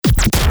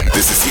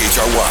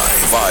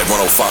KXRY, Vibe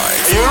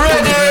 105. You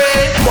ready?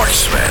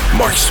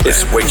 Marksman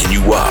is waking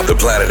you up. The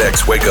Planet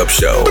X Wake Up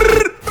Show.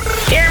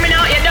 Hear me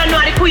now, you don't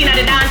know the queen of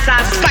the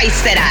dancehall, Spice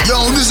said that.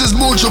 Yo, this is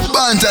Mojo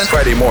Bantan.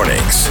 Friday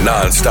mornings,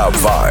 non-stop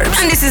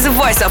vibes. And this is the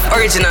voice of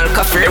Original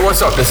Coffee. Hey,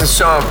 what's up? This is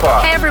Sean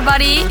Paul. Hey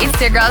everybody,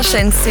 it's your girl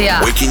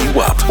Shensia. Waking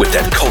you up with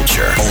that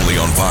culture. Only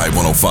on Vibe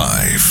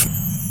 105.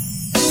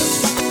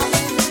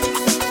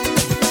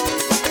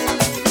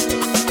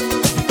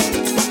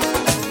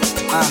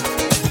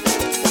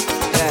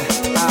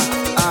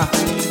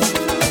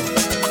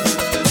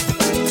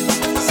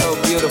 So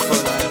beautiful,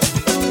 man.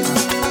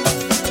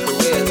 For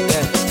real,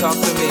 yeah. Talk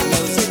to me,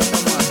 music.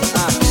 Come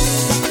on.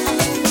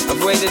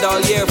 I've waited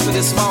all year for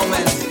this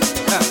moment.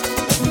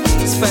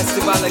 This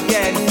festival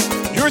again.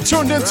 You're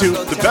tuned into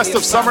the Best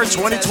of Summer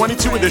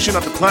 2022 edition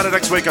of the Planet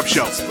X Wake Up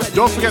Show.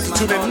 Don't forget to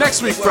tune in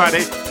next week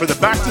Friday for the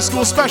Back to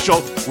School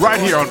special right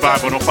here on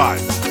Vibe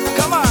 105.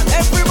 Come on,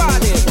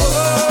 everybody.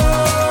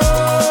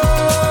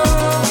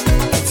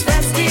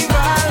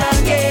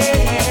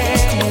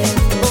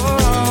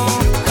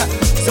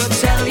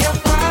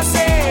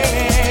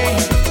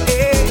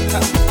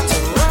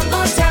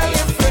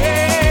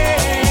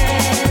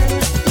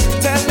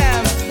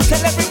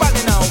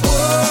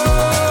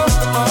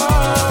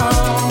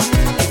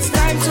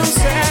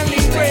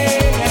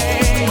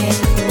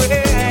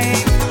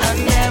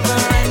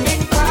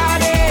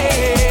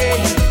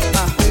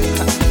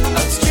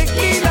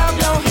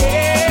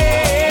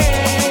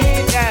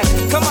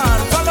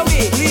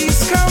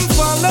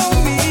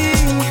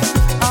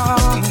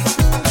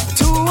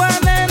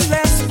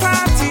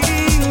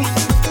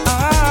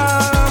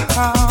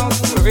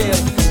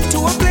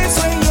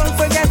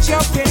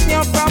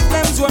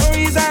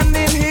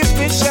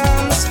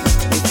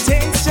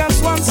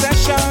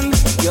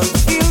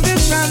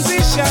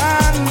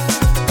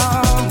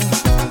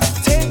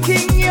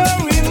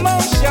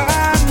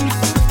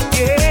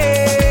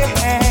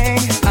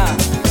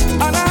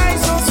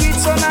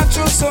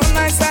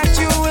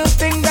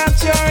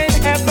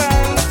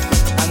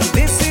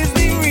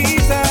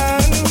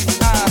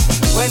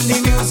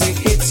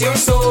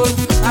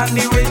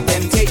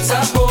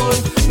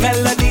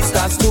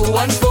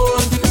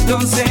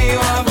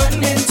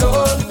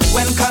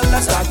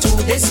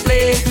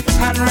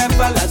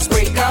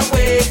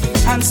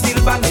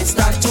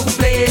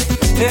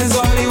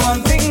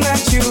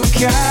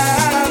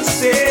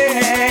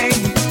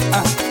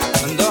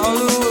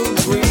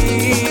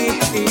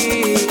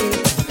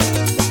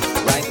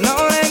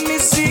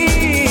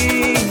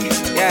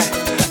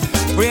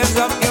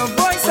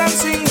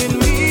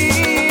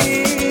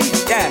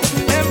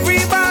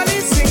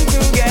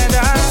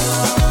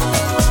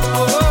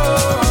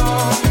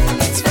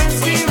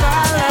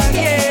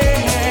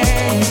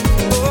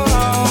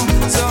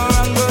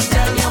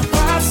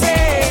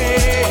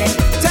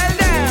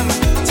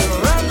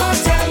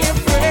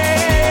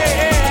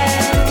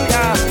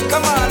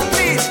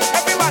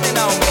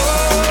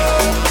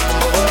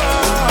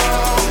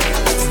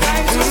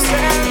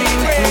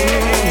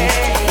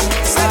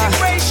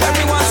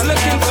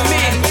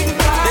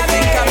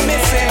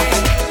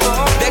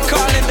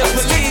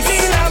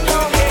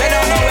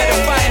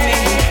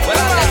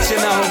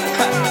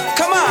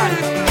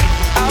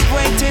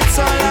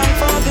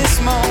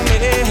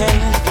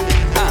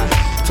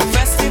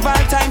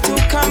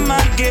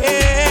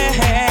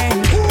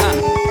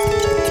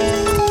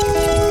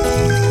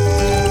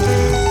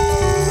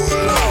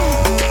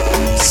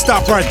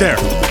 Stop right there.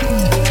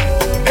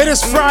 It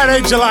is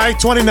Friday, July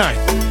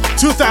 29th,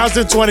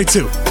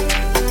 2022.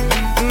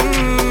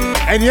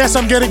 And yes,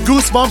 I'm getting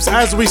goosebumps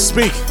as we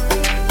speak.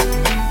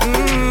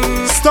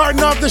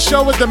 Starting off the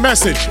show with the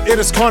message. It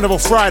is Carnival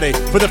Friday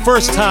for the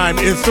first time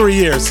in 3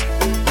 years.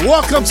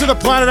 Welcome to the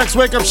Planet X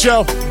Wake Up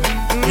Show.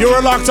 You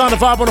are locked on to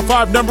Vibe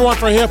 105, number one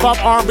for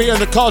hip-hop, R&B, and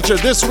the culture.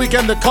 This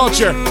weekend, the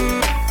culture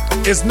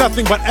is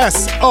nothing but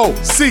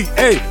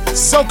S-O-C-A,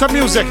 soca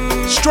music,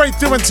 straight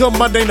through until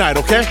Monday night,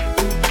 okay?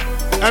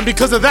 And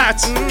because of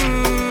that,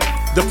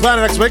 the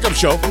Planet X Wake Up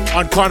Show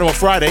on Carnival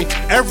Friday,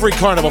 every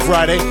Carnival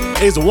Friday,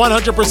 is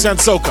 100%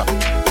 soca.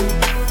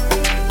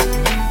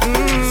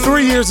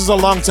 3 years is a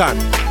long time.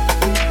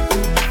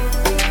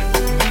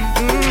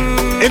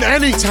 In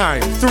any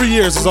time, 3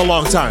 years is a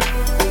long time.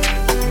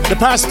 The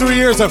past 3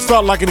 years have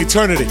felt like an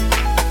eternity.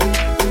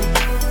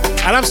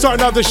 And I'm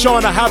starting out this show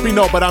on a happy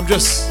note, but I'm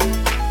just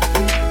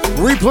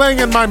replaying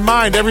in my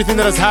mind everything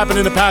that has happened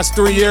in the past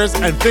 3 years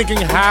and thinking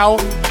how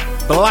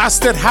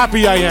blasted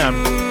happy I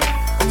am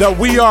that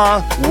we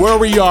are where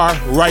we are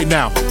right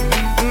now.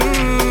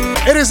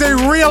 It is a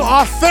real,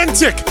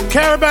 authentic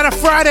Caravana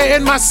Friday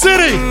in my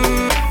city.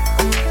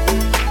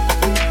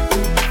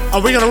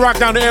 And we're gonna rock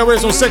down the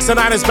airways from 6 to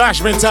 9. It's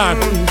Bashment time.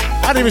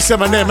 I didn't even say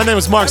my name. My name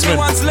is Marksman.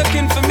 Everyone's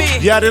looking for me.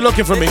 Yeah, they're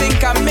looking for me. They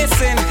think I'm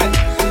missing.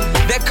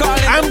 They're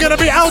calling. I'm gonna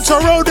be out to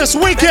road this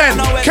weekend.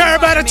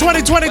 Caravana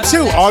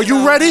 2022. Are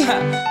you ready?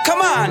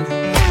 Come on.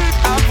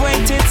 I've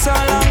waited so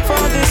long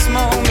for this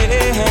moment.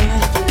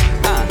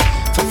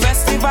 For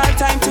festival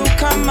time to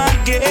come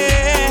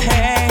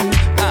again.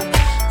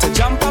 To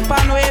jump up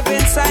and wave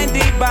inside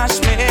the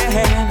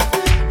Bashment.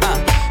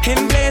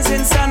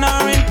 in sun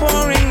or in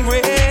pouring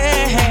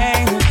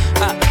rain.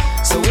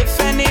 So if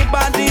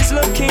anybody's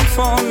looking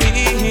for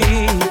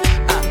me,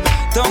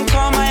 don't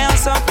call my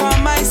house or call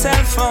my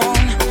cell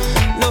phone.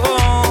 No,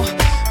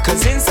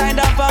 cause inside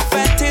of a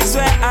fete is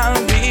where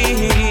I'll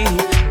be.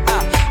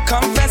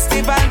 Come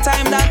festival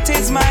time, that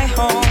is my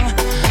home.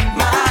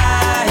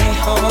 My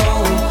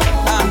home.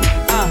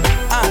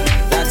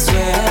 That's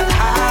where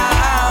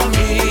I'll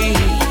be.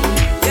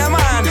 Yeah,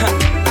 man.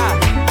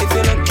 If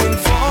you're looking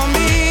for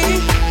me,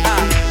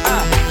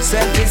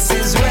 said this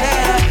is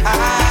where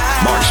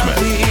I'll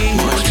be.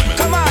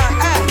 Come on,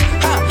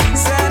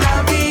 said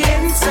I'll be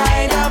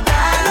inside a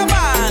band,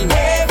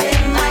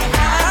 waving my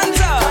hands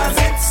up, 'cause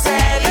it's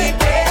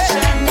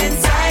celebration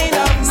inside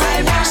of my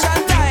nation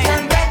time.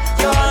 Can bet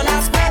your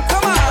last bet.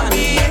 Come on, I'll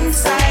be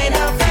inside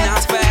of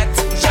last bet,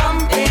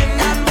 jumping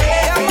and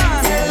waving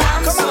till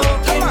I'm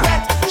soaking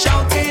wet,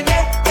 shouting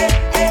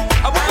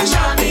I want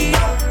money,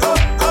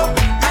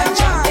 and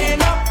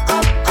jumping up,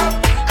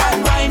 and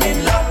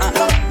winding low,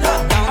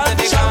 I'm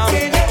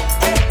shouting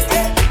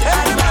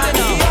and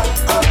money,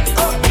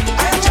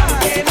 and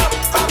jumping up,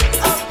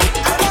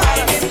 and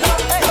winding low.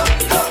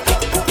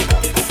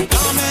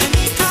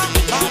 Dominica,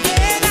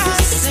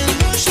 Barbados, Saint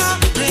Lucia,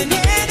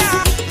 Grenada,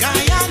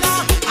 Guyana,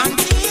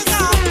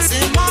 Antigua,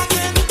 Saint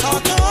Martin,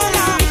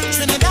 Tortola,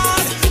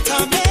 Trinidad,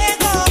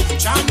 Tobago,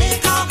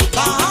 Jamaica,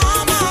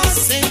 Bahamas,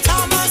 Saint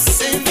Thomas,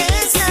 Saint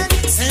Vincent,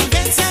 Saint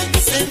Vincent,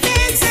 Saint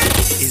Vincent.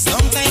 It's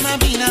long time I've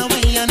been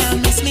away and I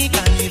miss me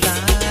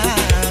carnival.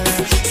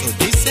 So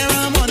this year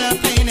I'm on a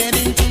plane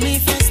heading to me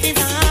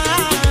festival.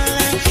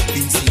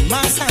 Vincy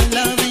Mas, I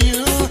love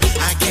you.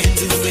 I can't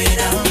do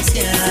without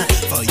ya.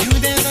 For you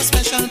there's a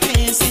special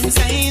place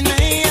inside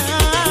my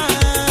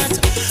heart.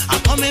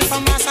 I'm coming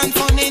from Mass and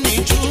fun in the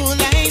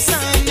July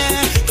sun,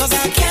 'cause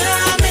I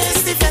can't miss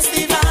the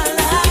festival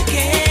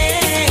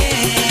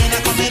again.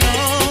 I'm coming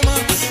home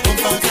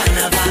for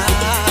carnival.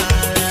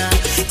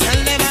 Tell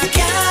them I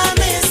can't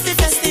miss the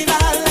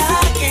festival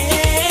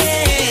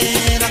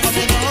again. I'm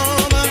coming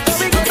home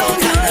for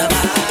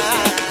carnival.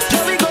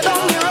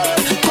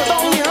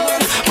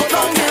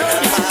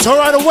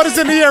 Toronto, what is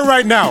in the air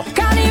right now?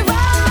 Carnival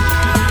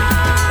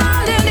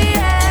in the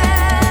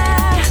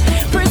air,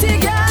 pretty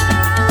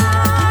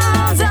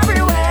girls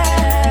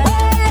everywhere.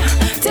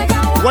 Take a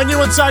walk. When you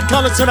inside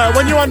color tonight,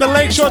 when you on the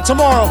lakeshore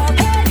tomorrow,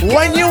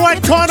 when you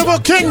at Carnival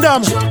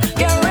Kingdom,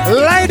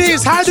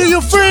 ladies, how do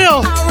you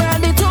feel? I'm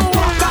ready to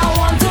walk. I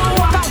want to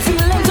walk. I'm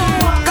feeling to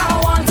walk. I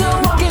want to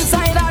walk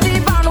inside of the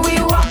van. We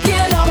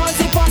walking up.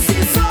 Pussy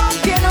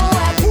soaking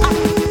wet.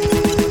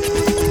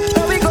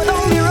 Then we go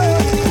down the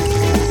road.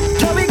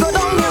 Then we go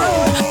down the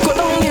road. Go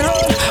down the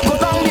road. Go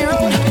down the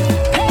road.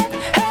 Hey,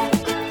 hey.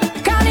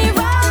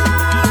 Carnival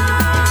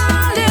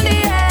in the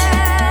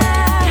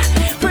air.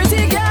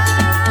 Pretty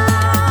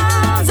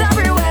girls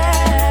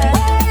everywhere.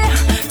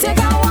 Take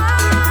a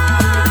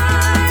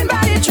wine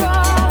by the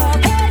truck.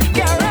 Hey,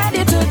 get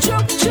ready to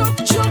choke, choke,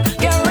 choke.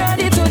 Get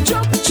ready to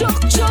choke,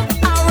 choke, choke.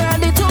 I'm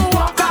ready to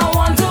walk. I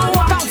want to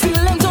walk. I'm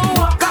feeling to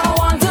walk. I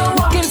want to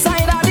walk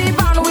inside of the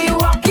van. We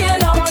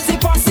walking up.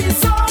 Pussy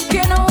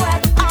soaking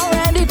wet. I'm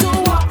ready to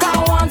walk. I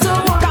want to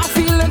walk. I'm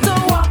feeling to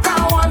walk. I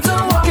want to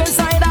walk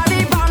inside of the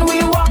van. We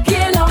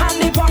walking up. And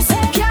the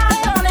pussy can't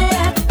turn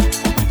it.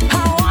 I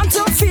want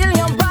to feel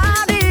your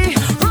body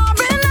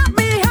rubbing up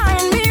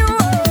behind me.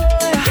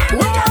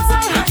 We got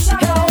some pressure.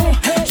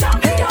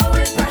 Jumping out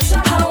with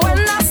pressure. And when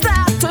I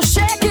start to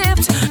shake it,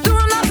 do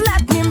not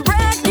let me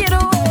break it.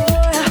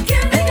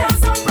 Give me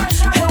some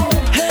pressure.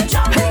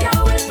 Jumping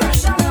out with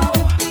pressure.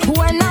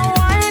 When I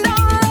wind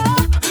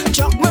up,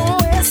 jump my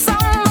waist on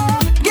low.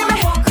 Give me,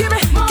 give me,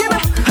 give me,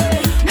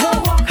 no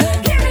walk,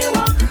 give me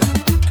walk.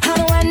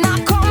 And when I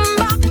come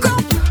back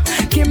up,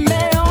 give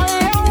me all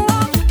your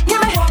walk.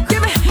 Give me,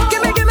 give me,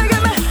 give me, give me,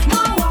 give me,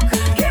 more walk,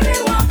 give me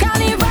walk.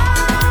 Carnival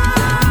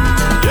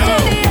in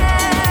the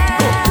air,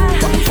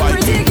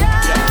 pretty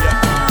girls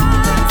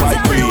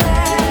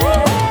everywhere.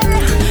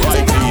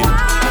 Take a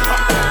wine,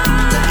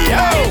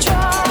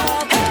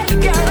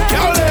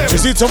 get ready. You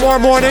see tomorrow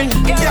morning,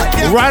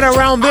 right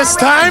around this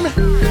time,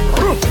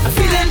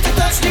 Feeling to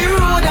touch the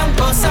road and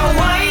bust a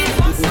wine.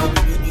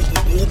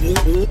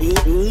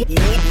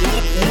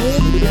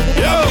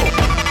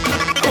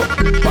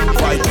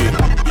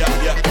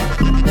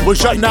 we're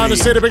shutting down the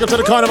city. Big up to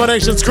the Carnival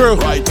Nations crew.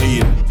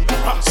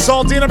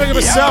 Saltina, big up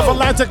yourself.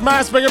 Atlantic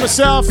Mass, big up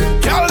yourself.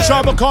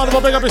 Trouble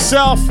Carnival, big up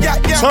yourself.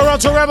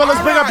 Toronto Rebels,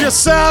 big up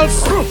yourself.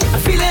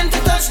 Feeling to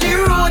touch the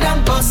road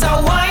and bust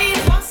a wine.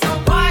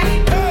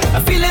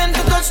 Feeling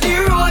to touch the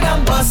road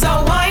and bust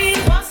a wine.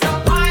 Bust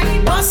a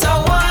wine. Bust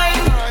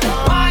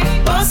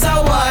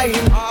a wine.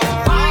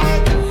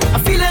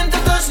 Feeling to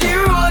touch the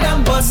road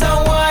and bust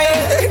a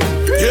wine.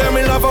 Hear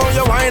me love how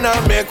you wine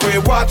and make we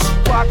watch.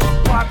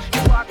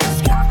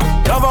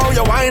 Love how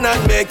you wine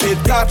and make it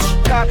catch.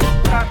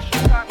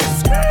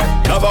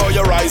 Love how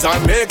you rise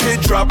and make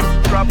it drop.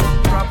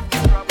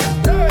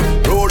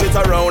 Roll it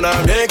around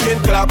and make it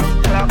clap.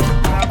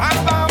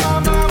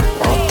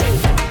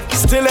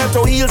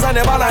 Stiletto heels and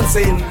you're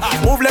balancing.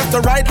 Move left to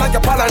right like you're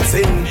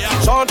balancing.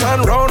 Short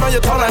and round and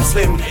you're tall and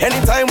slim.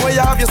 Anytime where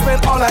you have, you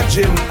spend all that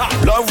gym.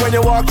 Love when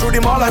you walk through the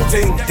mall and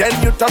ting. Then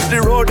you touch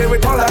the road, then we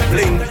call that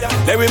bling.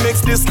 Then we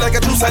mix this like a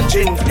juice and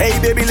gin. Hey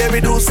baby, let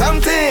me do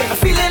something. I'm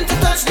feeling to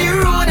touch the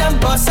road and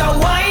bust a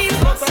wine.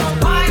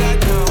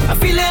 I'm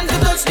feeling to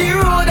touch the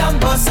road and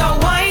bust a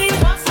wine.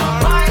 Bust a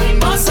wine.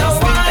 Bust a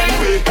wine.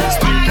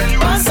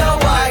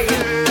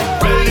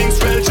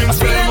 I'm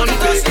feeling to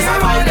touch the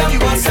road and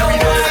bust a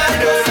wine.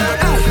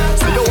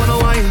 Say you wanna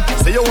wine,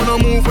 say you wanna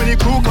move when the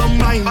crew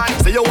combine.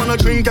 Say you wanna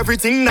drink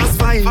everything that's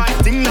fine.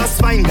 Thing that's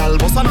fine, girl,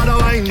 bust another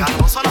wine.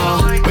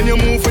 When you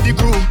move with the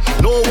crew,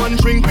 no one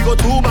drink, we go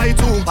 2 by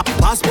 2.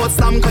 Passport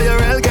stamp, cause your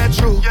rail get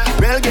through.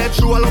 Rail get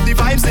through, I love the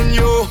vibes in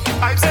you.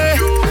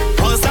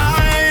 Cause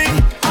I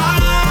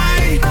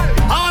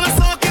wanna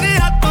soak in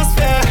the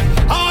atmosphere.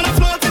 I wanna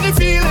float in the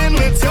feeling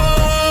with you.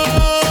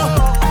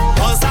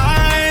 Cause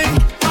I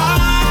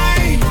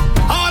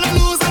wanna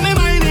lose my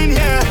mind in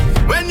here.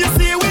 When you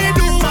see we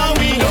do what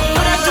we do.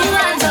 Put 2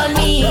 hands on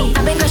me.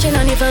 I've been crushing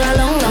on you for a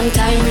long, long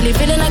time. Really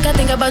feeling like I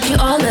think about you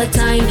all the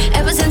time.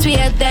 Ever since we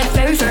had that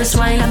very first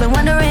wine, I've been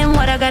wondering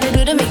what I gotta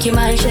do to make you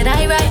mine. Should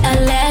I write a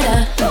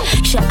letter?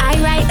 Should I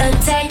write a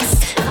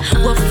text?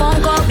 Will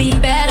phone call be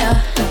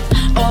better?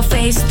 Or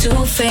face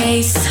to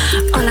face?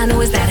 All I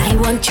know is that I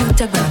want you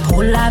to grab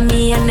hold of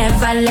me and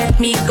never let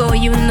me go.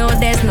 You know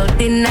there's no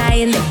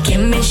denying the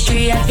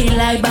chemistry. I feel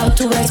like about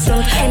to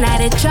explode. And I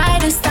did try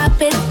to stop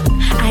it.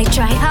 I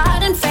tried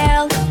hard and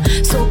failed.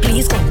 So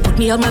please come put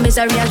me out my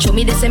misery and show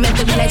me this meant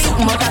to be like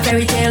something out of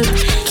fairy tale.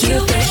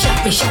 Cupid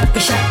shot me, shot me,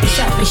 shot me,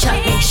 shot me,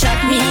 shot me,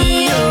 shot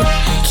me. Oh.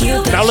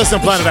 Cupid. Now listen,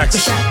 Planet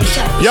X.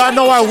 Y'all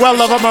know I well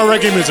love my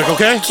reggae music,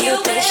 okay?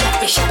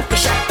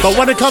 But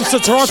when it comes to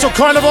Toronto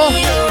Carnival,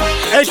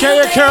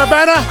 aka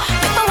Caravana,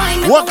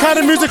 what kind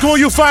of music will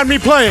you find me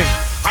playing?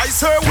 I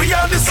swear we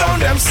are the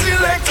sound them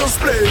selectors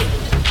play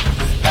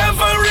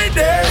every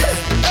day,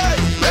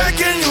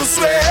 making you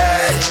sway.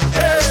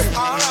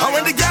 And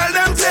when the girl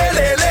them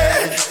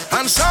telele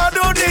and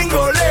shadow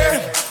dingole.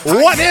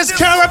 What is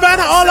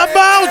Caravana all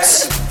about?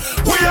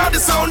 We are the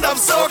sound of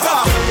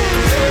soca.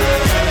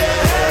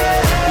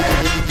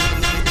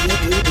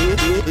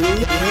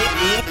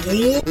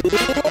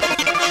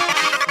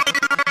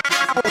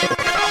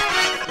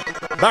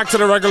 Back to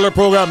the regular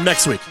program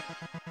next week.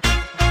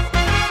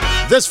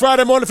 This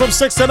Friday morning from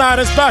 6 to 9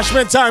 is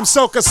Bashment Time,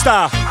 Soca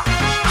Star.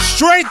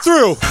 Straight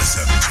through.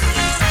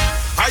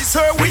 I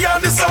swear we are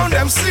the sound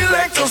them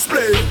selectors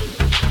play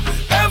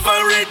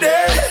every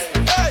day,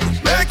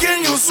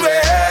 making you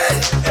sway.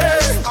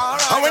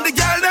 And when the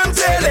girl them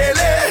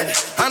telele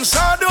and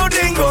shadow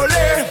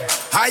dingole,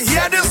 I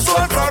hear the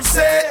soul crowd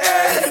say,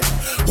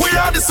 we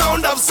are the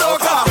sound of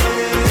soca.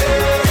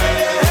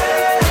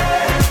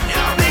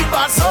 Big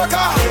bad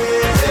soca.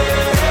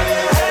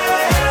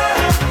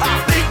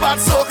 Big bad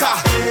soca.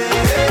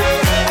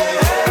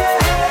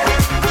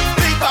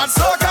 Big bad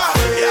soca.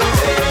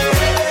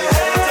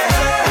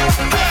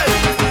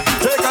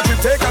 Take a trip,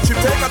 take a trip,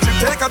 take a trip,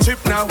 take a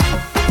trip now.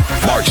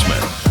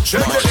 Marksman.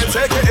 Shake it,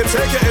 take it,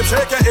 take it,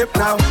 take it, hip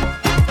now.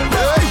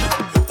 Hey,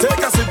 take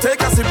a sip,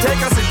 take a sip,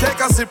 take a sip, take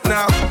a sip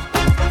now.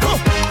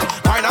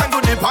 Pango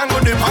dip, pango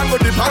dip, pango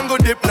dip, pango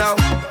dip now.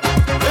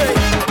 Hey,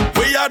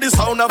 we are the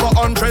sound of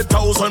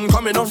 100,000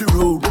 coming on the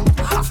road.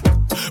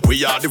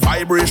 We are the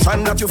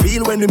vibration that you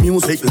feel when the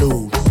music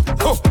loads.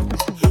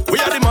 We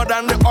are the mud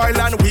and the oil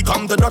and we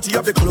come the dirty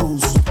of the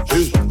clothes.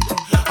 Hey,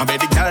 I made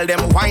the girl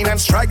them wine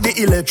and strike the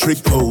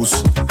electric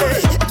pose.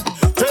 Hey,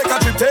 take a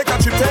trip, take a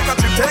trip, take a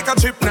trip, take a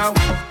trip now.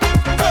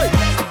 Hey,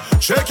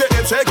 shake it,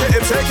 shake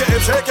it, shake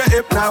it, shake it,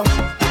 hip now.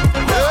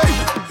 Hey,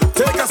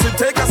 take a sip,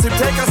 take a sip,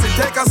 take a sip,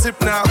 take a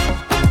sip now.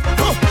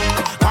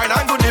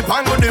 Pango dip,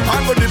 pango dip,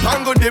 pango dip,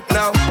 pango dip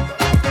now.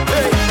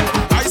 Hey,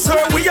 I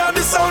swear we are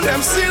the sound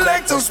them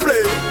selectors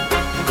play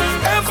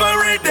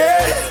every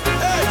day,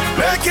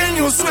 making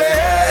you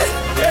sway.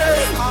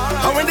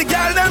 And when the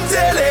girl them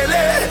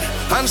telele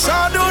and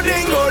shadow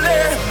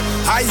dingole,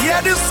 I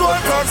hear the soul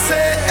crowd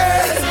say,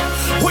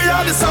 we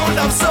are the sound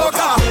of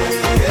soca.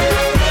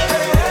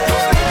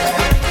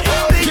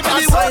 Keep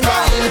it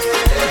soca.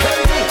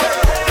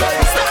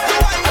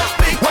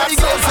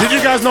 Did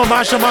you guys know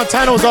Masha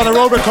Montano is on the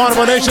road with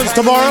Carnival Nations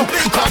tomorrow?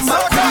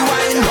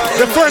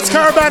 The first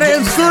Caravana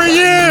in 3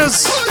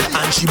 years.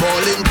 And she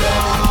ballin',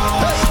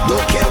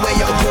 don't care where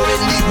you're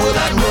going, leave will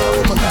and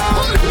roam.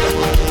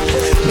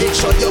 Make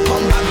sure you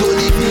come back, don't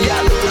leave me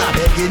alone, I'm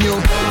begging you.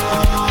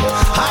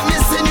 I'm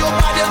missing your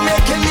body,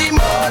 making me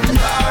moan.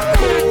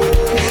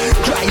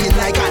 Crying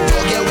like a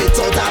dog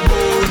without a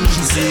bone.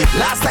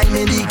 Last time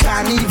in the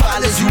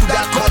carnival is you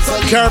that caught all.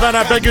 Caravan,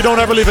 I beg you don't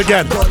ever leave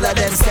again. 3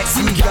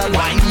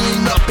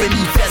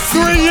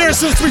 years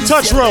since we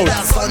touched road.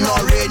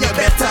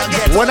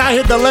 When I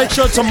hit the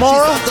Lakeshore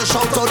tomorrow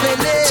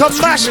to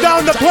mash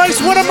down the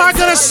place, what am I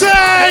gonna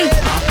say?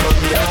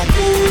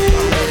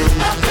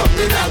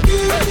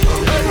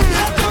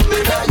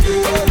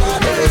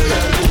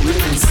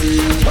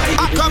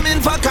 I'm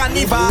coming for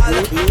carnival.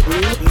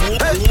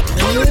 Hey.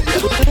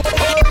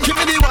 Give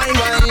me the wine,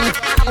 wine.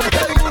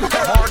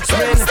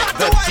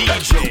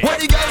 DJ. What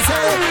the girl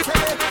say?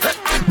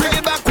 Bring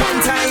it back one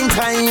time.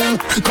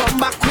 Come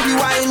back with the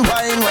wine.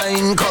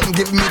 Come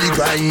give me the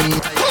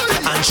grind.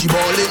 And she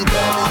ballin'.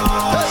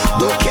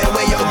 Don't care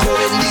where you're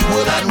going, the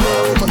world and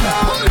Rome.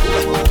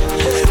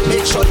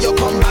 Make sure you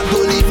come back,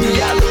 don't leave me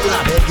alone.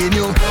 I'm begging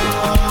you.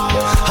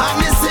 I'm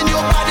missing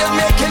your body,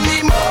 making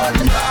me mad.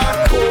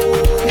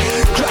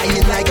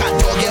 Crying like a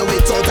dog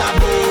without a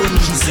bone.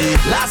 She said,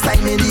 last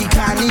time in the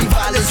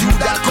carnival is you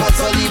that caught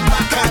on the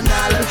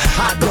bacchanal.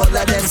 Hot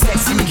dollar than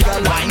sexy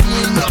girl,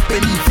 winding up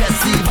in the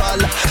festival.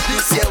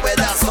 This year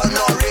whether sun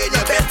or rain,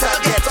 you better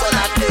get on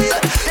a tail.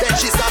 Then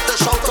she start to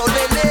shout on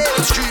the nail,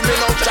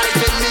 screaming out,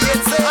 driving me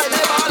insane. I'm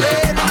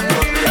falling. I'm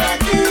coming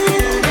like you.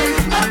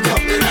 I'm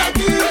coming like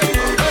you.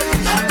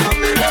 I'm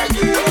coming like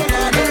you.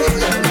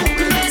 I'm coming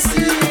like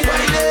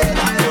you. I'm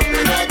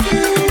coming like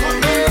you.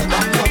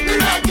 I'm coming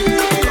like you.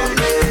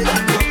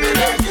 I'm coming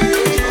like you.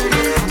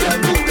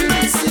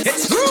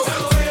 It's true.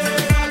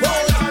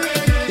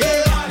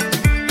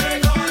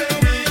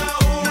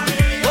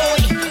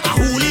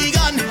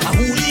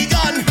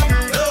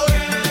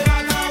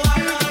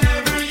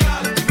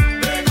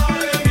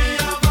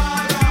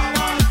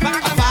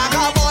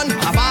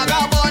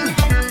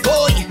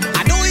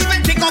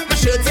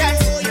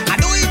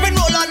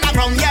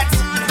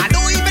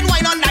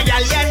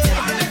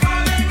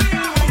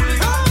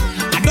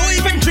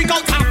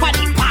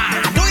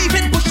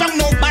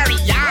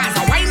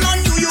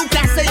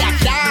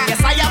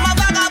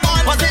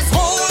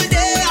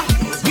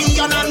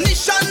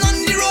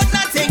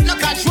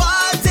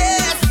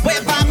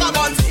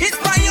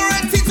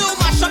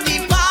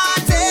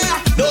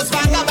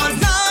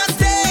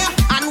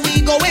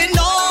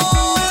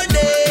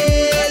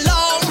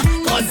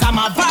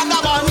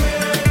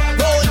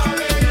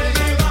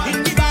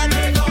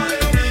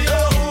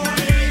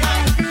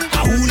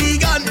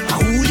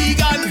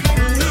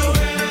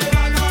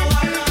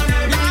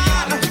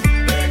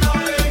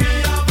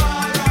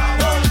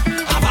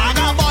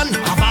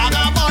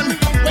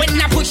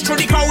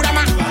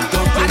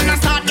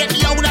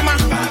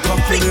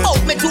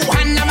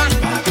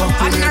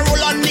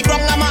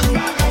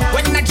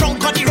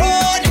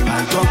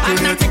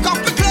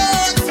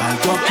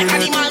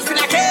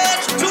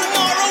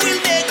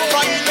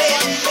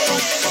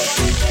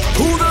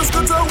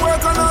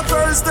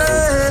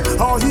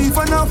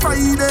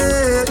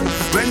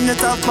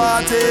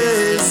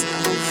 Parties.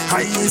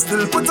 I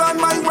still put on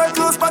my work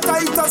clothes, but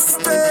I just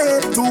stay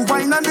to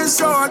wine on the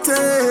shorty.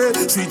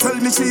 She tell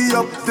me she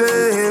up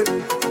there.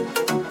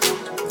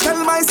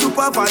 Tell my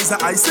supervisor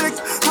I sick,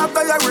 have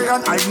diarrhea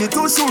and I need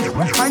to shoot.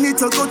 I need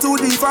to go to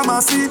the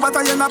pharmacy, but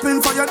I end up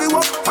in fire the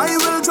work. I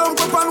will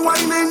jump up and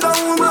winding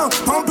down,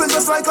 pumping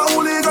just like a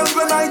hooligan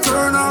when I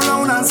turn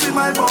around and see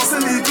my boss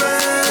in the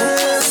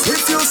place.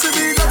 If you see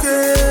me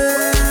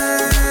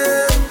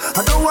again,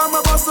 I don't want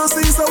my boss to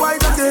see, so I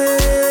again.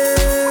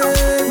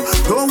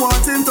 Don't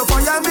want him to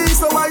fire me,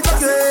 so I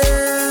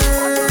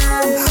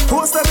again.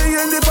 Post me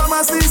in the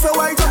pharmacy, so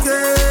I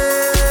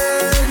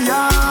again.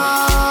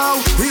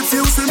 Yeah. If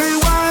you see me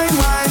wine,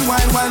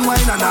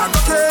 and I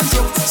again,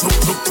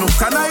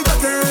 choke, and I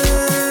again.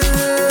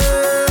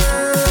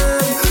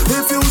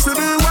 If you see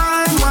me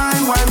wine,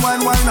 and I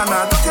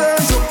again,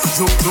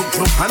 choke,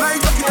 and I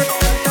again.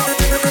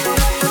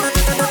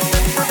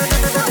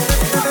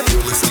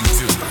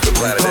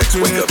 Planet X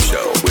Wake Up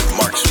Show with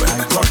Mark Smith.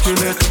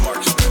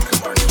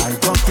 I'm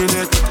rocking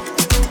it.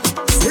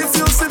 If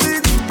you see me,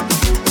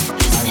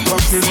 I'm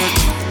rocking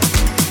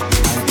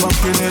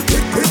it.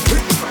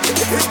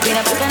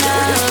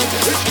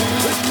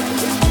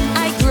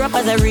 I grew up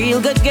as a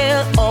real good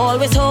girl,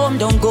 always home,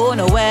 don't go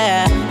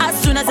nowhere. As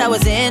soon as I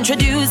was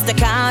introduced to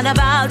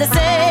carnival, they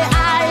say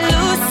I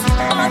loose,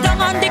 all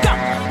down on the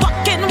ground,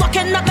 walking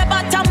up my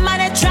bottom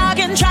and it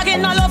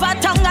dragging all over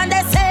tongue, and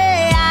they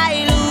say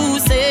I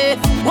lose it.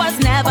 Was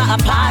never a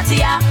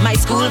party at my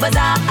school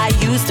bazaar I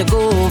used to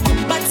go,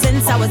 but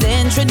since I was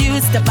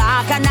introduced to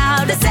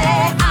Bacchanal, they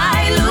say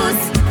I lose.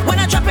 When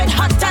I drop it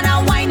hot and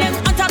I whine it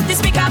on top the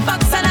speaker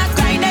box and I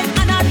grind it,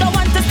 and I don't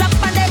want to stop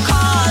and they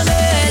call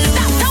me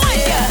loose.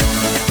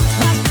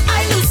 But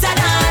I looser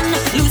than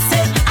loose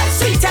it, I'm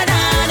sweeter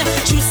than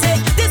juicy.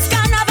 This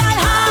carnival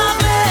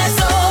have me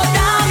so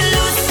damn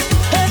loose.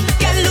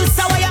 Get loose,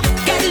 how you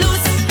get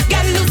loose?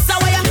 Get loose, how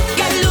you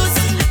get loose?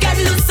 Get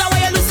loose, how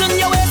you loosen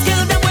your waist,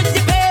 kill them with the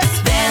pace.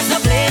 There's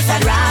no place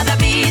I'd rather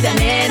be than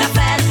in a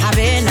fest,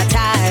 having a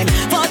time.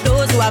 For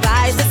those who have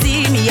eyes to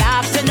see me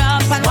acting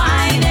up and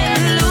whining.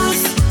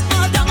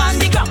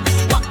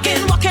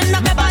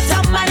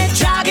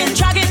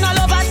 Dragging all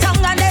over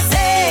tongue, and they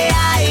say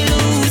I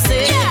lose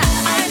it. Yeah.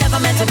 I never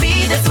meant to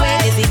be this way.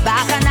 Is it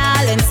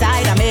Bacchanal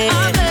inside of me?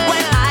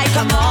 When I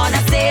come on a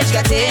stage,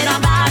 get in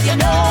on bad, you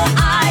know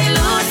I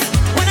lose.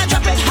 When I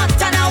drop it hot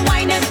and I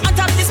whine it on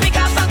top the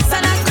speaker box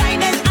and I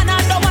grind it, and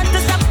I don't want to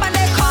stop and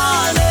they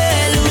call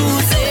me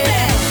lose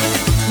it.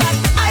 But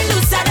I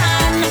looser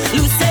than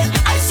lose it,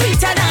 I'm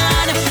sweeter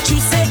than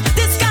juicy.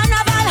 This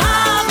carnival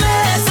have me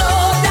so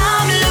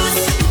damn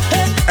loose.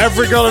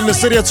 Every girl in the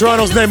city of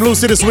Toronto is named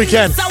Lucy this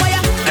weekend.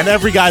 and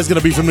every guy's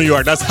gonna be from New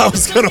York. That's how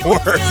it's gonna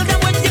work.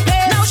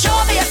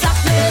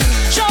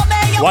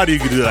 Why do you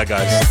do that,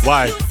 guys?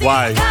 Why?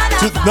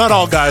 Not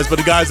all guys, but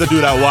the guys that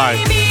do that, why?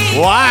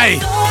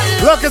 Why?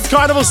 Look, it's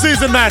carnival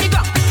season, man.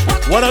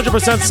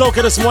 100%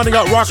 soca this morning.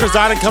 Got Rockers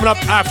Island coming up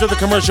after the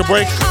commercial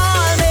break.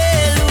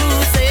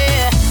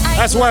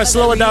 That's why I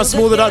slow it down,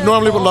 smooth it out,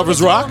 normally with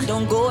Lovers Rock.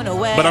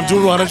 But I'm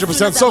doing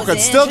 100% soca.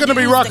 It's still going to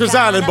be Rockers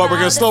Island, but we're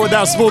going to slow it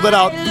down, smooth it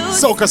out,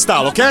 soca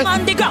style, okay?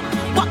 Going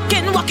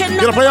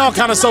to play all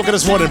kind of soca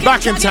this morning.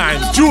 Back in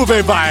Time, Juve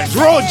vibes,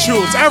 road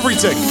tunes,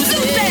 everything.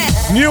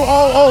 New,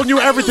 old, new,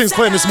 everything's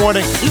playing this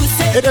morning.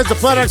 It is the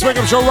Planet X Wake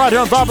Up Show right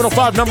here on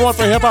 505, number one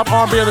for hip-hop,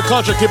 R&B, and the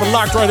culture. Keep it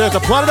locked right here at the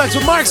Planet X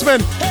with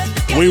Marksman.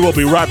 We will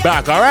be right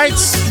back, all right?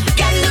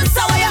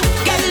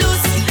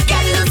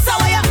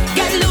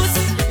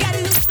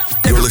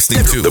 You're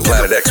listening to the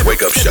Planet X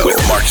Wake Up Show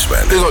with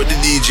Marksman. Big up the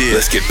DJ.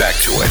 Let's get back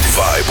to it.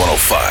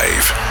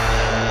 5105.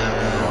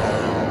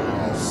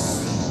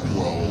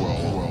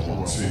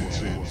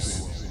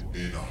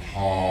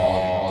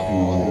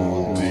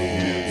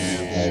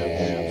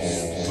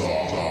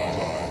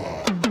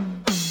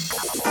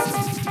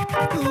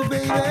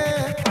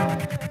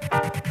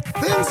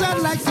 Things I'd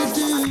like to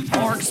do.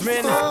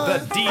 Marksman, the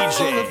DJ.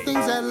 All the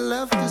things I'd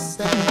love to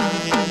say.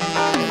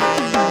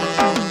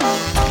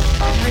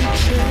 I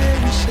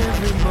cherish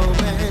every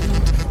moment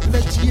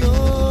that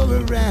you're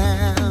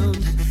around.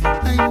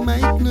 I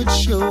might not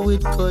show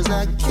it 'cause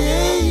I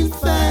can't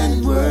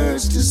find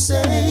words to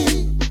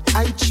say.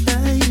 I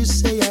try to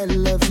say I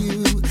love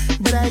you,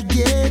 but I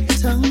get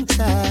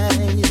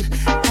tongue-tied.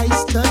 I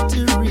start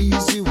to read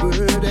the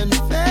word and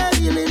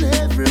fail in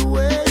every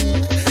way.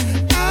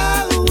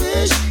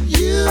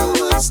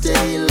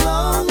 Stay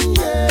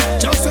longer,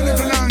 just a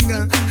little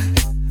longer.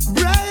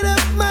 Bright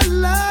up my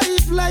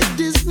life like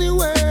Disney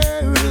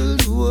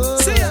World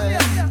would.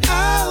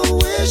 I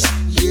wish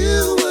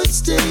you would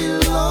stay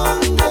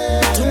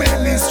longer to make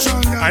me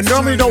stronger. I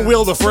normally don't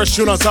wheel the first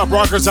tune on top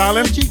Rockers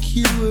Island,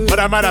 but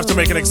I might have to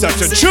make an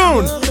exception.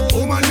 Tune!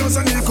 Oh man, just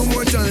a little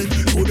more time.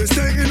 Put the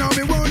stake in on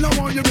me world, I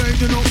want you back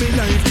to know me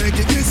life. Make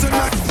it listen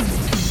like.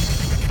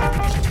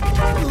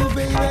 Oh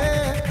baby.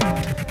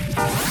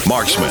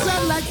 Marksman.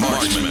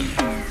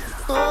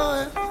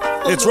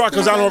 It's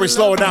Rockers Island where we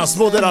slow it down,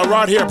 smooth it out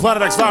right here,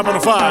 Planet X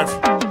 505.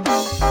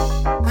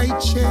 I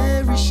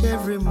cherish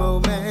every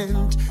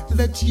moment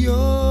that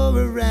you're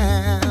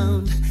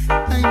around.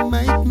 I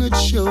might not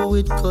show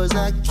it 'cause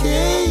I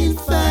can't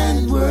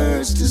find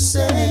words to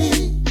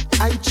say.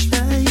 I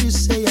try to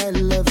say I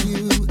love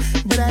you,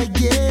 but I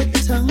get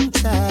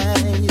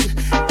tongue-tied.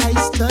 I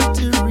start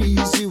to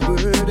read the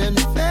word and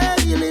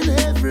fail in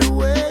every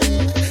way.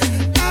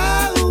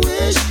 I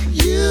wish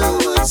you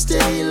would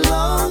stay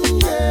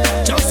longer,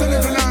 just a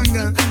little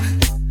longer.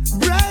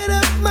 Bright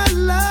up my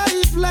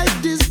life like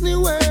Disney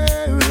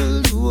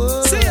World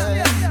would.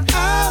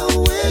 I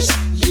wish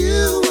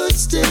you would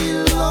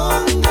stay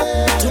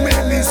longer to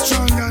make me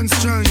stronger and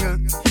stronger.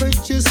 But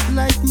just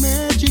like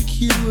magic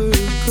you will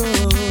go.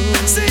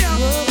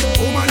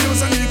 Oh man,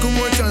 just a little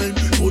more time.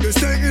 Put the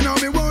stake in on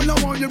me world, I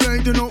want you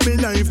brighten up me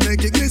life.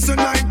 Make it glisten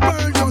like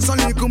pearl, just a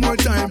little more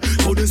time.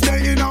 Put the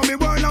stake in on me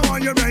world, I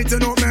want you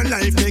brighten up my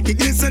life. Make it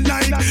glisten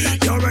like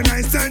you're a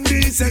nice and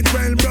decent,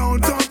 well brown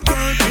top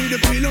girl. Be the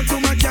pillow to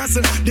my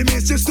castle, the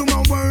mistress to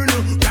my world.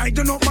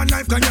 Brighten up my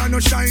life, 'cause you're no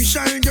shy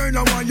girl.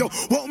 I want you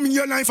walk me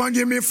your life and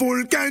give me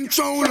full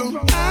control.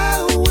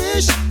 I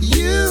wish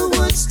you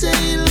would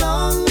stay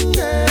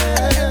longer.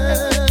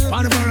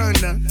 On the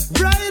veranda.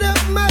 Bright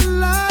up my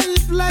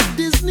life like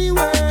Disney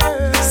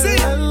World.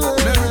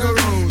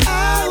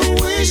 I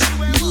wish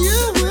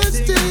you would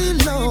stay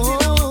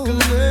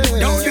longer.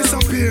 Don't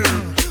disappear.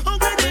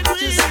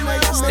 Just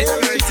like stay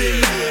right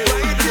in.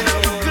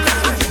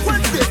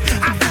 What's this?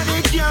 After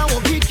they can't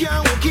walk, it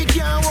can't walk, it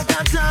can't walk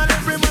at all.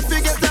 Every man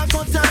figures a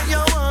cut and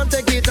you want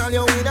take it all.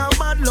 You with a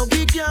bad luck,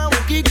 it can't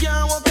walk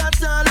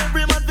at all.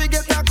 Every man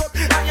figures a cut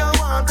and you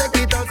want take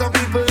it all. Some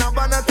people have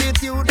an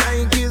attitude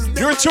like his.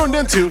 You're tuned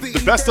into the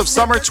Best of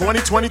Summer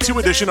 2022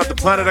 edition of the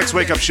Planet X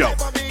Wake Up Show.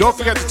 Don't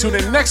forget to tune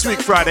in next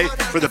week Friday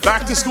for the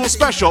Back to School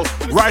special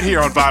right here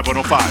on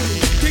 5105.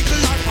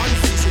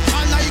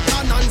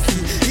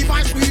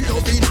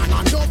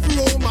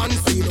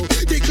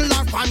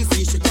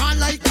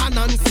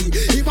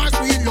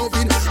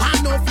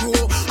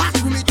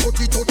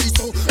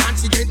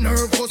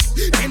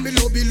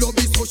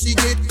 She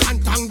get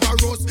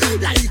cantankerous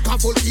like a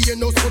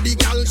volcano, so the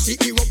girl she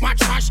erupt my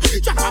trash.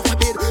 Drop off a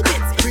bed,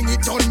 let's bring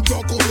it on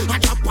Jocko. I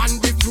drop on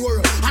the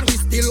floor and we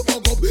still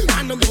hug up.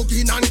 And I'm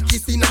hugging and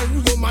kissing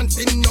and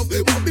romancing up.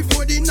 But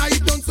before the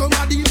night done,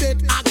 somebody bet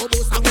I go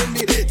bust. And when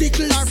me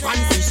tickle her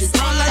fancy, she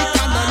call like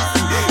a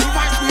Nancy. If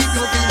I sweet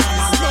loving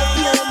and I love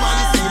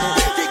romance,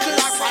 tickle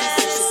her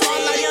fancy, she call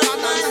like a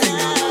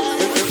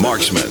Nancy.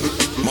 Marksman.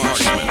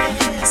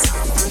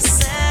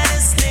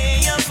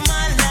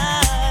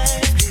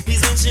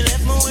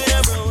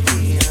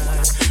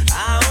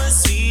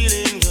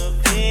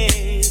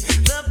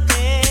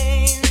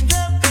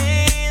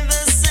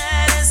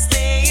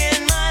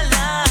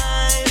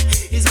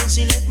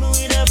 She left me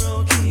with a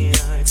broken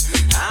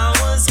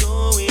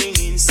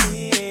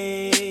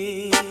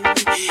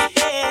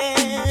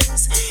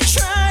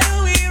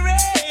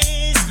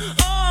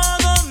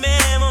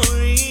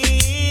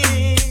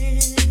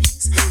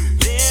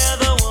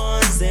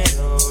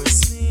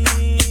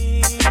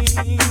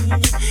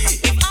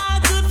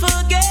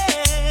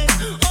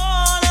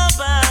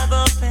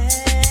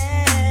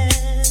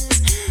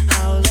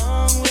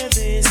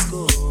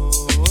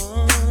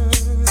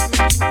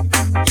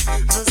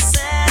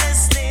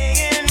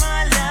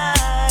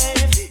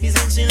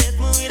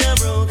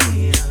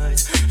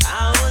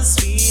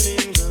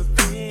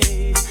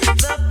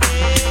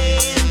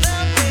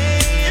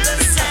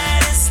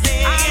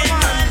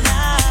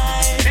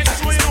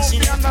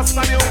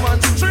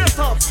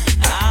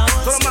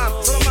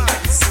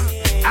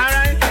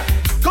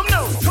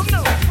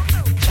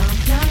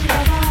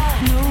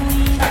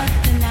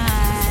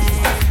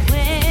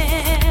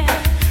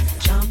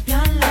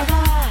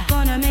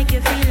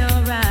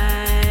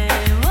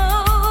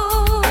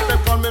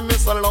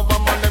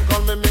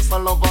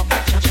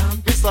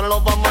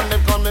man,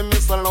 them call me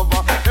Mr.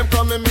 Lover. Them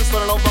call me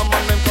Mr. Lover,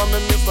 man, them call me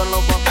Mr.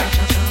 Lover.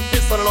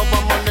 Mr.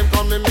 Lover, man, them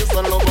call me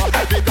Mr. Lover.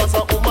 Because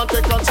a woman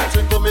take a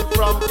chicken coming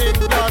from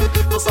England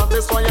to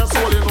satisfy her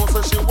soul, you know,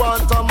 so she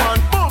want a man.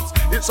 Booms,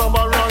 it's on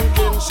her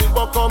ranking, she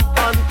go come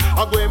and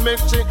I go make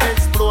she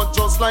explode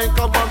just like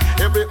a bomb.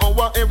 Every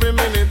hour, every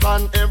minute,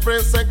 and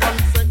every second.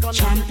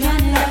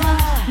 Champion lover,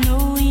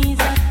 no ease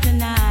up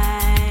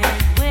tonight.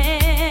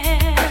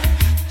 Well,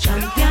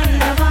 champion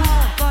lover,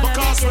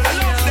 because we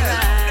love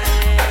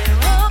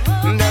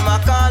them. Them a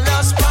call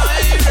us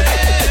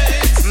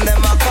pirates.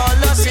 Them a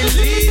call us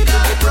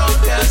illegal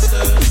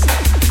broadcasters.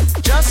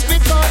 Just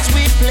because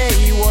we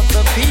play what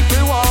the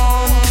people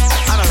want.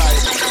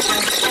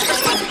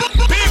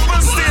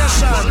 People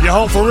Station. You're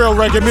home for real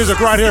reggae music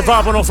right here,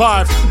 Vibe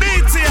 105.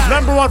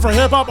 Number one for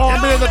hip hop,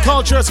 R&B, and the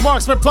culture. It's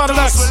Marksman, Planet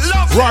X,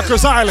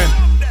 Rockers Island.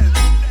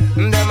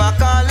 Them a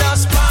call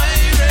us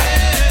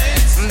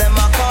pirates. Them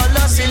a call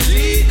us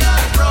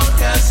illegal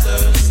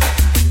broadcasters.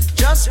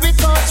 Just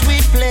because we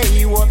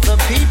play what the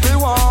people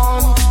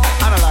want.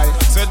 Analyze.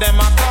 So them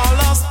a call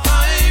us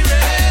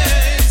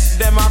pirates.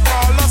 Them a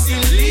call us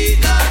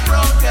illegal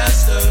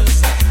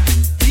broadcasters.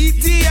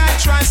 ETI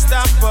try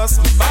stop us,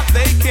 but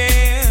they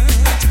can't.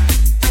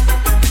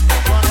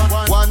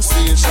 One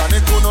station,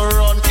 it gonna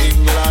run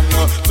England.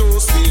 Two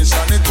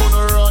station, it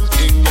gonna run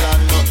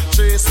England.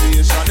 Three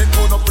station, it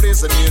gonna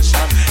place the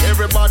nation.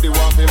 Everybody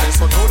want me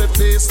listen to the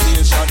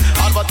PlayStation.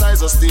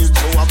 Advertise a stage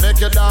show and make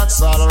you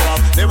dance all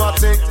around. They might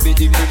take the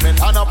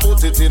equipment and I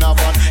put it in a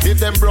van. If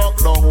them broke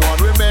down one,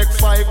 we make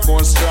 5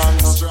 more strong.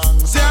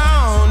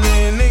 Down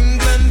in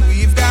England,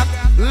 we've got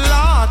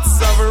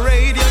lots of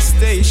radio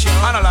stations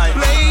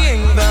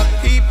playing the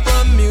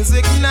people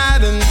music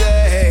night and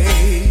day.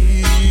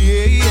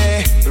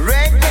 Yeah.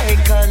 Reggae,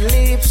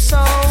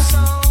 calypso,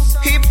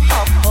 hip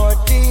hop or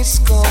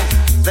disco.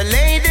 The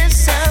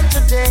latest sound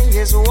today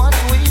is what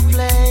we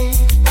play.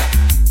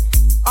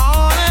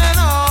 On and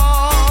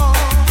on,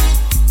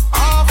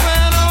 off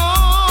and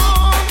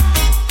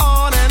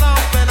on and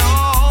off and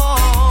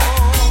on.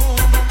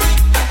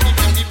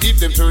 If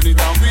them turn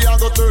it on, we are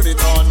gonna turn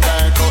it on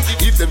back.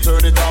 If them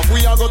turn it off,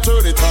 we are gonna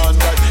turn it on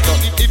back.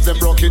 If them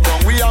broke it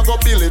down, we are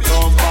gonna build it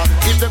on back.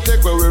 If them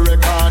take where we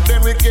record,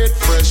 then we get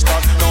fresh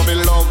start. Now me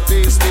love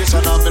this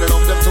station and me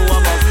love them to a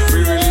man.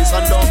 We release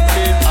and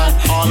dumpling and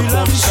all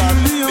come shot.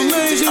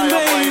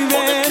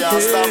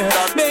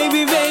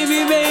 Baby,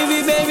 baby,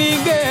 baby, baby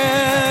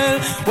girl.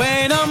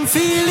 When I'm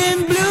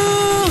feeling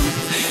blue,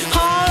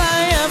 all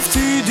I have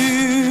to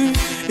do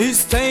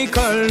is take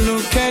a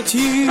look at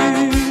you.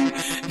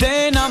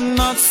 Then I'm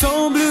not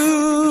so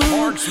blue.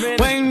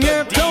 When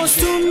you're close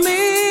to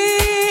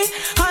me,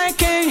 I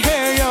can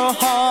hear your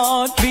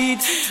heartbeat.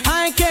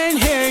 I can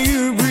hear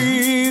you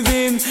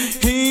breathing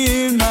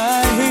in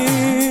my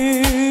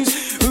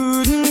ears.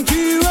 Wouldn't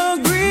you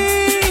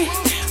agree?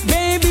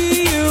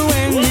 Baby, you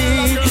and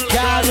me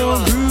got a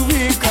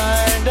groovy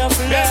kind of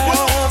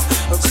love.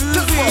 A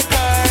groovy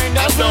kind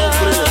of love.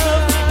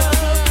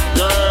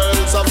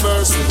 Girls of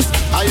mercy,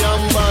 I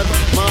am bad,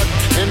 mad,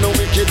 and no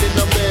wicked in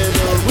the bed.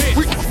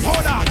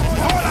 Hold on.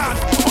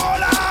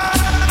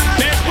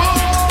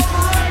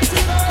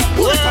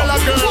 Well, a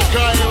girl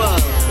crying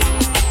out.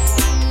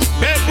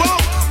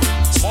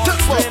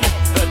 Step up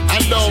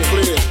and don't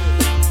play.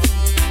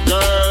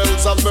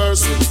 Girls of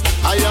mercy,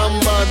 I am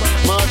bad,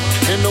 mad,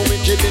 and no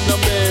wicked in the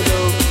bed.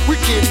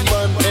 Wicked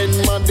man and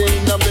mad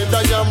in the bed.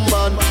 I am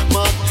bad,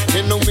 mad,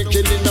 and no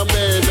wicked in the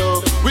bed.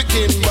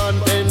 Wicked man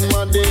and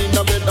mad in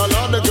the bed. All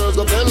of the girls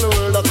go tell the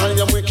world that I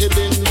am wicked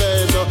in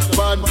bed.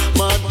 Bad,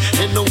 mad,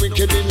 and no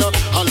wicked in the.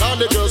 All of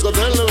the girls go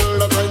tell the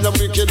world that I am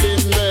wicked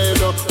in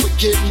bed.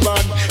 Wicked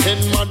man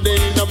and mad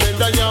in the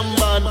bed. I am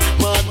bad,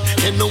 mad,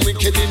 and no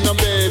wicked in the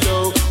bed.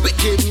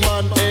 Wicked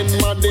man and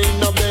mad in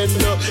the bed.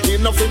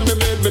 Enough in the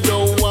bed, me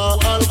don't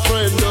want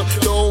Alfred.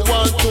 Don't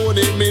want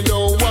Tony, me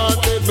don't want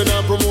Ed. Me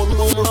not promote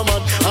no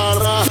man.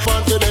 Alright,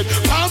 wanted it.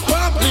 Pam,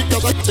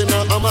 because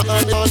I'm a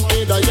man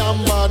and I am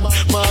bad,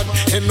 mad,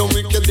 and no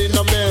wicked in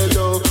the bed.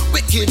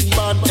 Wicked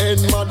man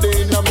and mad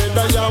in the bed.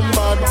 I am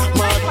bad,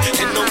 mad,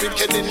 and no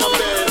wicked in the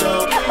bed.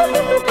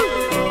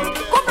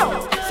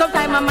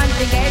 Sometimes I'm man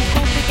again,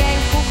 coop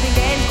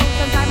again.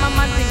 Sometimes I'm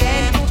man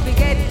again, coop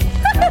again.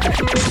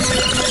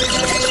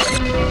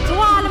 To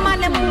all the man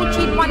them who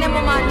cheat on them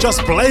man.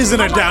 Just blazing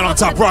it down on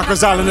top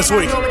Rockers Island this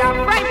week.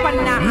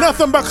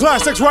 Nothing but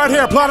classics right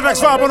here, Planet X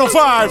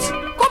 505.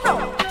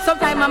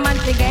 Sometimes I'm man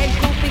again,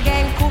 coop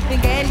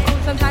again.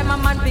 Sometimes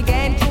I'm man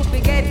again, coop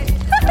again.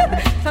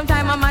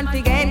 Sometimes I'm man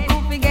again,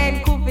 coop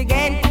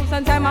again.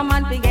 Sometimes I'm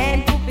man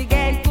again, coop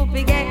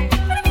again.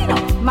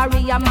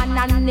 Maria man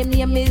and him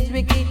name is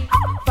Ricky.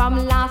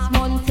 From last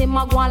month him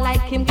a go on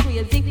like him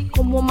crazy.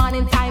 Come woman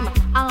in time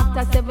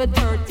after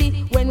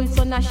 7:30 when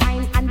sun a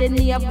shine and the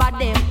neighbor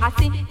them I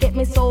see get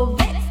me so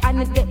vexed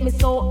and it get me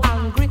so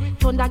angry.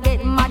 Thunder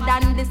get mad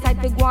and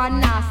decide to go on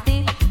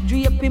nasty.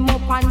 Drape him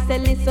up and say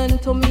listen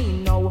to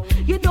me now.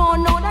 You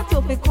don't know that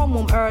you fi come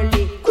home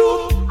early.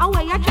 Cool. And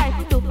when you try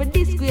to do for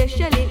disgrace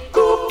Shelly.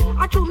 Cool.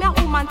 I told me a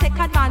woman take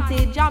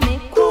advantage of me.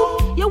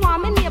 Cool. You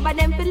want me neighbor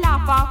them fi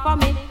laugh off of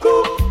me.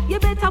 You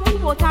better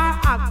move out or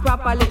act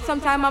properly.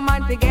 Sometime a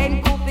man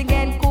begin, coop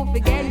again.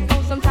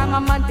 Sometime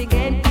a man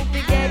begin,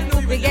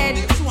 coop again.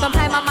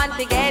 Sometime a man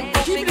begin,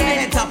 coop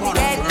again.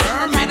 Sometime a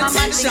man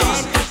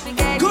begin.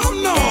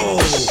 Come now.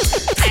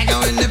 I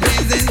go in the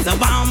business, a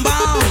bomb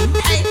bomb.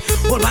 Hey,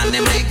 hold on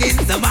the mic,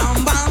 it's a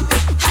bomb bomb.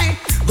 Hey,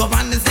 go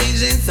on the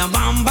stage, it's a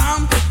bomb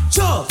bomb.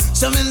 Sure,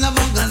 show me the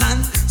vocals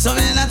and show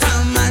me the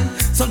time man.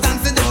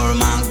 Sometimes the door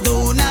marks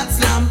do not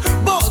slam.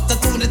 But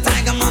to the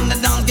tiger man, the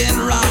dance get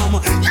rum.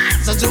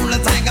 So to the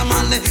tiger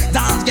man, the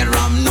dance get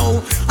rum.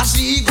 No,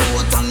 she go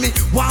on me,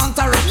 want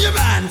a rum, you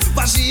man.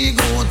 But she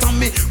go on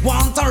me,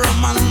 want a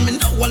rum. And me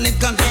know a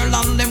little girl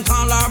on them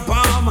call her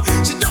palm.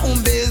 She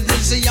don't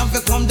business, she have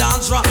to come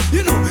dance raw.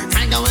 You know,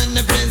 tiger in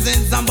the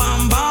presence, a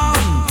bam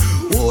bam.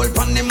 Hold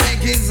on the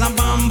mic is a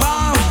bam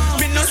bam.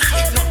 Me no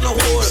skip, no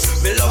hole.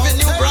 Me loving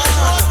you,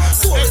 brand.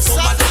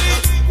 Exactly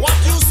what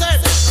you said.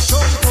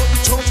 Jump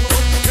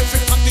up,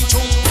 everybody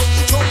jump up,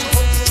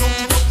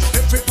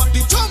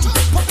 everybody jump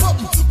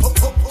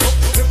up,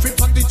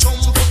 everybody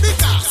jump up.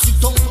 Because you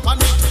don't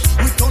panic,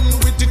 we done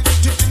with it,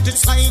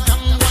 slide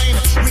and wine.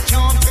 We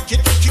can't take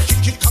it,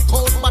 kick a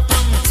cold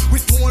bottom. We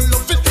don't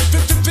love it,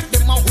 fit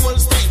them a whole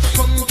style.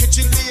 Come catch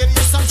it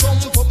ladies and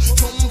jump up,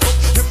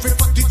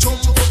 everybody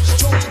jump up,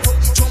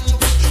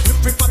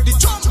 everybody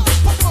jump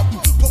up,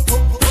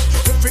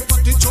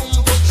 everybody jump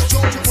up.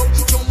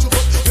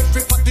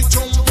 Everybody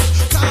jump up,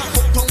 car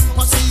up, down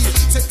passy.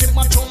 Set them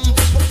a jump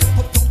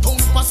up, down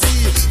passy.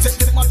 Set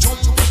them a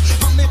jump up,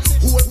 and me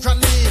hold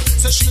granny.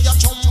 Say she a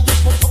jump up,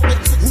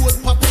 hold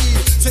papi.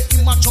 Say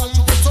him a jump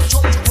up, so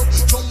jump up.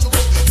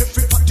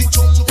 Everybody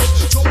jump up,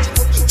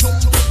 everybody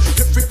jump up,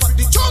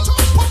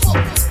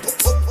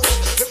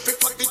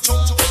 everybody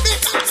jump up.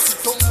 Because sit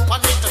down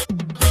on it.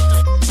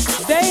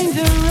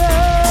 Dangerous.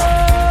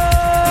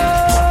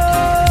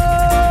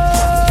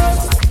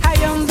 I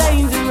am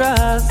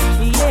dangerous,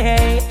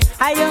 yeah,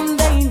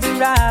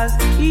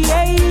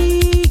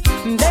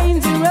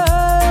 dangerous.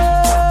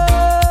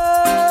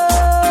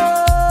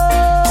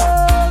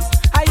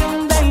 I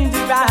am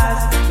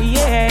dangerous,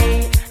 yeah,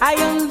 I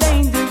am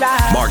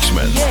dangerous.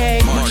 Marksman, yeah,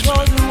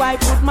 because who I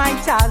put my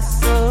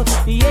tassel,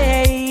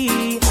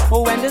 yeah.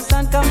 Oh, when the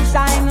sun comes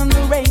shine and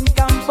the rain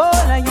comes fall,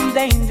 I am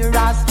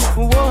dangerous,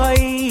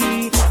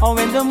 boy. Oh,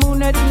 when the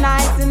moon at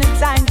night and the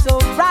time so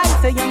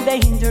bright, I am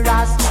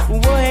dangerous,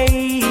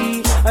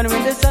 boy. And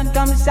when the sun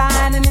comes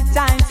shine and the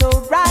time so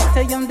bright,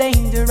 I am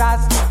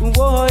dangerous,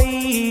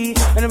 boy.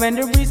 And when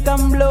the breeze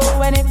come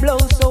blow and it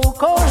blows so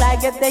cold, I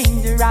get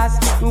dangerous,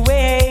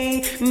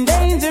 way,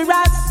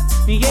 dangerous,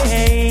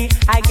 yeah.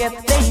 I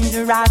get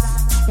dangerous,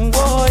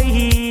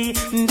 boy,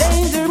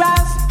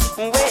 dangerous,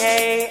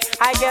 way.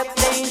 I get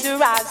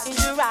dangerous,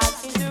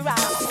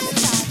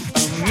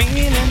 A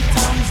million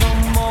times or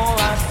more I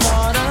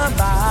thought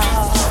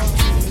about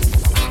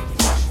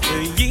the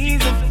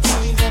years of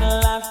tears and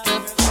laughter.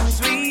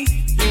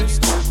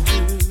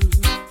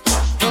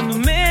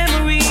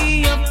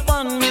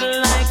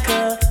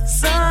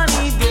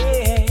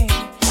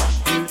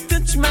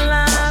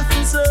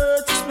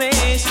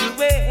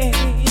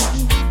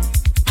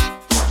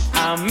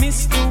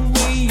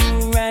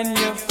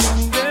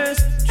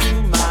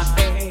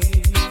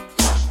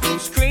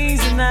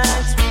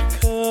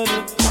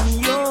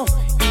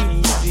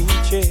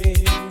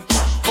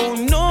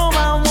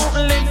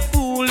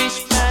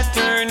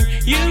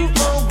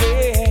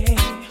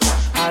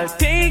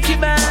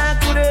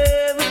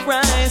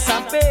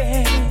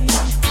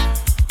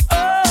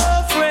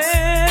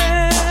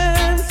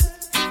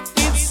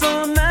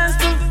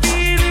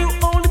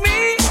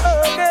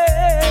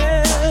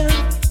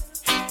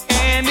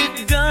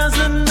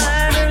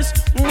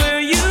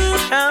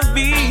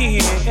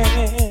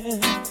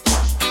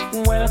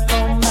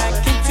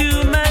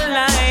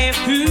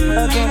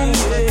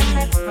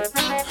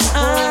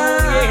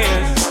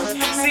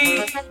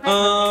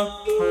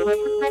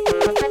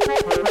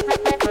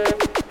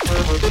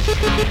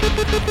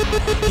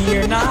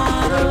 You're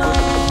not alone.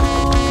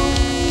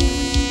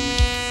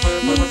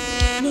 No.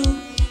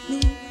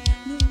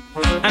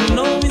 I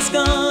know it's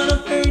gonna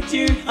hurt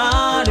your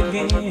heart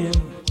again,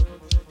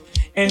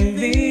 and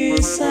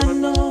this I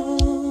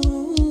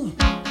know.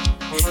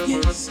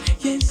 Yes.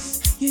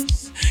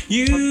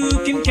 You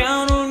can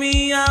count on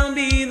me. I'll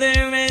be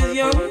there as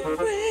your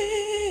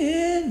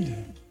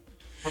friend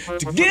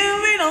to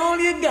give it all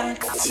you got.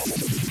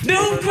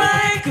 Don't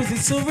cry, 'cause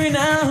it's over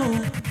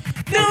now.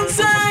 Don't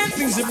sigh,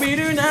 things are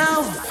better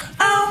now.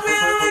 I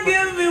will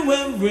give you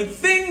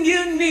everything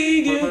you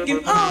need. You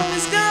can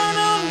always count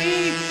on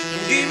me.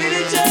 Give it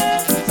a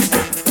chance.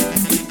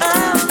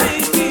 I'll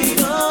make it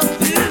up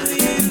to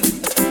you.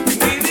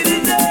 Give it a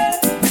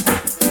chance.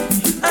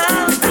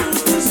 I'll do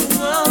this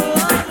world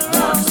on the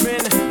run.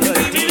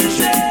 Give it a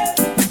chance.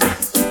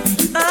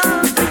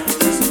 I'll do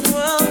this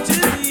world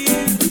to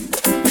you.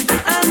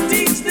 I'll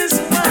teach this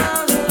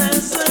world a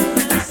lesson.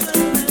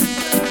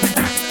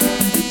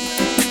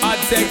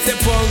 Sexy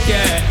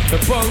funky, The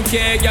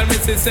punky girl, me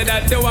say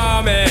that you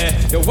want me,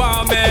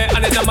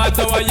 and it no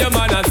matter what your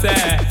man a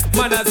say,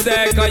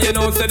 cause you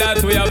know say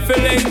that we are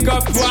filling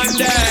up one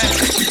day.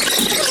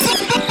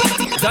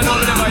 Don't know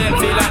never yet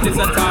feel like this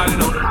at all, you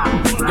know.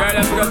 Girl,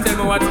 you forgot to tell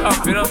me what's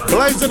up, you know.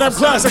 Blazing them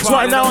classics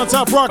right now on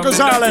Top Rockers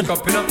Island.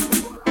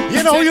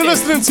 You know who you're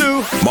listening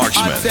to?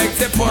 Marksman. I take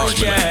the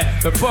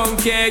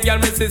punky, girl,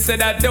 me say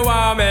that you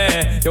want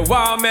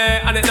me,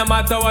 and it no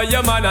matter what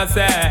your man a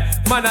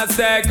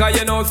say, cause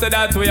you know say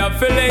that we are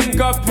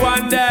filling up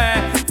one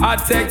day. I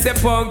take the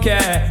punky,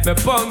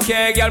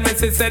 girl, me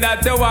say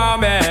that you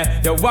want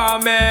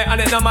me,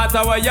 and it no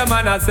matter what your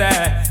man a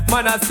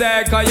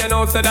say, cause you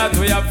know say that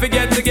we are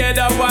forget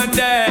together one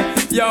day.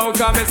 Yo,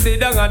 come and sit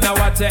down and I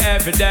watch you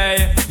every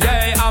day.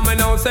 Yeah, I'ma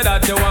know say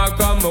that you want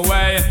come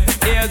away.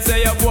 Here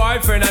say your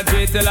boyfriend a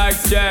treat you like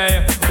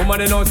stray.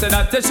 Woman, you know say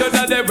that you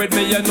shoulda there with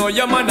me. You know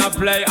your man a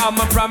play.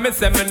 I'ma promise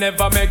them me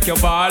never make you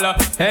ball.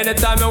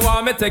 Anytime you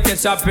want me take you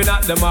shopping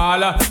at the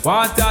mall.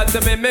 Want talk to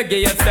me give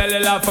you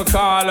cellular for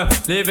call.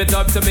 Leave it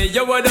up to me,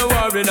 you wouldn't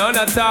worry none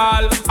at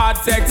all. I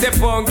text you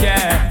punky,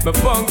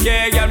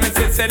 girl, me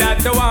say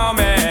that you want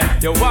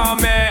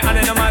me, and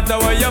it no matter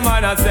what your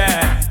man a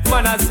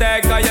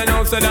say, cause you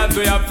know so that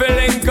we are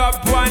filling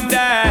up one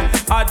day.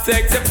 I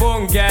text you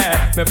punky,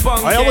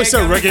 I always say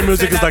reggae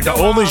music is like the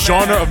only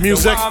genre of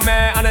music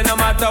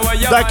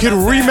that can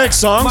remix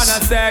songs,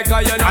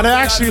 and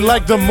I actually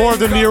like them more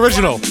than the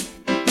original.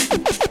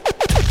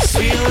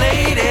 Sweet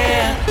lady,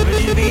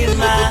 would you be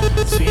my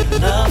sweet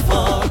love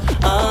for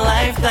a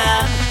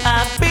lifetime?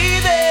 I'll be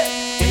there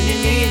when you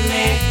need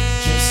me.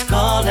 Just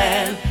call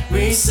and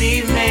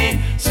receive me.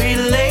 Sweet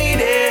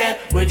lady,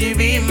 would you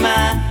be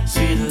my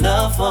sweet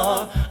love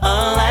for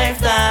a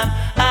lifetime?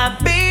 I'll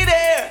be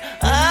there.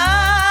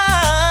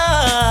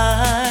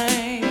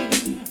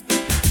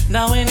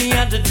 Now any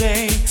other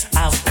day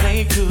I would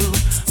play cool,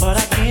 but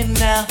I can't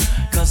now,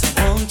 cause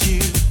I want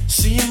you.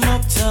 See him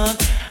uptown,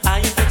 how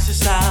you fix your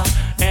style,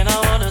 and I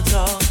wanna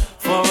talk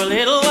for a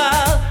little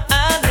while.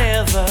 I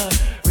never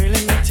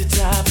really met your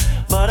type,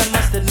 but I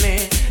must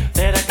admit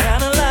that I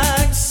kinda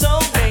like. So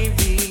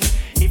baby,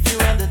 if you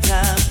have the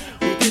time,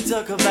 we can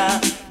talk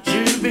about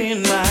you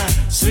being my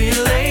sweet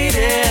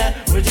lady.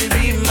 Would you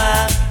be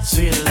my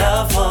sweet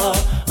love for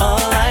a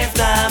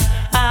lifetime?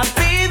 I'll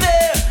be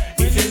there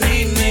if you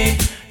need me.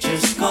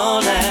 Just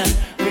call and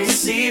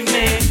receive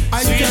me.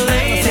 Sweet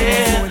lady,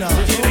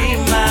 would you be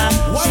my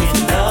sweet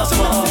love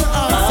for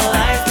a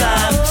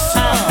lifetime?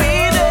 I'll be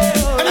there.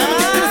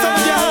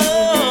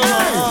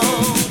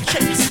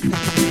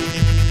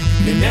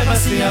 You never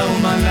see a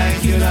woman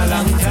like you in a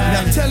long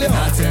time. I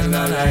tell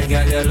her like,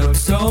 girl, you look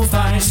so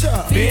fine.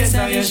 Based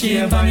on your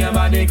shape and your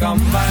body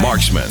combined.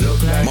 Marksman.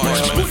 Look like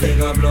your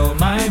figure blow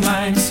my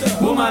mind.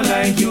 Woman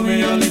like you,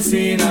 me only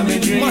see in a me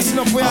dream. Or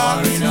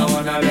in a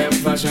one of them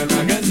fashion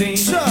magazine.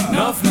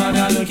 Enough man,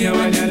 I look you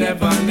when you're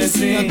left on the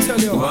scene.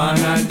 One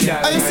and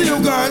girl, I see you,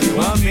 girl. You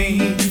want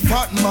me?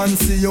 Fat man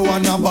see you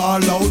wanna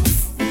ball out.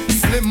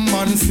 Slim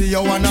man see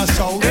you wanna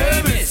shout.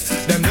 Hey, miss.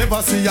 Them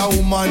never see a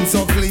woman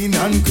so clean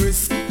and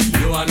crisp.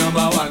 You are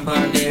number one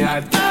man, they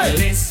had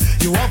list.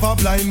 You have a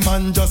blind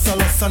man, just a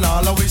lust and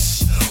all a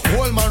wish.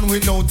 Whole man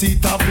with no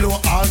teeth, a blow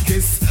all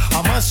kiss.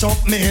 I mash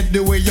up me head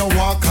the way you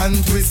walk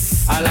and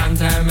twist. A long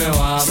time me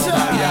want a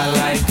girl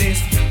like this.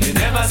 You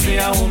never see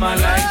a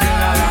woman like you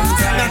in a long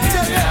time.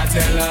 I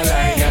tell her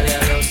like, girl, you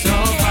look so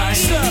fine.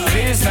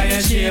 Based on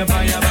your shape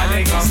and your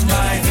body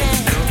combined.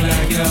 Look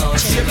like you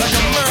shape like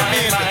a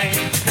mermaid.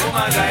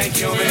 Woman like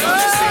you, we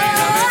only see in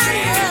a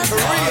dream.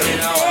 All in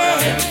a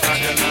world, you're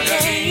fashion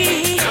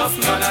magazine. Enough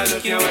man, I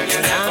look you when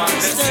you're there on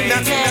the scene.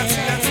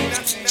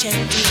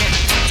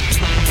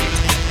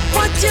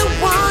 What you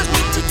want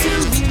me to do,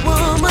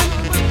 woman?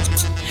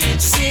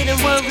 Sit and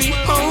worry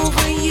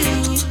over you.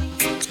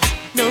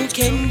 No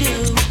can do,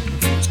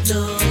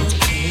 no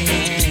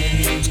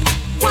can.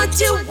 What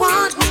you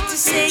want me to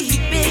say,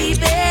 baby?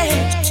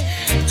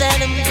 That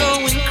I'm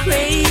going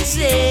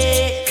crazy.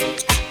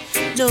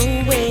 No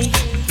way,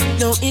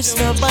 no ifs,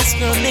 no buts,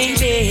 no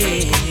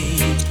maybe.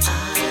 I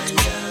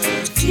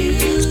love you.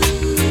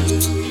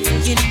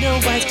 You know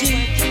I do.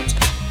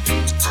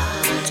 I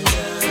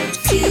love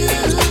you.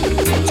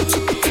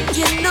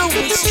 You know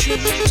it's true. I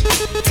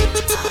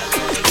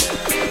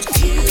love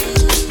you.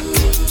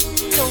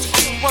 Don't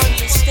you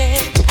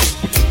understand?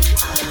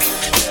 I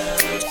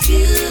love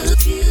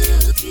you.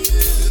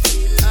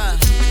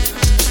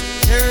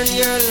 Turn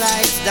your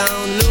lights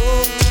down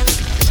low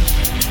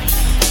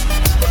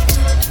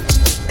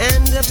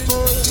and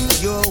pull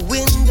your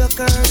window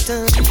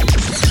curtain.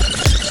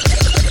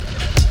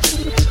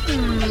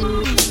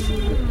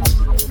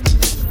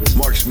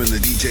 Marksman, the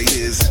DJ,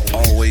 is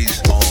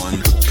always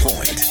on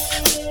point.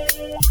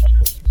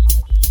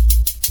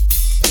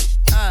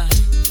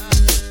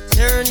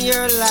 Turn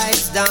your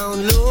lights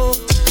down low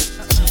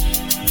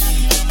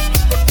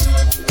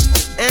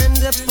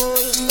and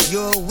pull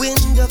your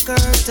window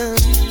curtain.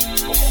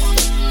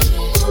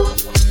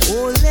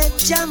 Oh,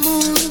 let your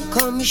moon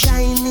come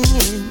shining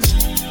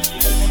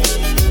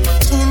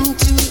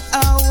into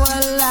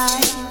our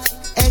life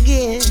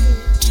again.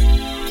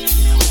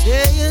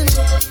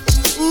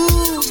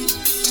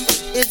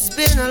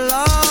 been a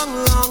long,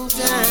 long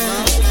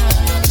time.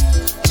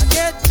 I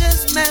get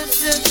this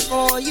message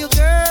for you,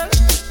 girl.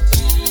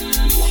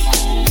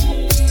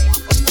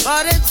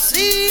 But it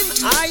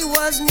seemed I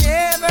was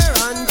never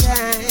on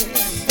time.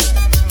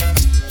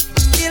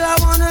 Still I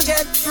wanna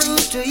get through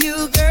to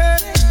you, girl.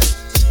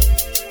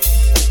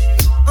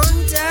 On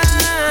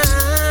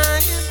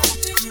time,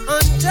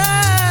 on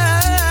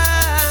time.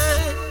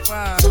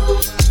 Wow.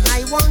 I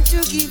want to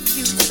give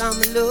you some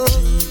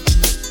love.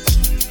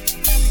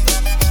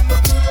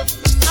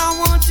 I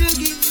want to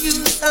give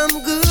you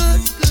some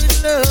good, good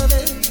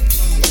loving.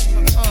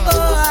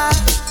 Oh,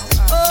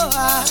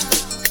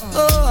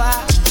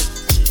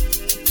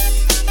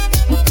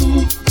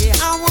 yeah,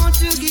 I want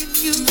to give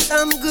you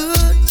some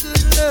good,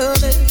 good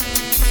loving.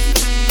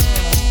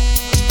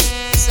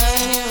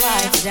 Turn it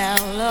right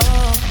down low.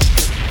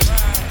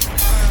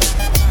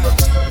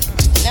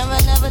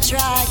 Never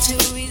try to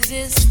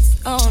resist.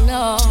 Oh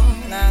no.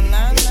 Nah,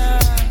 nah, nah.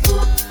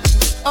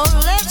 Oh,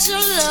 let your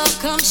love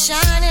come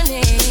shining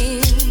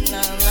in.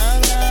 Nah, nah,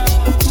 nah.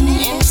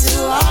 Into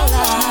our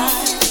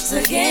lives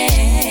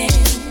again.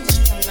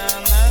 Nah,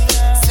 nah,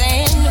 nah.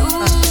 Saying,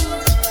 ooh,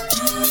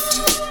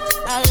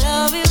 I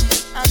love you.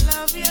 I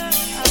love you.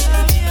 I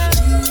love you.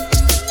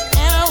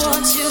 And I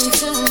want you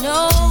to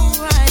know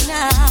right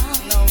now.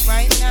 Know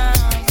right now.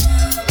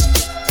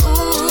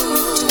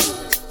 Ooh,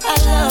 I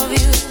love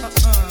you.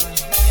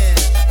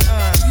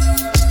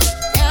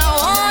 And I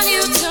want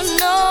you to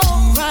know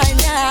right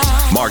now.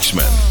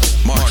 Marksman.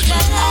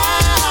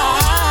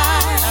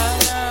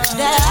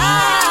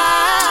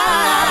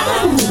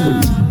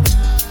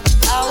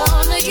 I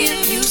wanna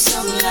give you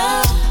some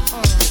love.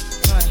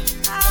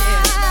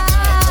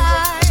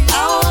 I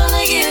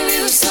wanna give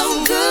you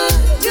some good,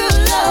 good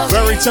love.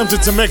 Very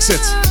tempted to mix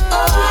it,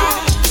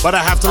 but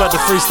I have to let the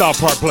freestyle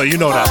part play. You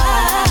know that.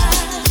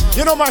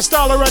 You know my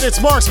style already. It's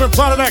Marksman,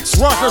 Planet X,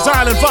 Rikers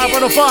Island,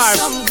 505.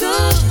 Some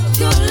good,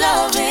 good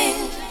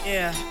loving.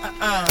 Yeah,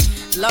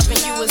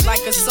 Loving you is like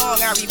a song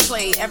I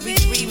replay every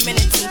 3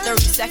 minutes and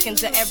 30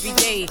 seconds of every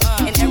day.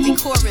 And every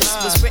chorus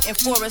was written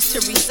for us to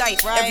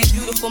recite. Every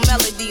beautiful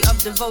melody of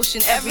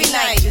devotion every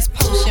night. This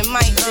potion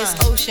might, this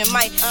ocean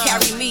might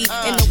carry me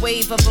in the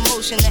wave of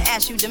emotion to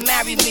ask you to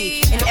marry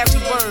me. And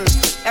every word,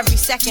 every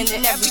second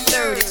and every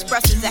third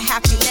expresses a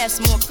happiness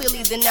more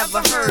clearly than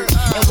ever heard.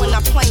 And when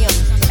I play them,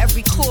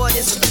 every chord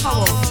is a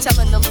poem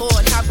telling the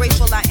Lord how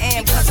grateful I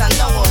am cause I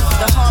know him.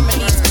 The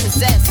harmonies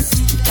possess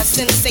a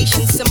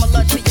sensation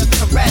similar to your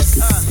caress.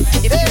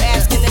 If you're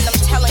asking then I'm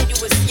telling you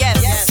it's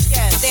yes.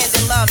 Stand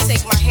in love,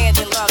 take my hand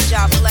in love,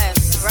 God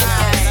bless. Right.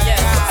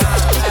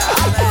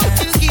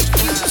 To give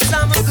you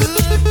some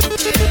good.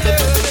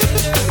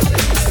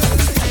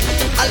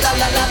 A la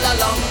la la la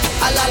long,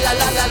 a la la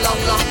la la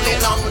long,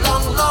 long,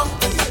 long, long.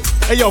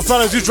 Hey yo,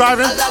 fellas, you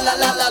driving?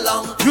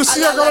 You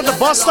see her go at the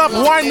bus stop?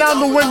 Wind down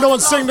the window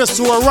and sing this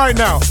to her right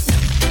now.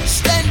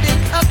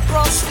 Standing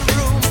across the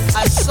room,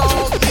 I saw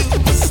you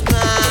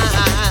smile.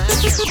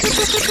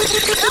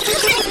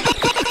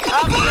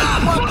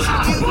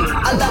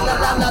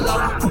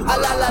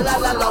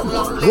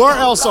 Where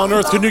else on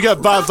earth can you get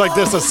vibes like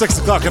this at 6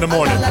 o'clock in the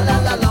morning?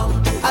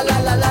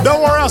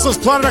 Nowhere else is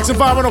Planet X and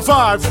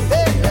 505.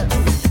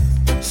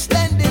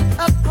 Standing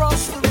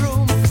across the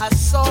room, I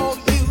saw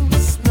you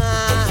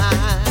smile.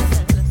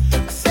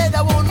 I said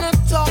I wanna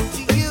talk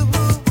to you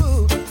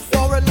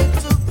for a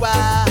little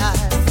while.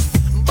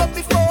 But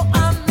before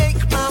I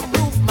make my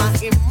move, my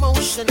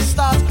emotions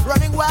start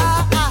running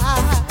wild.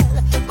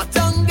 My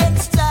tongue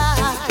gets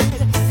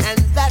tied, and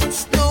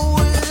that's no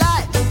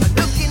lie. I'm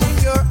looking in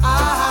your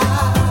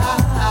eyes.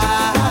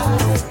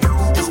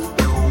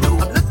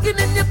 I'm looking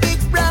in your big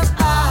brown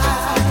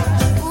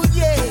eyes. Oh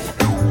yeah,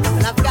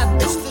 and I've got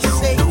this to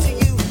say to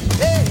you.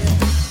 Hey,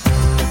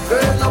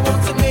 girl, I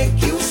want to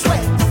make you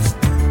sweat,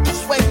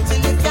 sweat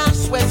till you can't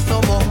sweat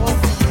no more.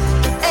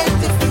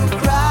 And if you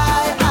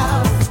cry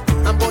out,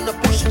 I'm gonna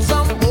push it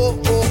some more.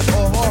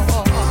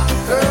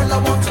 Girl, I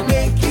want to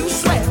make you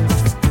sweat,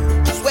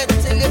 sweat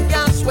till you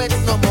can't sweat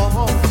no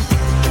more.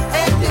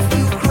 And if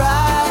you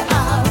cry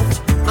out,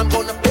 I'm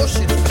gonna push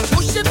it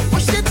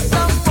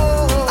some more.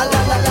 A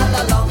la la la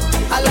la long,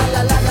 a la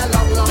la la la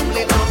long, long,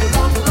 long,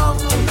 long, long.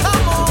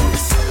 Come on.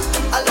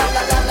 A la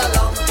la la la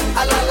long, a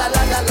la la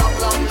la la long,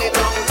 long,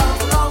 long, long,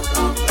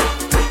 long.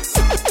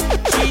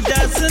 She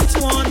doesn't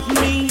want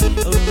me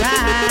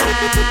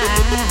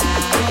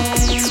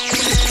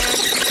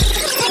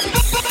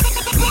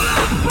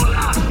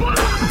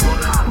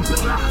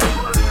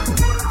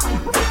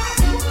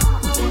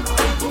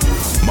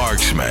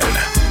Marksman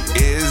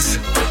is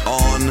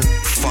on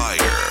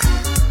fire.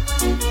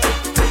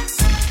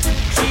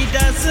 She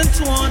doesn't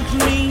want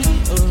me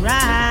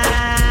around.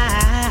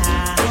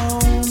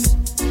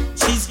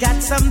 She's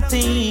got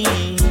something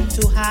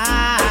to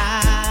hide.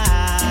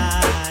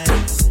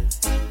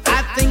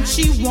 I think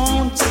she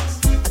wants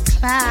a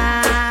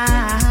clown,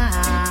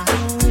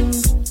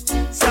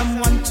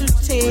 someone to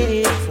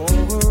take for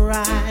a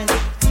ride.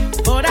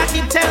 But I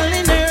keep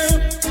telling her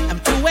I'm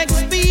too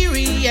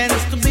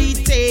experienced to be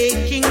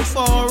taking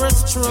for a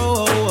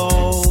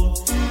stroll.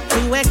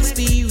 Too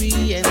experienced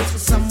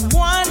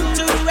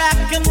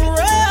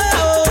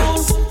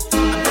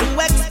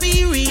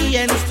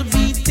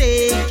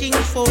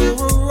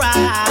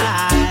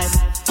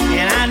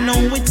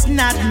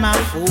my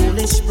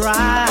foolish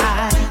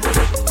bride.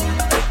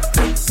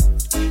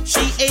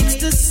 She hates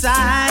the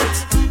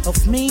sight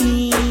of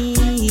me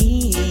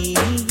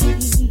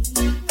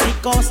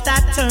because I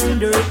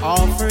turned her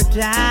off or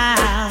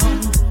down.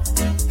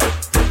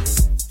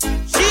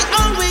 She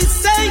always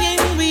saying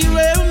we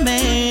were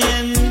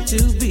meant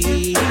to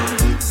be.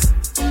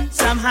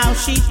 Somehow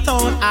she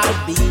thought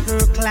I'd be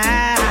her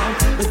clown.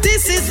 But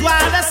this is why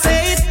I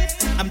said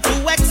I'm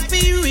too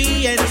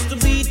experienced to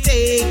be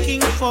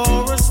taking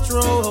for a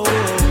stroll.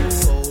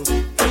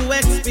 Too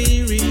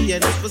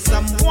experienced for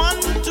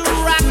someone to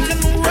rock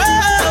and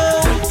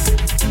roll.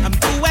 I'm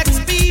too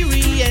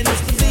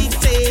experienced to be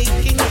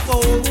taking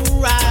for a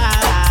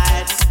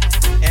ride.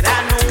 And I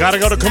know gotta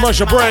go to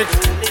commercial break,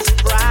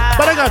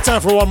 but I got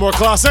time for one more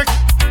classic.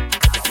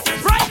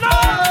 right now.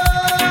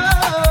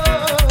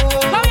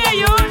 Come here,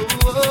 you.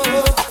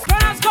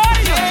 Gonna score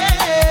you.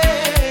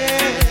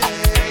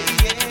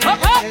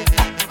 Up, up.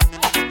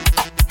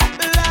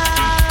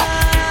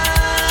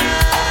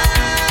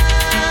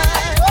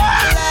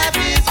 Life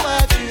is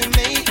what you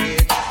make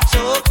it.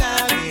 So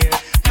come here,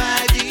 my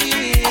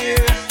dear.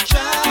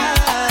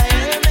 Try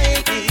and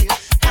make it.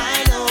 I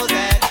know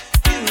that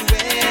you will.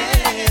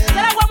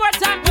 Say that one more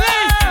time, please.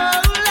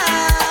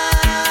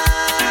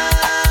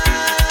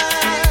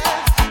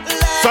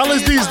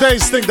 Fellas these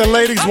days think the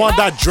ladies want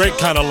that Drake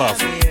kind of love.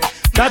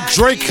 That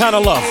Drake kind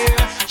of love.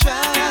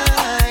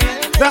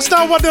 That's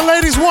not what the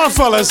ladies want,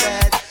 fellas.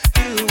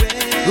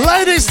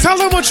 Ladies, tell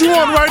them what you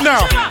want right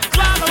now.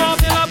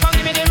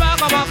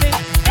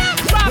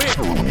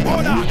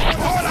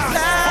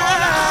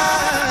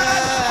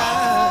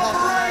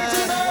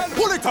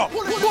 Pull it up.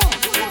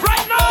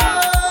 Right now.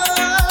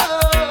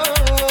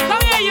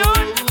 Come here, you.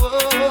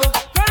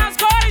 Gonna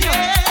score you.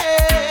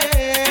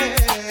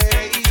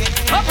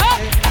 Up, up.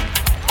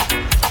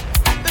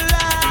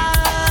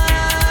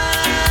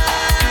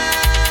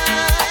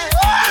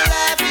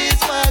 Life is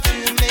what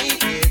you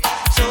make it.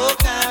 So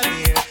come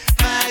here,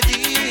 my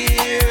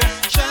dear.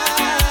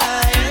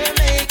 Try and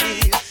make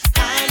it. I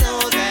know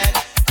that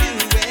you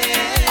will.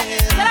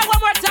 Say that one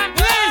more time,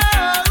 please.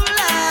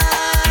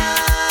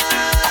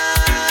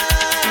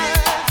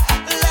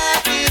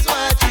 Life is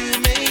what you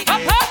make it.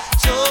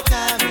 So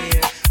come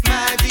here,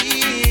 my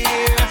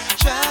dear.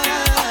 Try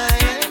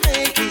and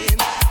make it.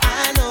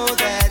 I know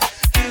that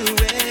you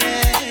will.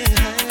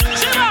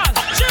 Shiva,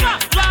 Shiva,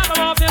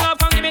 ragamuffin love,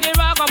 come give me the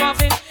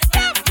ragamuffin.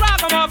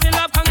 Ragamuffin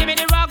love, come give me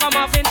the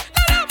ragamuffin.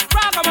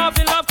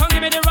 Ragamuffin love, come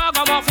give me the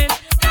ragamuffin.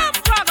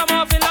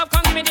 Ragamuffin love,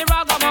 come give me the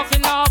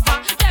ragamuffin lover.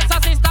 Yes, a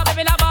sister,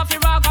 baby, love off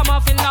your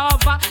ragamuffin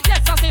lover.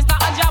 Yes, a sister,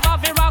 Anja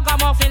off your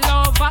ragamuffin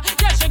lover.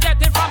 Yes, she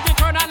get it from the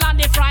Colonel and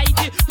the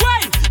Friday.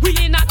 Wait, we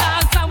in a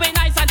dance and we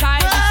nice and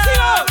tight.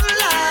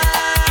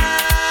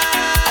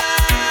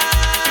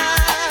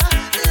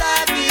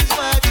 Life is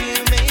what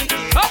you make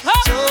it.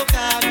 So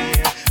come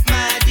here,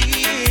 my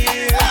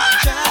dear.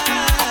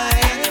 Try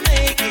and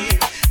make it.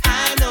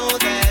 I know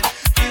that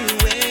you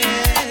will.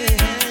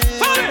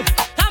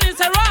 Come and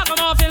say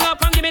ragamuffin love,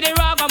 come give me the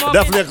ragamuffin.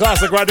 Definitely a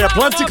classic right there.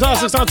 Plenty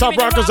classics on top.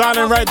 Rockers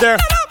Island right there.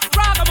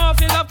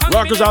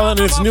 Rockers Island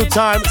in its new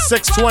time,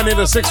 6:20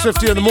 to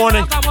 6:50 in the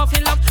morning.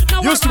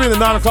 Used to be the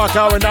 9 o'clock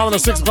hour, now in the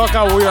 6 o'clock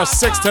hour, we are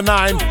 6 to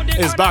 9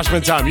 is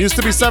Bashman time. Used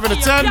to be 7 to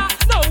 10.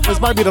 This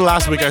might be the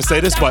last week I say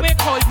this, but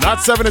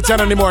not 7 to 10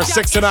 anymore,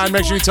 6 to 9.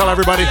 Make sure you tell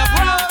everybody.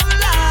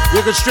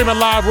 You can stream it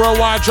live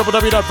worldwide,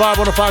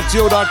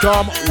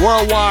 www.510.com,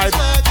 worldwide.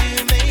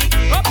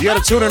 You got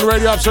to tune in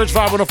radio app, search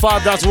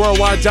 515, that's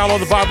worldwide. Download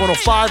the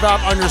 515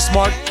 app on your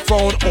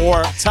smartphone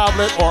or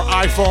tablet or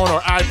iPhone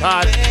or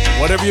iPad.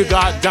 Whatever you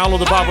got, download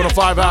the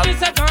 515 app.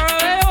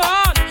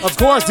 Of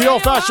course, the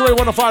old-fashioned way,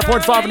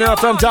 105.5 in your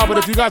FM dial, but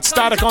if you got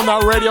static on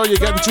that radio, you're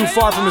getting too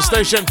far from the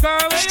station,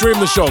 stream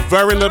the show.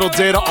 Very little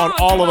data on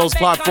all of those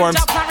platforms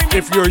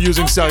if you're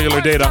using cellular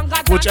data,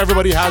 which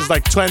everybody has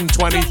like 10,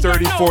 20,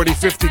 30, 40,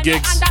 50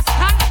 gigs.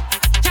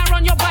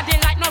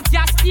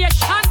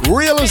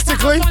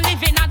 Realistically,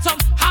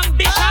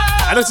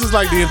 and this is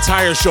like the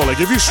entire show, like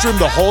if you stream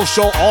the whole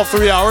show, all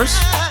 3 hours,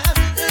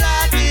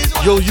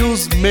 you'll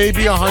use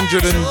maybe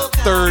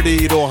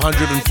 130 to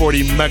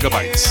 140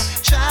 megabytes.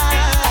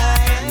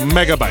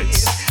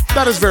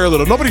 That is very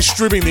little. Nobody's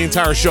streaming the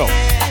entire show.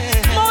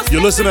 You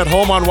listen at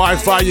home on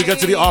Wi-Fi, you get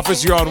to the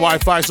office, you're on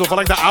Wi-Fi. So for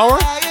like the hour,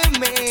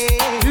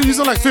 you're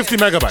using like 50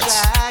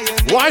 megabytes.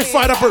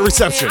 Wi-Fi up with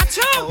reception.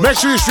 Make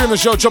sure you stream the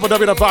show,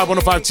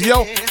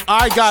 www.515to.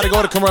 I gotta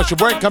go to commercial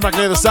break. Come back on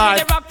the other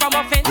side.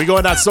 We go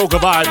in that soca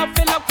vibe.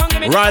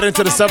 Right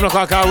into the 7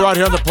 o'clock hour right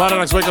here on the Planet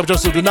X Wake Up Show.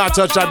 So do not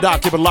touch that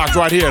dot. Keep it locked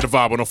right here at the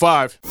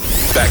 515.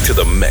 Back to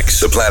the mix.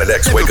 The Planet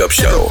X Wake Up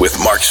Show with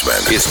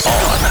Marksman is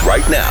on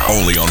right now.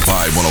 Only on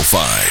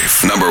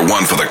 5105. Number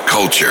one for the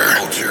culture.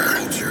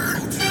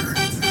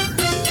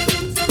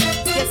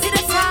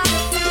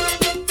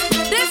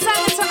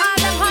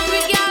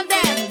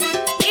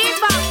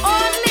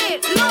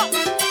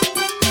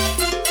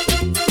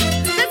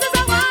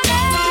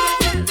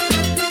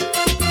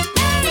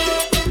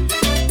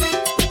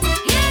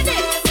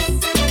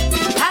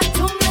 Had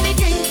too many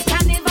drinks,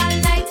 carnival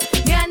night.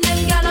 Me and them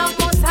gyal up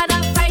outside.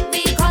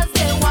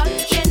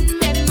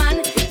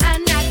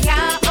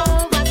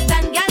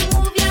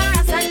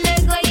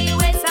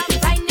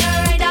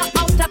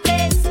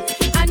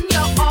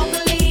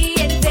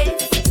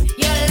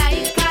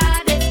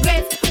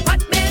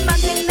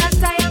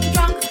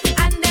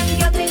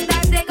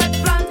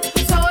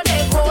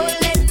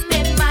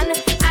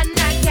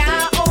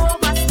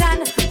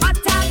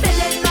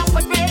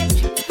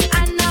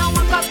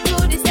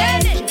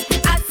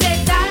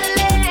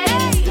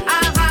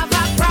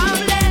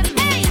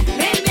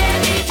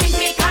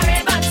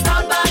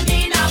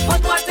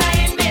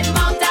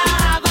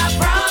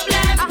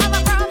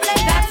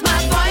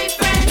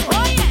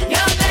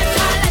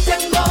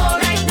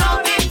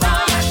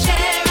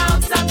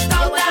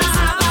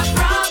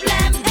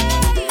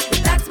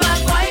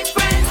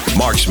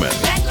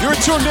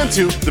 tuned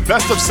into the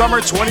Best of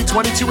Summer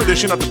 2022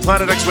 edition of the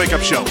Planet X Wake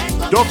Up Show.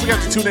 Don't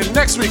forget to tune in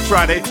next week,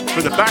 Friday,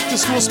 for the Back to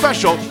School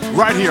special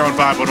right here on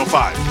Vibe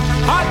 105.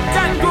 Hot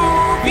and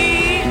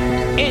groovy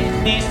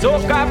in the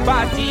soca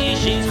party.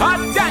 She's hot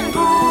and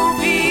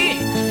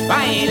groovy.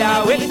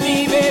 Baila with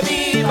me,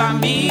 baby.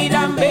 Bambi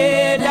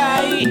dambe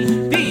dai.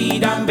 Di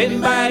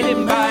dambe bai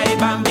dimbai.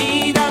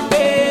 Bambi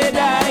dambe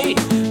dai.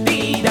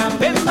 Di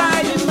dambe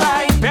bai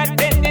dimbai.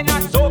 Pretend in a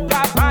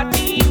soca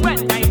party.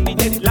 When I see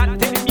this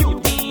Latin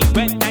beauty.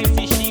 When I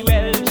see she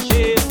well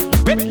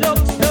shaped. With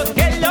looks to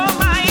hello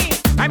my.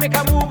 I make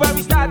a move and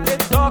we started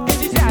talking.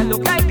 She said I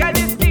look like a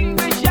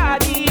distinguished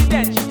yardie.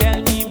 Then she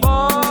tell me,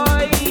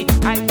 boy,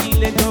 I'm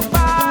feeling your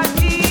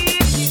body.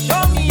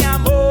 Show me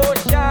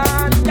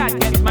emotion that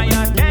gets my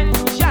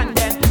attention.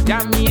 Then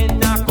jam me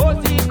in a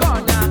cozy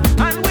corner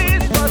and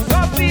whisper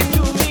softly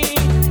to me.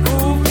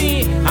 Groove me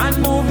and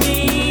move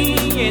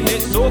me in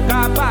this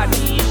soca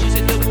party. She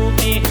said to move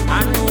me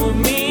and move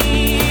me.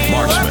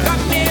 Work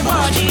up me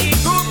body.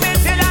 Groove me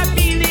till I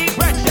feel the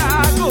pressure.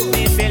 Groove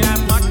me till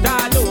I'm not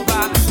all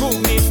over.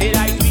 Groove me till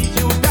I squeeze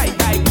you tight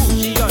like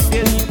Gucci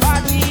until the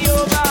party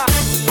over.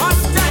 Hot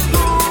and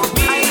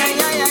groovy.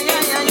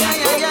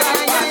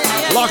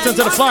 Locked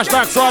into the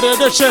Flashback Friday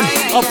edition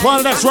of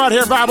Planet X right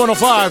here, Vibe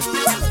 105.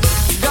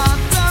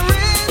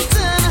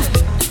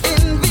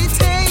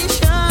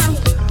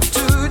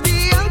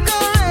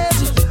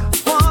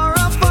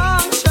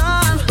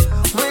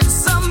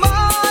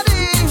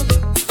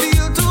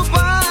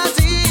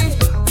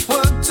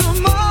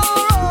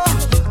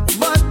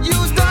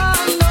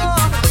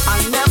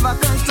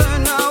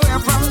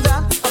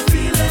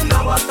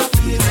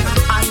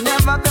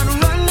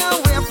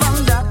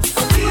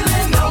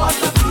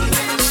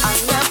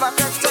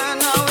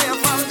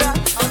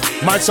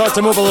 Might start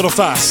to move a little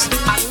fast.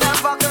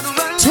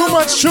 Too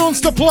much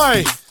tunes to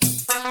play.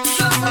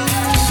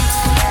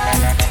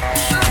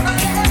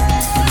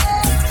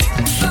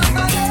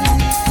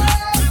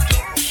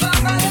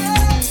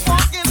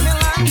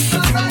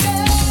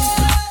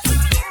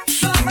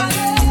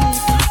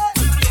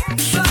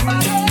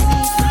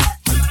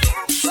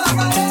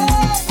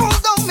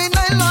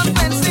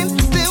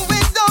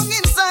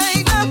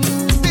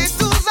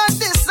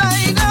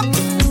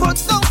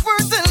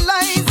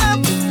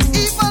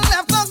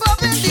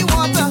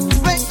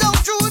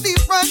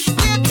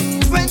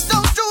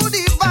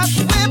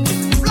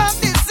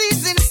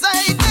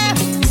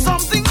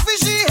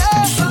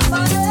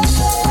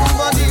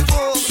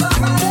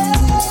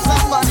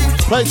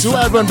 Play two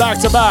Edwin back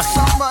to back.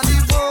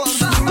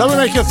 Let me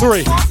make it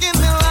three.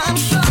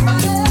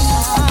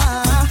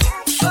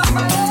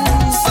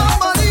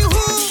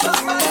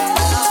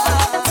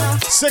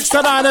 6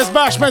 to 9 is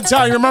Bashment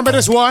time. You remember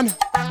this one?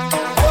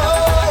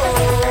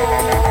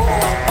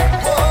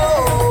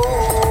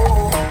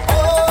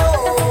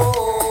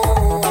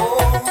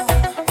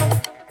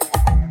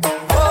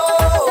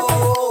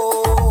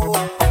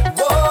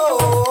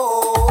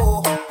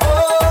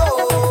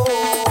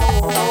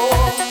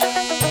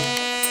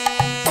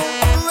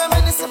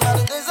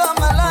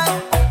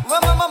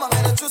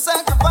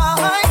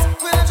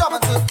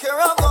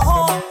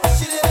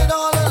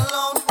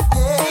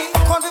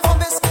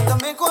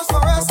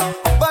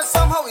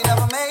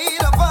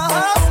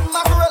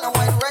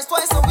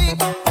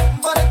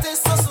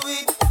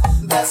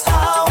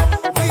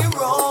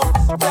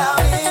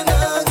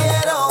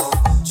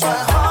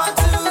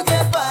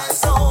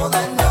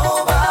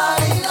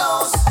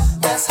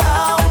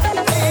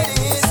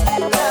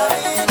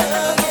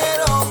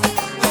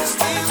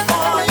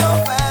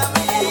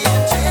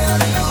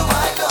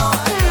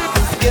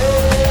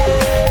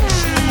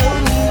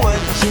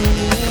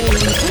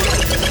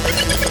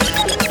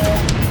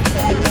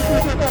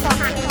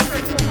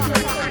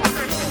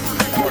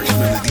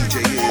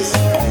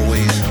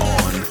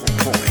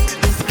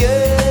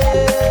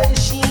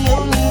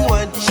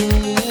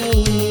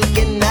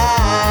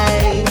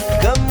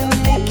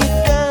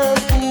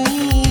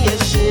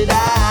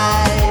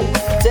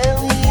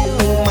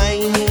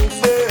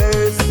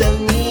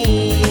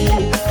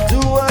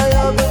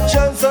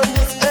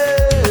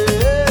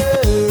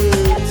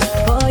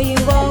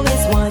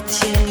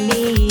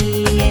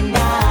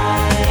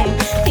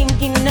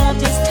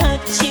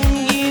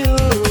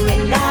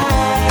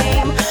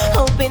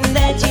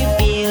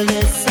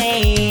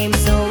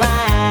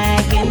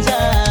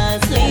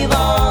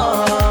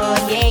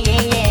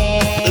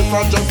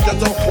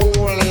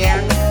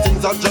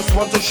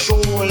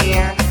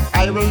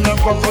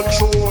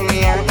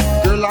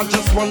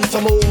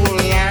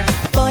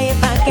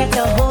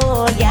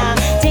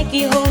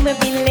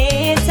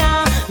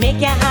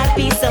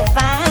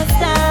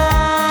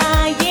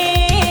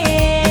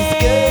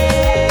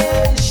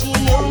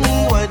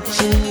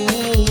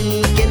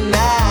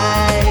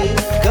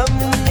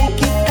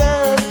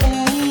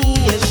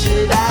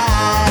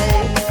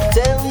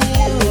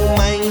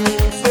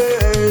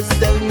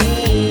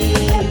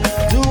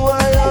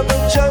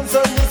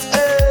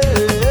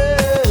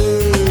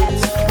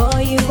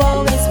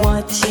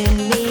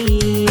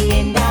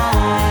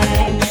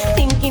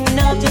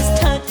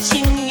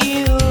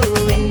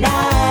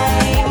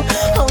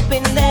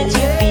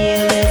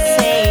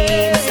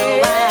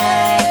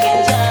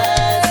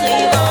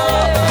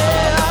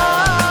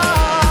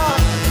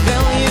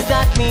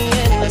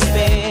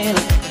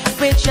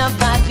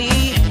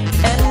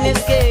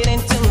 is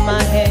getting to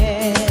my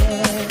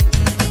head.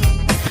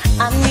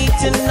 I need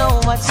to know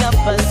what's your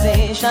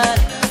position.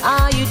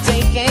 Are you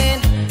taking?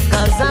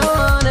 'Cause I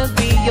wanna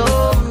be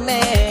your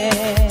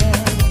man.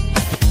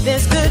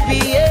 This could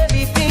be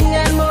everything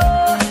and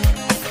more.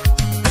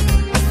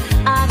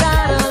 I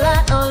got a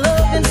lot of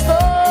love in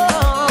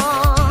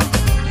store.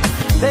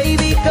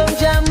 Baby, come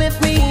jam with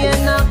me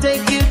and I'll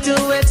take you to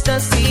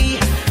ecstasy.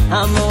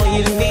 I'm all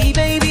you need,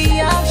 baby,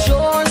 I'm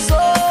sure so.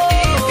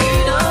 If you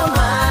don't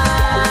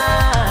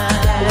mind,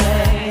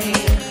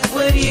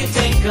 would you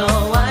take a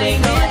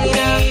wine with me?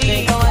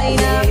 Take a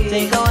wine up,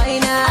 take a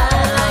wine up.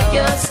 I like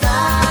your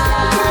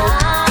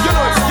style. You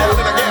know it's again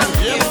and again.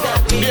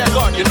 Yeah,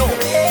 God, you know.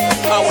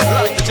 I would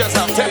like to just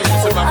have 10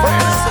 minutes with my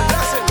friends.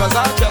 'Cause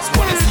I just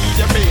wanna see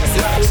their face.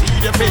 See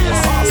their face,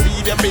 see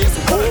their face.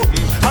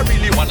 I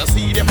really wanna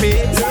see their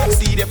face.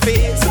 See their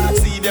face,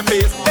 see their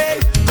face. Hey,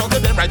 talk to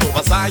them right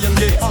over Zion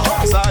Gates.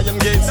 Zion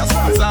Gates, that's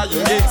my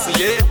Zion Gates,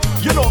 yeah.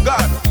 You know,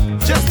 God,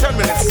 just 10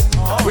 minutes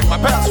with my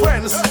past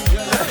friends.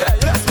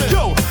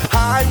 Yo,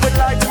 I would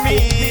like to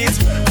meet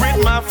with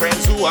my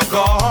friends who are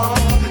gone.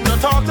 To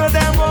talk to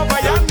them over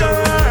yonder,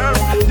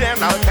 then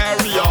I'll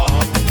carry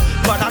on.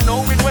 But I know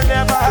it will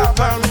never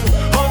happen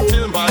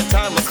until my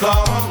time has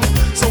come.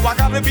 So I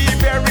gotta be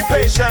very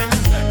patient,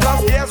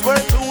 'cause there's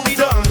work to be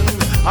done.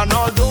 And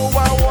although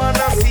I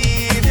wanna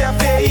see their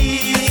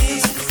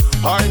face,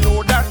 I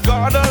know that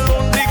God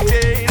alone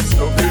dictates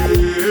the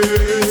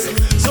pace.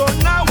 So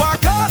now I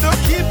gotta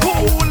keep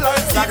cool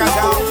and keep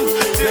calm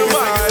till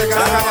my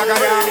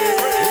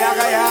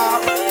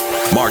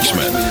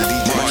Marksman.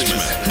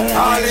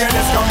 All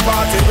ladies come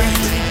party with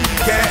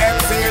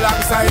KMC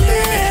alongside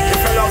Billy.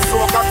 If you love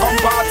soca, come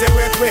party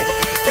with me.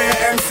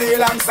 KMC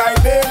alongside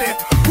Billy.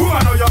 Who I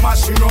know you're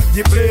mashing up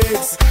the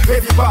place.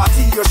 Every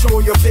party you show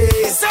your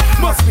face.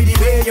 Must be the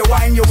way you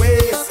wind your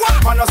waist.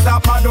 Man, no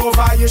stop and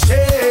over your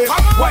shape.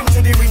 Wind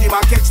to the rhythm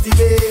and catch the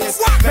bass.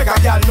 Make a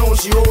girl know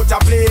she out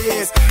of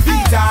place.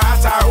 Beat her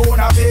at her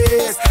own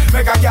pace.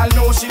 Make a girl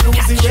know she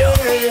lose the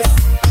race.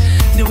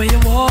 The way you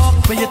walk,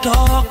 when you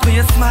talk, when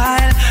you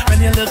smile. When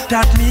you looked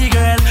at me,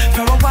 girl,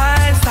 for a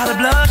while, started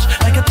blush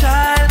like a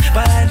child.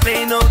 But I ain't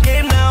playing no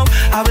game now.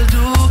 I will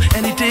do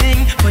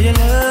anything for your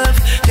love.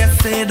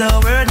 Just say the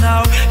word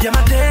now. You're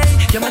my day,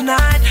 you're my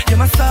night, you're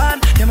my sun,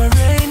 you're my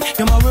rain,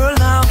 you're my world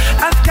now.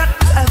 I've got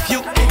to have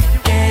you,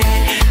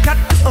 got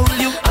to hold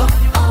you,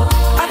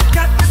 I've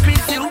got to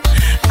squeeze you.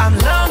 I'm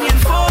longing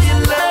for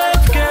your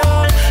love,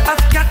 girl.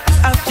 I've got to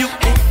have you,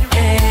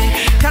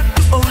 got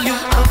to hold you,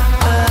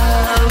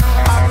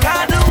 I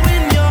gotta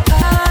win your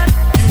heart.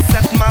 You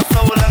set my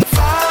soul on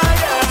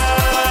fire.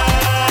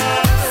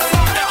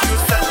 You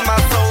set my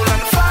soul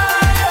on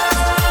fire.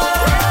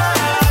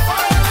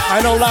 I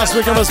know last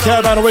weekend was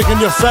Caravan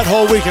Weekend, your fat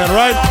whole weekend,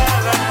 right?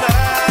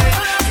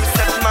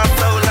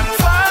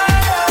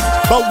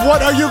 But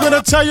what are you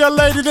gonna tell your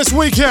lady this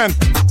weekend?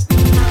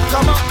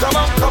 Come on, come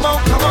on, come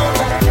on, come on.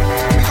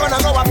 We gonna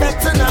go a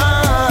bed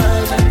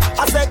tonight.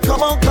 I said,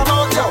 come on,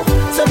 yo.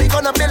 So we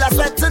gonna build a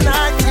sweat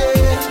tonight,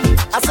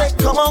 yeah. I said,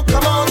 come on,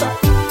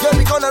 yeah,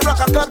 we gonna rock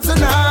a club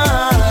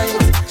tonight.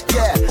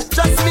 Yeah,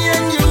 just me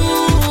and you.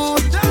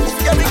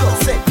 Yeah, we go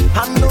say,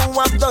 I know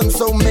I've done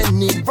so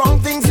many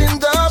wrong things in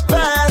the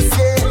past,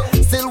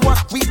 yeah. Still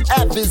what we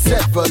have is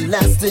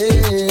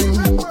everlasting.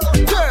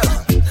 Girl,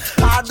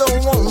 I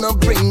don't wanna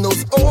bring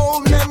those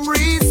old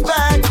memories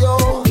back,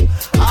 yo.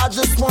 I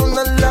just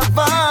wanna love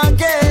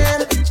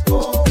again.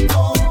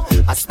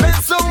 I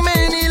spent so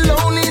many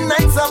lonely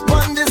nights up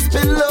on this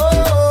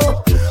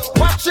pillow,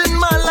 watching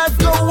my life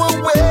go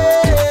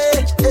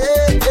away.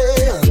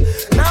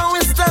 Now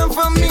it's time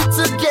for me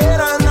to get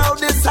out of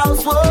this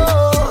house,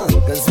 whoa.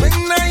 'Cause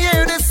when I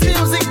hear this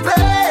music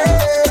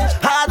play,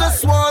 I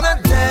just wanna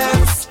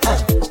dance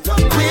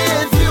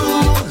with you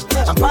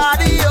and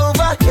party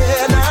over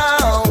here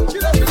now.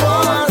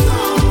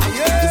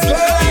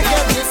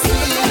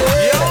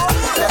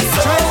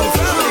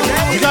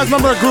 You guys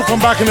remember a group from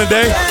back in the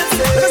day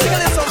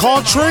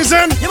called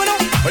Treason?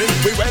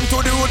 We went to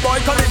the Rude Boy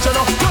College, you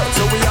know.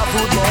 So we have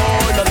Rude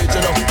Boy College,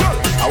 you know.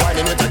 I went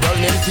in with a girl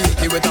named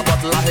Kiki with a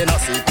bottle of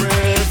Hennessy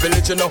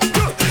privilege, you know.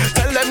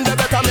 Tell them they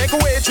better make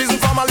way. Treason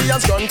family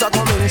and Stunta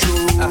coming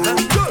through.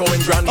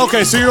 Going grand.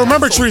 Okay, so you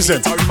remember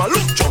Treason.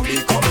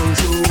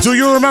 Do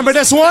you remember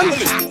this one?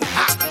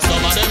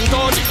 Some of them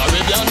thought the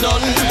Caribbean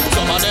done.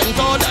 Some of them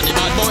thought that the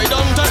bad boy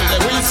done. Tell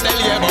them we still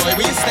here, boy,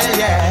 we still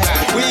here.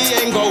 We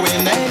ain't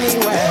going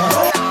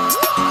anywhere.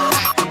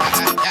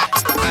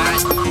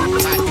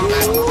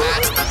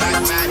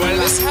 Well,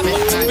 this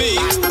happened to me.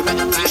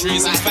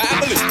 Treason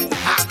family.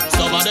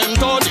 Some of them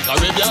thought the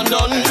Caribbean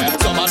done.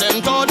 Some of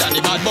them thought that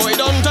the bad boy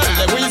done. Tell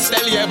them we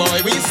still here,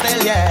 boy, we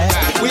still here.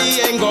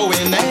 We ain't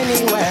going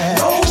anywhere.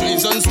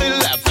 Treason still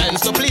have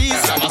fans to please.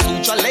 Some are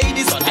suture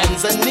ladies on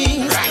hands and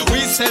knees.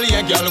 We still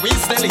here, girl, we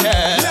still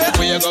here.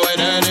 We ain't going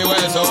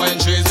anywhere, so when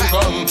treason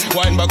come,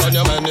 wind back on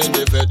your man in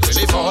the bed till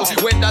he fall.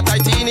 With that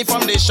titini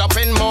from the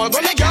shopping mall.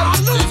 Go me girl,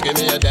 please give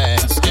me a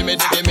dance. Give me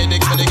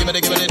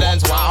the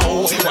dance,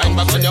 wow. Wind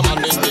back on your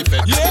man in the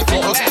bed till he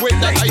fall. With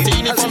that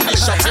titini from the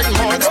shopping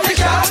mall.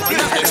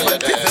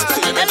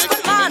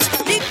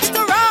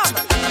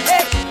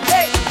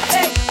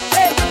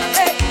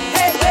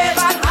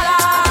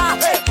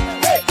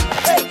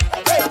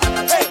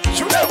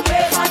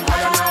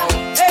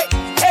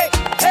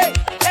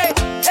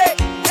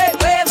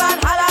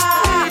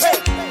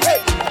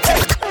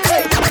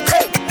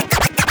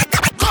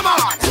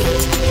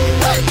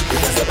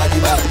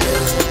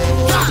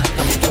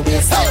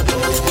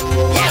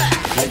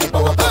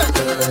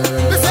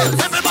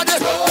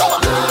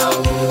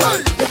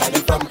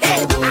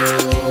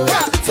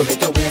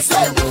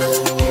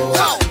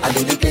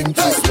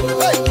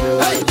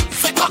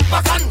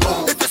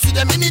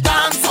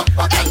 dance,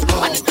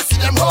 and if you see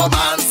them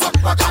romance,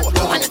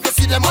 and if you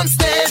see them on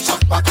stage,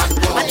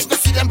 and if you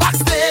see them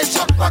backstage,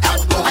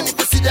 and if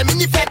you see them in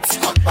the vet,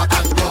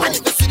 and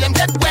if you see them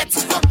get wet,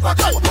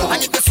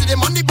 and if you see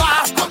them on the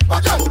bar,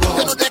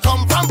 you know they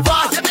come from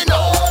far. Let me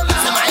know.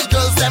 See my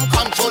girls them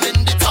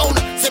controlling the town.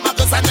 See my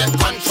girls and them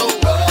control.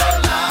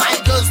 My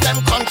girls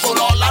them control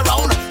all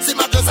around. See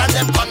my girls and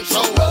them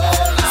control.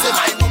 See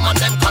my woman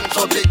them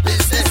control big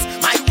business.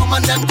 My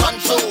woman them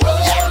control.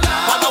 Yeah,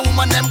 my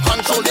woman them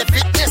control the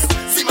fitness.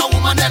 See my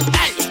woman them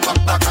hey.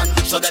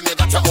 Show them you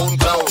got your own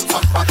clothes.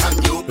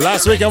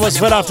 Last week I was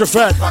fed after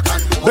fed.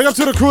 Big up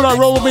to the crew that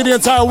rolled with me the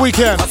entire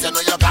weekend.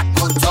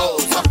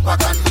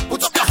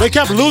 They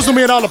kept losing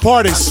me at all the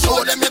parties.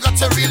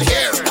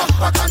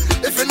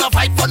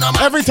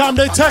 Every time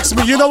they text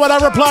me, you know what I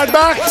replied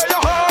back? It's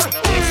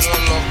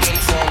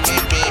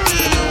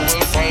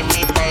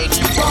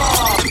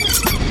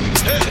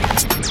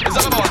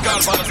all about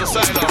Godfather's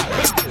asylum.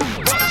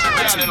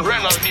 Girl in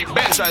Renal, the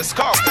bench I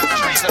scout.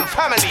 Trees and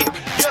family,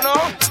 you know.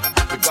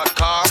 We got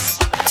cars,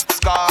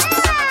 scars,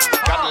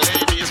 got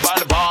ladies by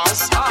the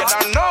bars. You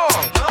don't know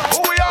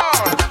who we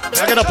are.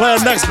 I gotta play our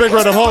next big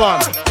rhythm, hold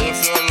on.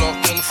 If you're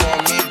looking for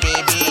me,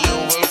 baby, you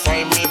will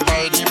find me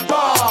by the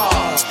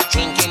bar.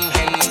 Drinking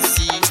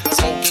Hennessy,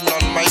 smoking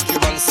on my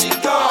Cuban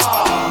cigar.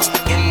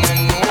 In the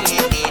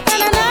noonie, baby.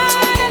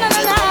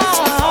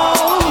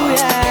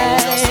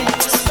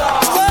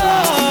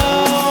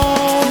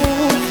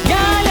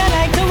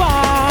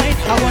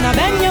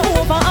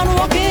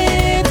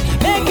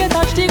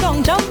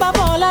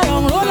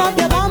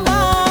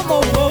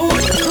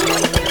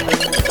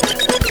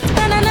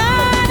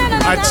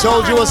 I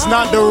told you it's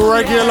not the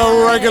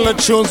regular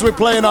tunes we're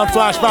playing on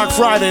Flashback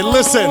Friday.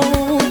 Listen.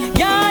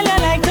 Girl, I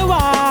like to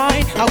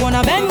wine. I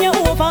wanna bend you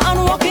over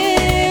and walk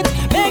it.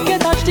 Make you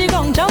touch the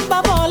gong, jump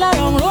up all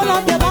around, roll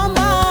up your bam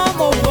bam.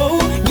 Oh, oh.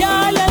 Girl,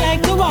 I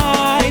like to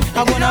wine.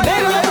 I wanna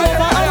bend you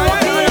over and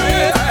walk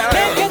it.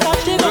 Make you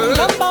touch the gong,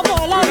 jump up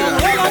all around,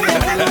 roll up your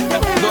bam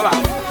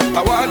bam.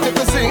 I wanted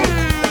to sing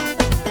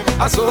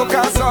a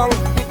soca song,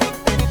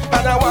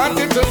 and I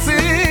wanted to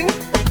sing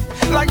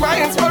like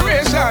my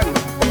inspiration.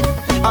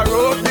 I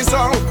wrote the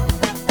song,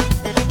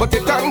 put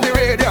it on the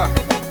radio.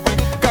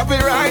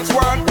 Copyrights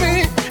want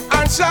me,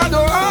 and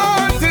shadow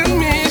haunting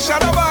me.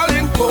 Shadow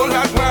balling, hold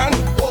that man,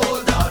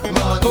 hold that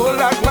man, hold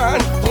that man,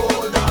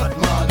 hold that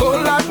man,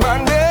 hold that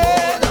man,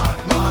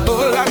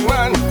 hold that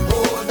man,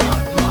 hold that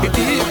man. He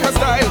keep my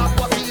style,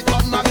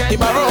 he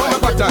borrow my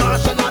pattern.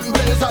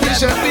 He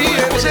should be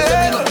in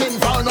jail,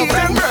 eat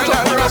and burn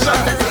and Russia.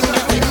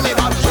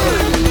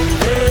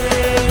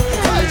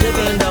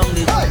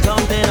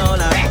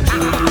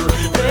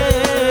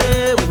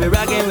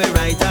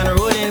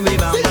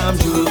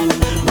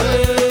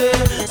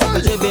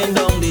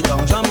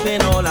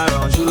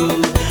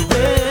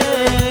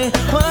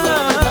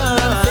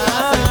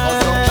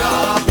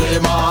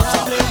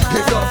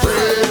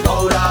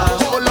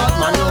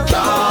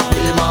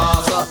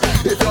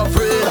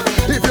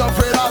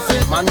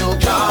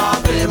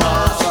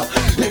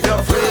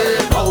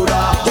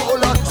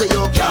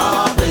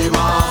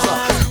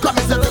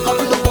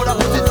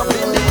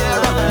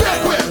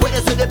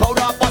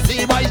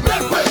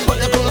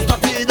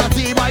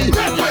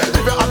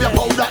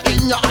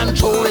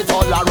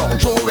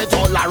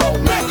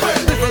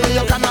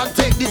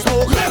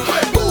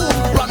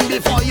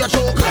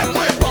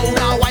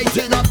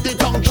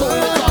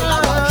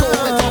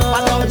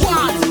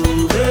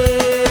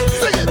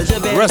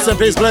 Rest in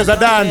peace, Blazer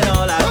Dan.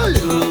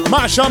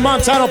 Marshall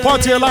Montano,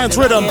 Party Alliance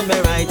Rhythm.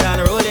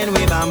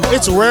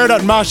 It's rare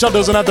that Marshall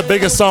doesn't have the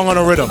biggest song on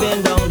the rhythm.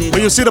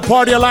 But you see the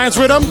Party Alliance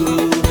Rhythm?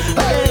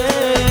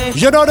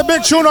 You know the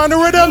big tune on the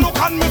rhythm? Look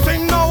at me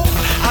thing now.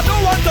 I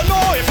don't want to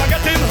know if I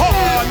get in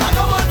hard. I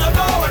don't want to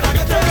know when I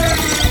get in.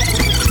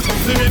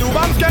 See me do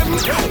Bandscan,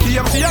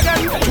 DMC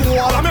again. To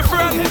all of my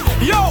friends.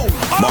 Yo,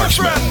 all my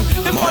friends.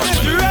 This one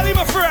is really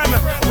my friend.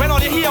 When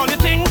all you hear all the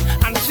thing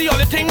and see all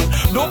the thing,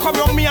 don't come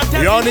around me and tell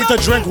me. Y'all need to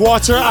drink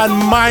water and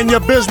mind your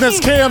business.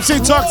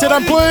 KMC, talk to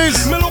them,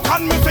 please. Me look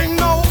at me thing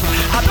now.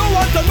 I don't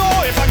want to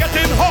know if I get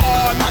in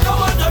hard. I don't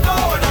want to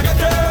know when I get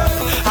in.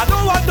 I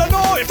don't want to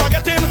know if I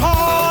get in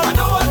hard. I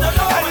don't want to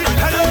know when I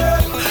get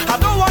in. I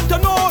don't want to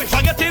know if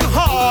I get in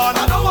hard.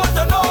 I don't want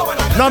to know when I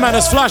get in. No, man,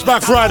 it's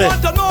Flashback Friday.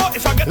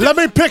 Let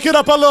me pick it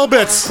up a little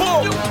bit.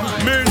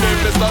 Me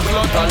name is not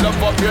Lot, I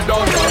love up your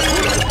daughter.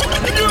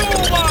 You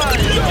man,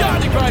 you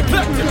can't cry,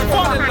 collective,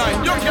 fall in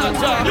line. You can't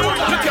talk, you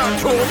can't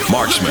talk.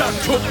 Marksman.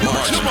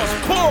 You must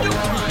pull.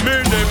 Me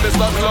name is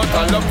not Lot,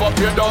 I love up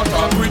your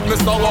daughter. With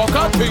Mr.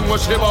 Walker, thing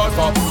what she bought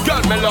for.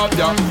 Girl, me love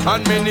ya,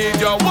 and me need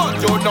ya.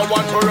 Want you, no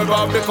one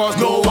forever. Because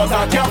no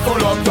water can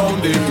full up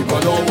down the people.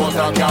 No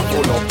water can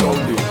full up down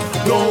the.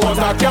 No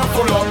water can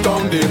full up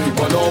down the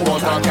people. No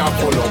water can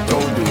full up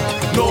down the.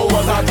 No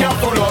water can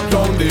full up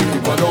down the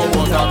people. No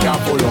water can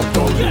full up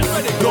down the.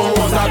 No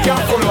water can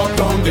full up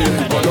down the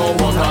people. No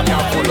water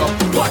can full up.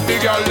 What the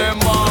girl them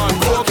man?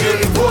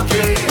 Cookie,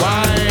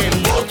 wine.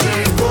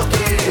 Cookie,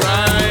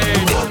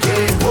 wine.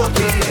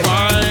 Cookie,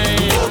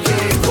 wine.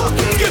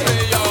 Give me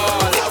your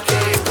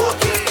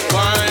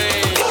wine.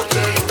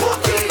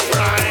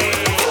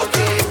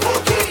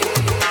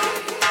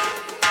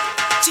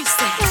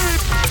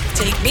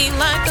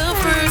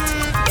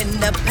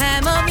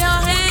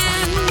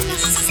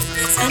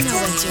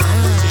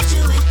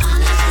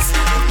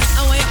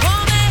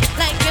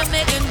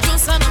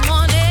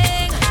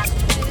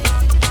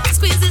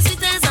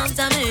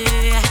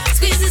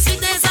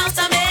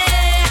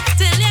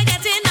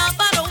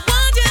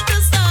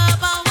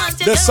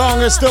 This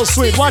song is still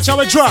sweet. Watch how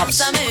it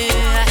drops.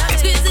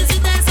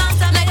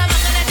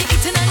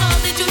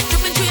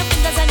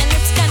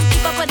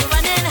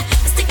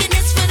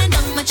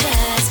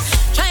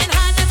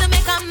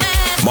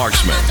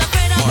 Marksman.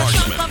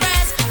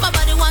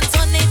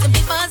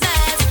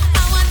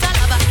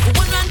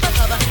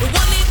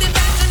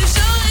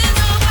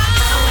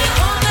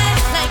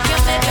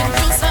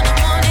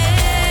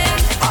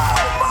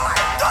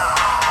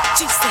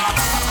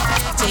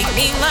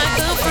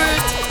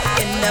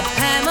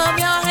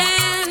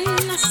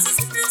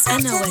 I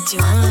know what you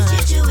want.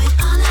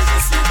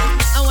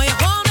 I want you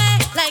hold me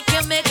like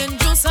you're making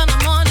juice in the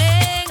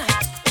morning.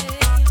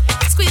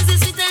 Squeeze the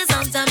sweetness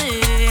out of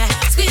me.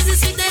 Squeeze the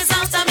sweetness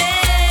out of me.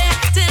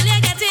 Till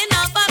you get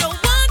enough. I don't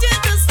want you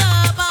to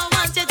stop. I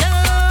want you to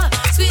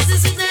squeeze the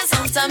sweetness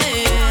out of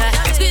me.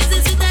 Squeeze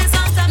the sweetness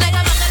out of me. Like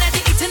a mango that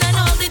you're eating and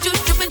all the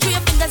juice dripping through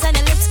your fingers and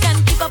your lips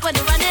can't keep up with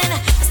the running.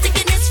 The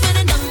stickiness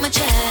running down my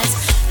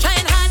chest.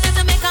 Trying hard not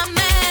to make a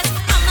mess.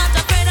 I'm not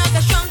afraid of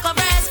your strong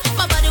caress.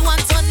 My body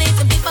wants one need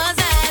to be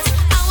possessed.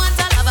 I want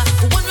a lover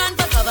who won't run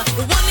for cover,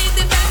 who won't leave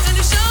the bed till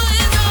the show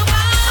is over.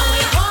 I want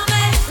you hold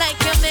me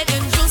like you're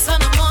making juice in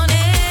the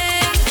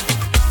morning.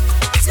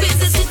 Squeeze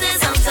the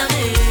sweetness out of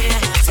me.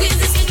 Squeeze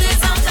the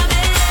sweetness out of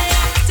me.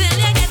 Till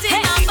you get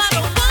enough. I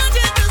don't want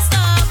you to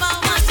stop.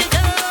 I want you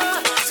to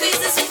squeeze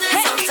the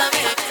sweetness out of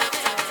me.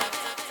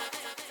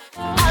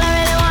 All I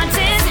really want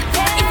is, if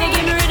you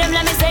give me rhythm,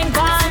 let me sing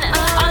on.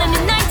 All in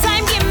the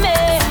nighttime, give me.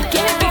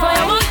 Give it before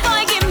you walk,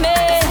 boy, give me.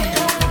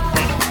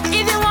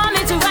 If you want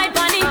me to ride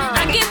on it,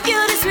 I give you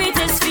the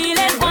sweetest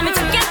feeling. Want me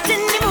to get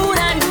in the mood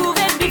and move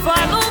it before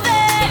I move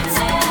it.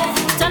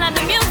 Turn up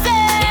the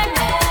music.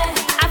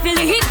 I feel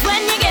the heat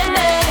when you get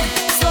me.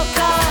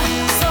 Soca,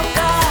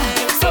 soca,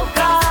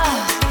 soca.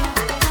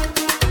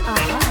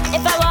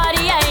 If I want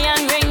the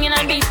iron ring and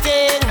I beat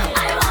it,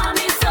 I want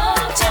me so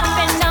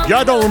jumping down.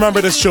 Y'all don't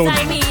remember this tune.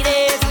 I need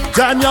it.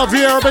 Daniel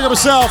Vieira, big up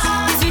himself. The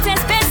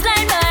sweetest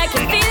baseline, but I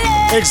can feel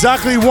it.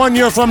 Exactly 1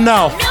 year from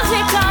now.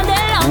 Music all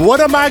day long. What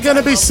am I going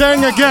to be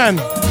saying again?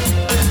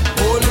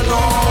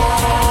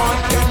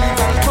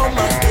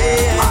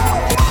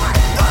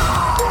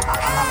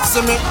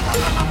 See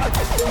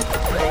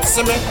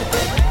me,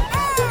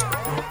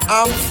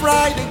 I'm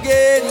fried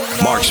again.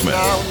 Marksman.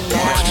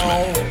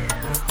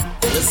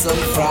 Yes, I'm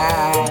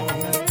fried.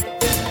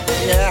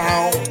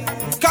 Yeah,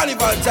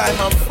 carnival time,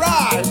 I'm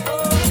fried.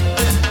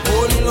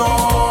 Oh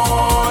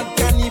Lord,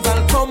 carnival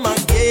come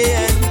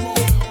again.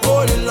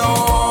 Oh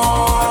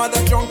Lord,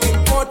 the drunken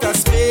port of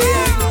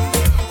Spain.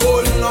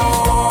 Oh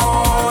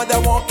Lord, the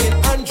walking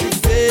Andrew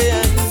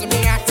Fain.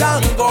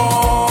 Thank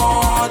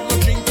God, no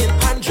drinking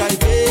and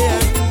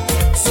driving.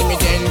 See me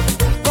then,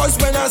 cause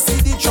when I see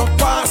the truck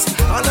pass,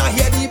 and I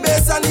hear the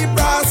bass and the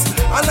brass,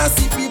 and I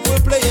see people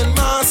playing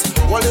mass,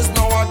 well, it's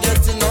now I'm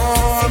getting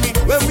on.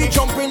 When we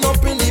jumping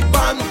up in the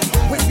band,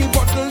 with me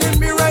bottle in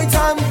me right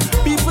hand,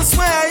 people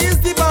swear he's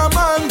the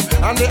barman,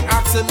 and they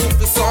asking if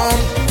the song,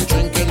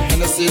 drinking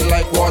Hennessy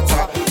like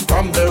water.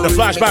 From The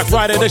Flashback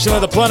Friday edition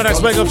of the Planet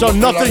X Wake Up Show.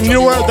 Nothing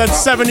newer than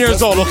 7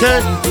 years old,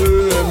 okay?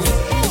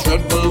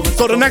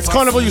 So the next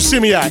carnival you see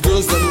me at,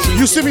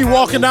 you see me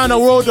walking down the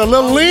road a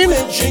little lean,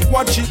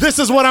 this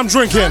is what I'm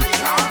drinking.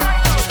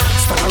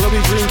 Stagara we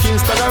drinking,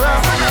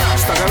 stagara.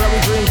 Stagara we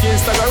drinking,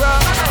 stagara.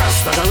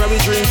 Stagara we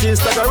drinking,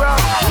 stagara.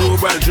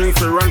 Global drink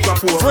for run for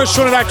poor. First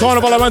Trinidad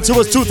Carnival I went to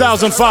was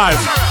 2005.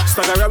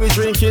 Stagara we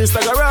drinking,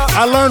 stagara.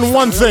 I learned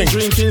one thing.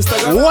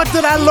 What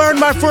did I learn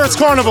my first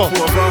carnival?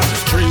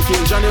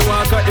 Drinking Johnny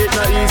Walker, it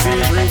not easy.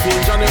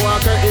 Drinking Johnny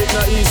Walker, it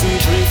not easy.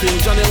 Drinking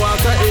Johnny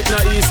Walker, it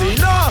not easy.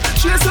 No,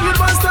 she's a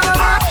little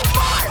stagara.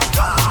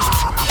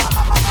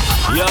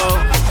 Yo,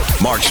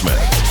 Marksman.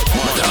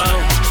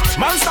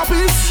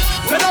 Masterpiece.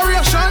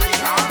 Federation.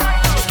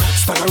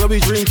 Stagara we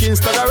drinking,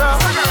 stagara.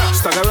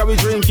 Stagara we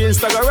drinking,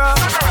 stagara.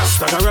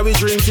 Stagara we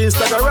drinking,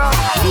 stagara.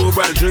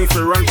 Global drink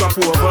for run top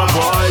over,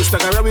 boy.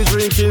 Stagara we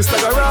drinking,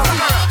 stagara.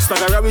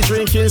 Stagara we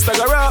drinking,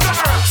 stagara.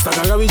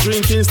 Stagara we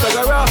drinking,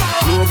 stagara.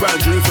 Global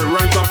drink for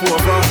run top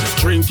over.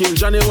 Drinking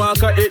Johnny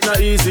Walker, it not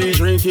easy.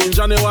 Drinking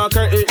Johnny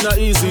Walker, it not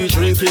easy.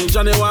 Drinking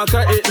Johnny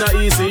Walker, it not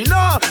easy.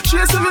 No,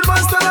 she's a little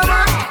monster,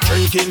 man.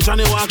 Drinking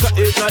Johnny Walker,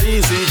 it not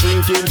easy.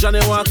 Drinking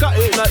Johnny Walker,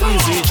 it not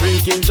easy.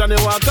 Drinking Johnny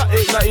Walker,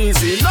 it not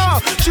easy. No,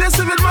 she's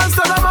a little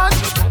monster, man.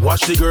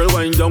 Watch the girl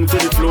wind down to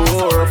the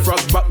floor.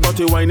 Frog back,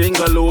 body whining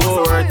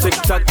galore. Tick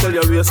tock till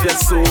your waist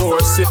gets sore.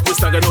 Sit with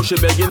stagger, now she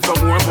begging for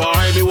more.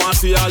 Boy, me want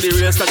see all the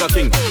real stagger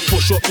king.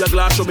 Push up your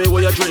glass, show me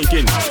what you're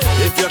drinking.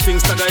 If you think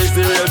stagger is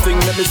the real thing,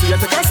 let me see you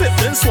take a sip,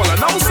 then swallow,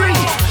 now sing.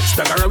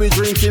 Stagger we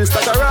drinking,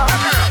 stagger.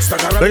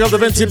 Big up the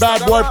Vinci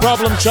Bad Boy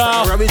Problem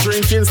Child. Stagger we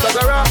drinking,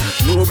 stagger.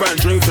 No bad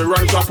drink to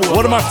run top over.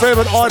 One of my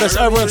favorite artists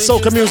ever in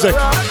soca music.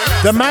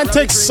 The man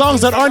takes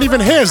songs that aren't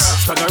even his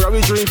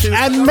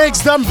and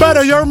makes them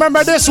better. You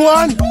remember this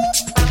one?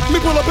 Me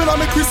pull up in a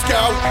me Chris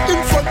car,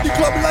 in front the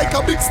club like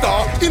a big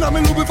star. In a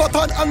me Louis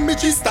Vuitton and me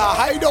G-Star.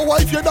 Hide your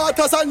wife, your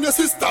daughters and your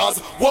sisters.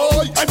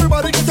 Why?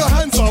 Everybody get your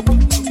hands up.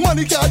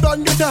 Money can't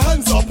done, get your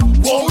hands up.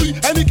 Why?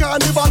 Any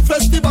carnival,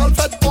 festival,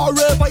 fete or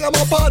rave, I am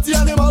a party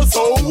animal.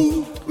 So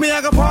me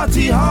I go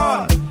party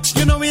hard.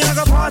 You know me I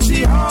go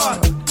party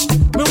hard.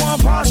 Me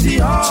want party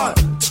hard.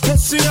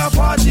 Let's see a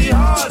party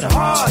hard,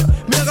 hard.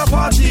 Me I go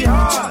party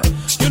hard.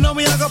 You know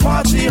me I go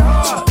party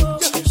hard. Me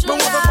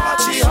want to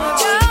party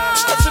hard.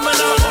 Let's see me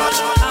now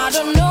party. I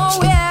don't know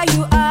where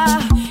you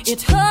are.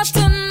 It hurts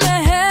in the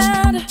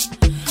head.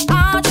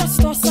 I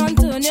just toss and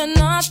turn, you're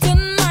not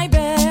in my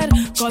bed.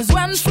 Cause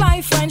when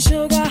fly find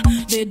sugar,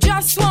 they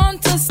just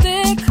want to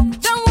stick.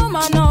 The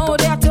woman know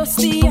they're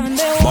thirsty and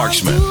they want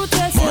to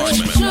taste it.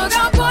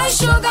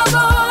 Sugar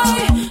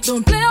boy,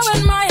 don't play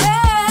with my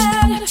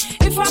head.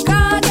 If I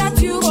can't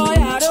get you, boy,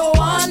 I don't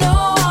want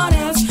no one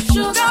else.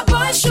 Sugar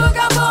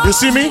boy. You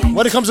see me?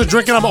 When it comes to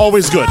drinking, I'm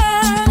always good.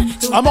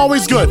 I'm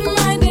always good.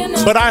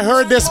 But I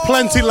heard this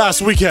plenty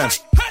last weekend.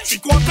 She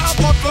got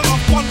a bottle of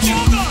punch.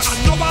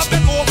 And now I've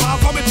been over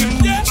vomiting.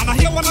 And I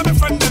hear one of my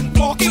friends them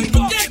talking.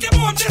 Yeah,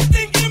 come on, this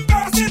thing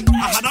embarrassing.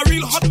 I had a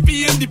real hot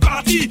pee in the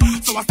party.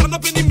 So I stand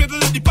up in the middle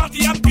of the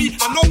party and pee.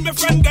 And now my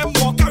friend them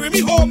walk carry me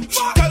home.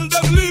 Tell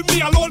them leave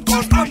me alone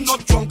cause I'm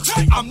not drunk.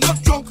 I'm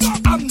not drunk.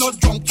 I'm not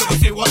drunk. You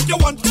say what you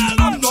want.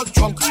 I'm not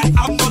drunk.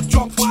 I'm not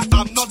drunk.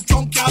 I'm not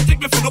drunk. Can't take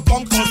me for the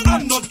punk cause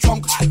I'm not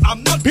drunk.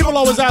 I'm not. People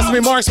always ask me,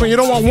 Marksman, you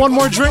don't want one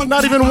more drink?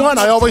 Not even one.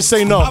 I always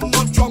say no.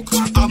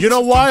 You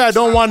know why? I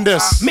don't want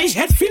this. Me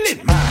head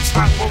feeling mad,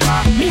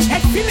 hangover. Me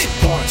head feeling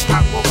bored,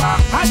 hangover.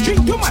 I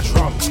drink too much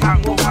rum,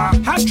 hangover.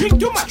 I drink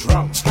too much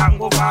rum,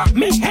 hangover.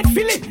 Me head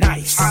feeling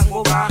nice,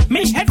 hangover.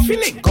 Me head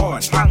feeling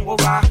gone,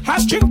 hangover.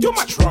 I drink too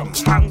much rum,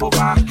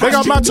 hangover. Big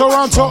up my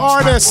Toronto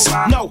artists.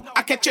 No,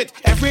 I catch it.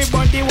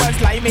 Everybody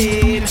was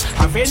liming,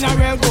 having a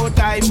real good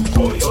time.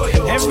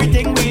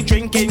 Everything we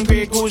drinking,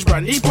 Grey Goose,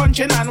 brandy,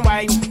 punching and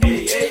wine.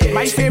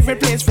 My favorite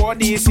place for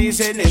this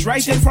season is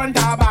right in front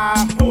of bar.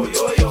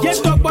 Yes,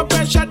 talk about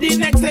pressure, the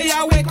next day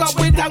I wake up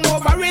with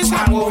hangover, is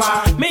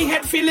hangover. Me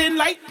head feeling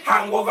light,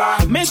 hangover.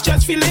 Me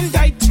chest feeling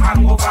tight,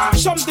 hangover.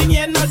 Something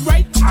here not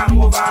right,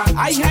 hangover.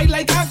 I high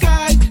like a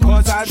guy,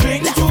 cause I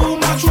drink too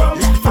much rum.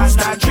 Fast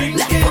I drink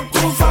it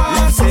too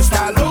fast.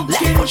 Sister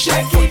looking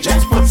shaky,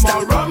 just put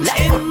the rum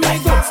in my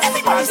glass. I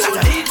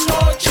need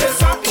no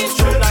chase up,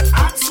 do not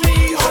ask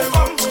me how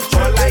come.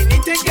 All I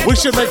need to get. We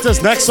should make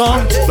this next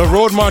song the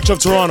Road March of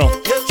Toronto.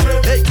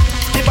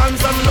 The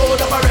bands them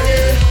load up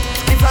already.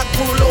 The flag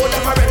crew load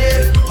up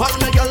already. Hot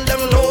my girl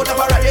them load up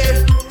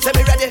already. Say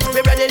me ready,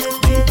 we ready.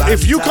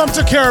 If you come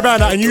to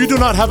Caravana and you do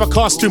not have a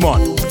costume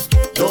on,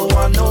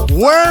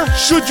 where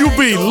should you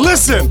be?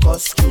 Listen.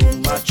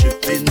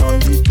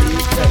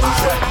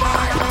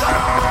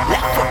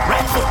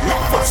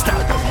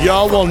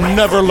 Y'all will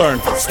never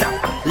learn.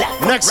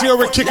 Next year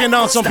we're kicking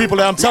down some people.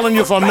 I'm telling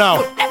you from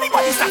now.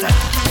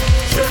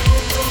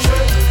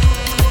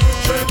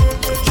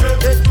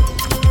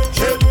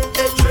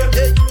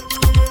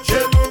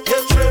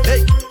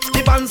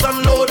 The bands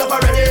them load up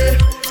already.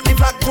 The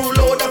flag crew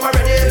load up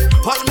already.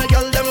 Hot my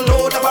girl them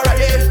load up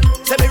already.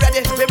 Say me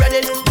ready, we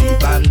ready.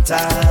 Deep and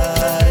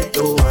tight,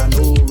 don't want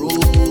no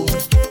room,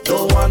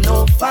 don't want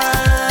no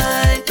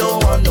fight,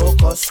 don't want no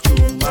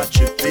costume. I'm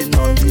tripping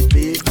on the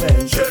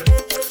pavement.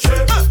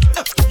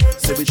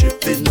 Say we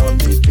tripping on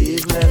the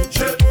pavement.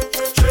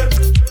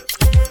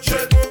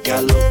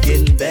 Girl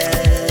looking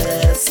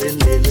best in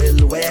the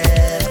little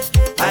wear.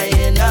 I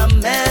in a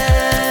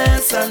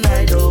mess and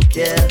I don't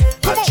care.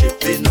 I'm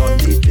tripping on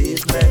the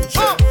pavement.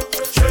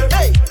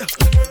 Hey,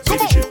 say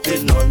we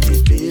tripping on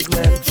the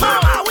pavement.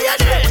 Mama, we are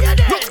there.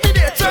 Look me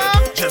there,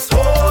 Tom. Just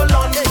hold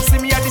on. See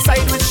me at the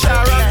side with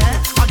Sharon.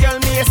 A girl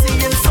me a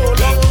seeing so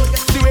long.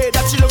 The way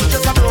that she looks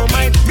just a blow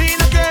mine. Me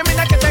in a game, in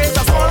a get a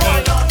small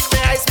one.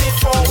 May I speak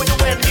for with the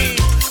Wendy.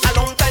 A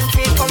long time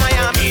feed for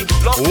Miami.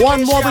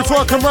 One more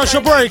before a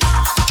commercial break.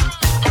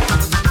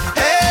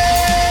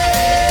 Hey,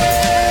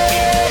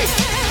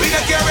 we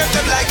don't care if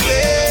them like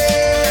me.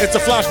 It's a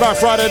Flashback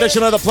Friday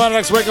edition of the Planet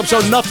X Wake Up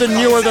Show. Nothing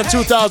newer than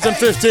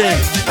 2015.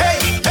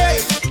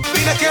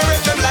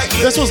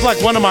 This was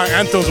like one of my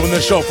anthems when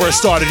this show first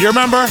started. You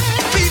remember?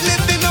 We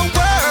live in a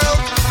world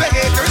where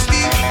haters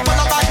be full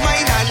of bad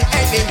mind and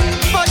enemy.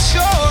 For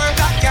sure,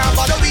 that can't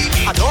bother me.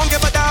 I don't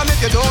give a damn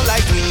if you don't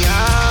like me.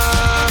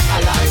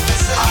 I like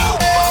myself.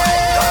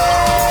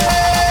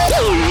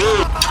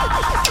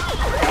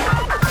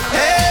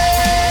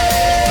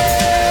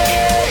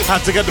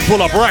 Had to get the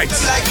pull up right.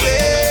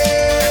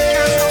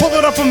 Pull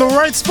it up from the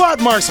right spot,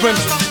 Marksman.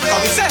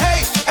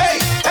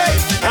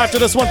 After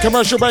this one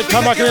commercial break,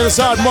 come back on the other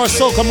side. More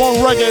soul, come on,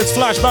 reggae. It's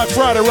Flashback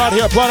Friday right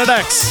here at Planet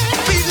X.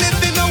 We live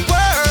in a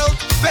world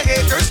where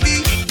haters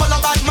be full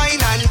of bad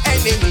mind and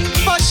enemy.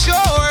 For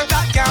sure,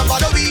 that can't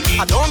bother me.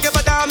 I don't give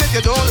a damn if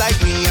you don't like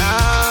me.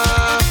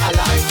 I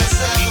like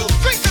myself.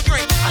 Drink the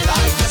drink. I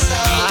like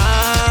myself.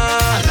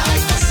 I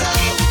like myself.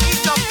 Eat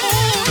the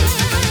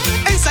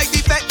food. Inside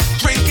the vet,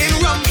 drinking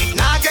rum.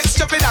 Now get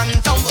stupid and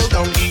tumble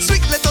down.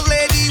 Sweet little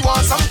lady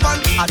want some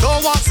fun. I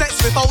don't want sex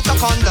without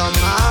condom.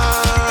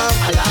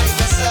 I like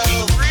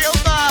myself. Real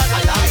bad.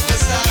 I like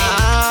myself.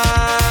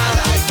 I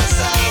like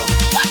myself.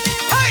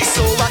 Hey,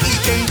 so I'm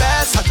eating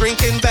best, I'm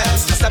drinking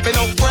best, I'm stepping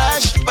up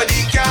fresh, but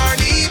the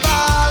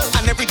carnival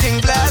and everything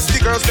blessed.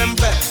 The girls them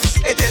best.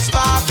 It is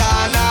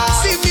bacana.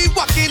 See me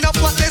walking up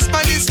buttless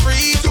by the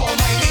street. Don't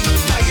mind me,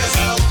 by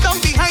yourself.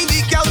 Down behind the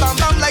girl, bam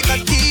like a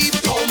thief.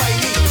 Don't mind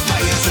me,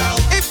 by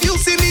yourself. If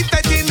you see me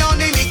betting on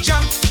any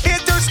jump,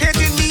 haters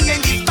hating me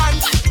in the fan.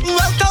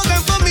 Well, tell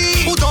them for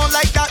me who don't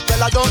like that.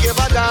 Well, I don't give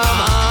a damn.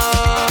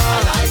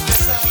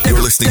 You're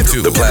listening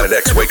to the Planet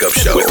X Wake Up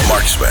Show with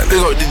Marksman. Big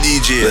up the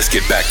DJ. Let's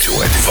get back to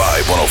it.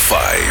 Vibe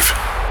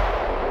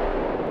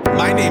 105.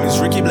 My name is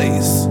Ricky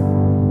Blaze.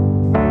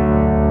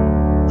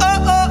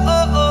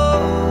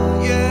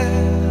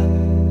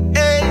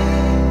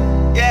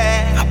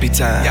 Happy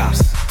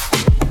times.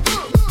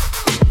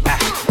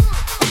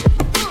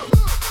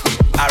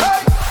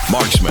 Alright.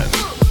 Marksman.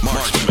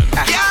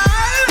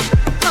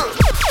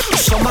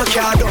 Summer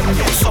car done,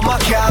 summer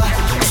car,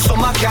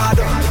 summer car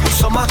done,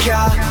 summer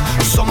car,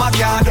 summer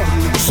car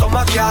done,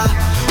 summer car,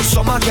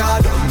 summer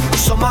car done,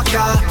 summer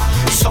car,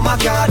 summer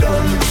car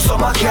done,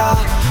 summer car,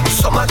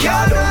 summer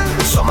car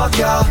done, summer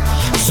car,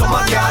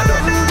 summer car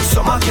done,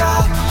 summer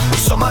car,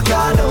 summer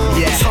car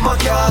done, summer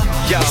car,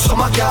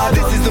 summer car.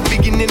 This is the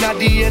beginning of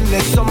the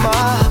endless summer.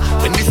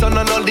 When the sun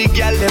and all the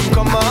gal them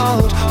come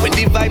out, when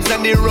the vibes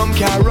and the rum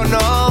can run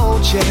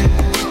out,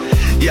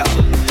 yeah.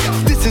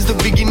 This is the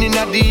beginning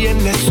of the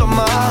endless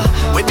summer.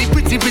 When the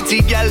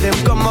pretty gal them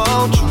come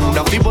out,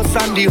 now the bus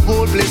and the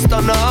whole place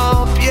turn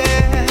up,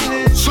 yeah.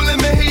 So let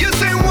me hear you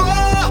say,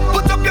 whoa,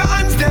 put up your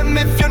hands them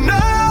if you know.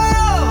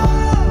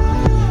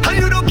 And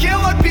you don't care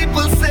what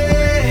people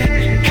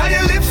say, can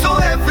you live so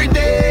every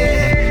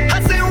day?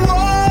 I say,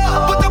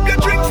 whoa, put up your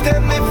drinks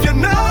them if you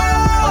know.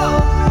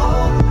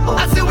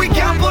 I say we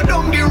can't put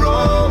down the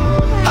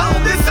rum. How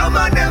this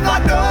summer never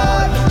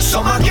done.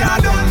 Summer car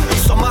done,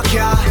 summer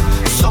car,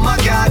 summer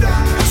car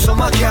done,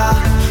 summer car,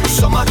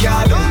 summer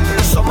car done,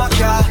 summer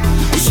car,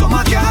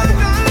 summer car,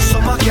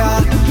 summer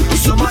car,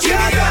 summer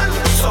car done,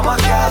 summer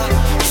car,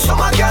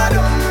 summer car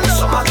done,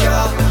 summer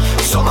car,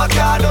 summer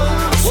car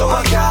done,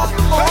 summer car,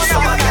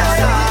 summer car.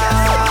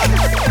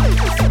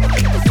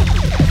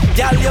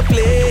 Girl, you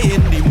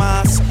playing the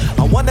mass.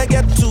 I wanna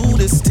get to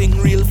this thing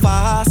real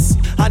fast,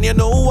 and you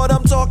know what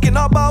I'm talking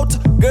about,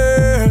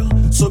 girl.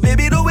 So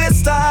baby, don't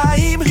waste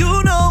time.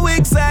 You know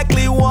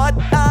exactly what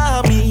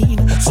I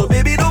mean. So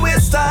baby, don't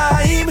waste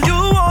time.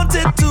 You want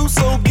it to,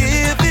 so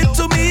give it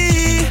to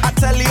me. I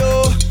tell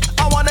you,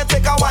 I wanna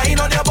take a wine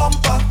on your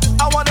bumper.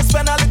 I wanna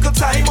spend a little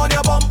time on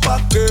your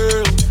bumper,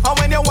 girl. And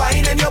when you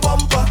wine in your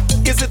bumper,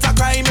 is it a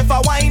crime if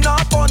I wine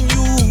up on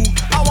you?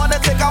 I wanna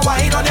take a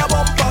wine on your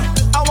bumper.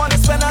 I wanna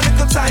spend a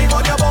little time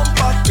on your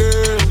bumper,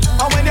 girl.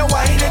 And when you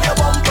wine in your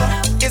bumper,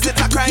 is it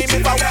a crime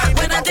if I wine?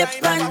 When I dip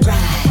and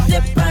ride,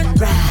 dip and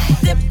ride,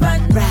 dip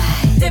and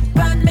ride, dip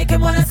and make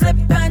him wanna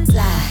slip and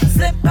slide,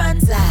 slip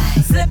and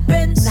slide, slip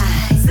and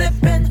slide,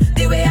 slipping.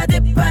 The way I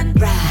dip and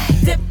ride,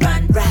 dip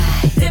and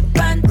ride, dip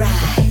and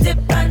ride,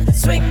 dip and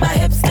swing my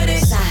hips to the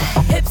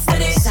side, hips to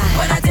the side.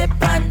 When I dip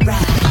and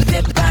ride,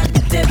 dip and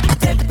dip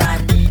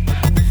and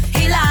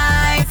he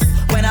likes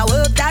when I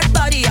work that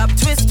body up,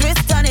 twist,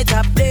 turn it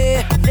up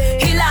there.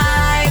 He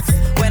likes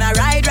when I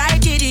ride,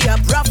 giddy up,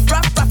 rough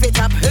it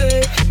up.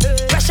 Hey,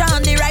 pressure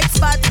on the right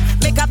spot,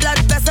 make a blood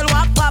vessel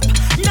walk up,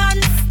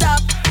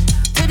 non-stop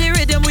to the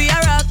rhythm we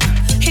are rock.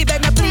 He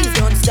beg me please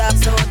don't stop.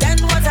 So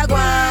then what I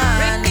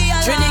want?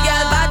 Trini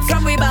girl bad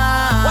from we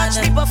band. Watch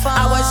me perform.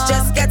 I was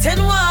just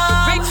getting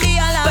warm,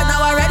 but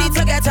now I'm ready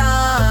to get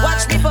on.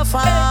 Watch me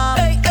perform.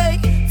 Hey.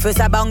 First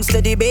I bounce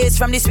to the bass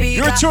from the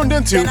speaker. You're tuned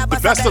into the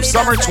Best of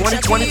Summer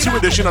 2022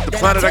 edition of the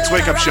Planet X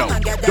Wake Up Show.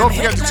 Don't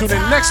forget to tune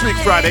in next week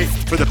Friday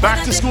for the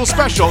Back to School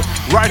special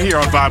right here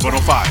on Vibe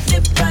 105.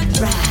 Dip and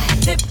ride,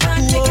 dip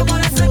and make you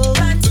wanna slip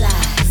and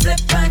slide,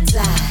 slip and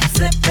slide,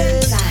 slip and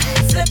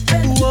slide, slip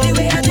and the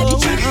way I dip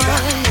and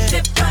ride,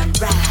 dip and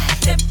ride,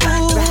 dip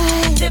and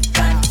ride, dip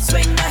and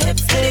swing my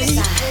hips to the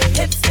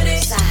side, hips to the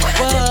side. When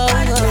I dip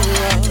and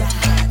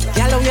ride,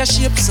 girl, how your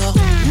shape so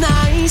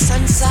nice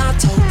and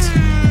sort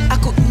out. I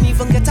couldn't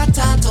even get a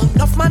tattoo.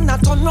 Enough man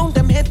not turn round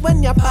them head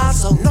when you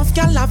pass out. Enough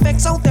girl a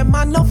vex out them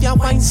man love your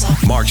wine so.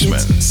 Marksman.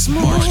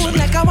 Smooth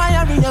like a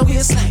wire in your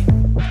waistline.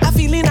 A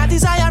feeling a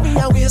desire in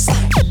your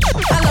waistline.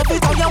 I love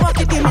it how you walk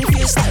it in me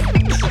waistline.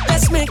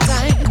 Let's make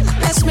time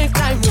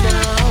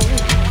now.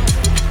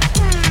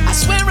 I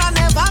swear I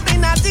never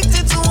been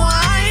addicted to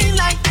wine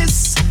like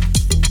this,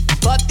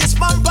 but this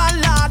bumper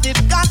lord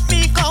it got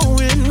me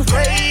going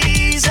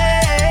crazy.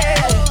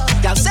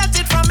 Y'all set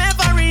it from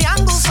every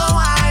angle so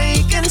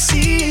I can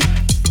see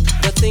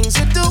the things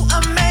you do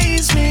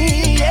amaze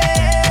me,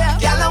 yeah.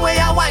 Y'all the way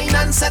I wine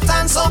and set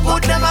on so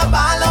good, never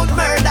ball out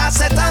murder,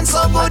 set on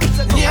so good.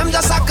 Name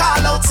just a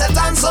call out, set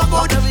on so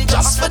good.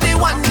 Just for the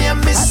one name,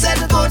 me said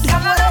good.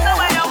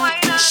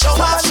 Show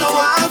off,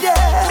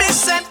 me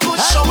said good.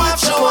 Show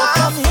off.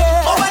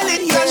 Oh well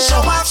it can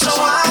show off.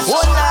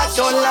 Oh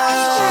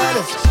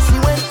Lord. See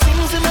when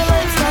things in the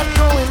life start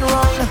going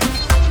wrong,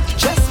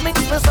 just mix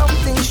for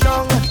something strong.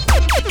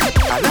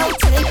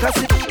 take a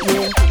sip,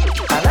 yeah,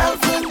 and I'll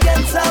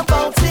forget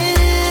about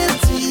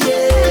it,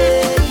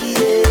 yeah,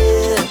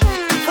 yeah.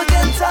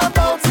 Forget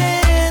about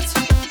it,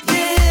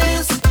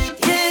 yes,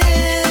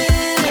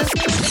 yes.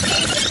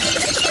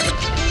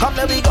 Come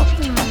there we go.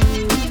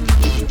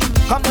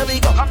 Come there we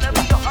go.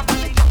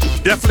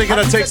 Definitely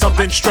gonna take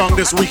something strong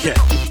this weekend.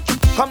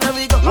 Come there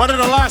we go. One of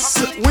the last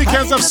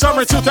weekends of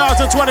summer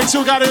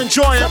 2022. Gotta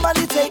enjoy it.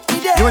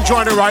 You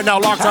enjoying it right now.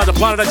 Locked on to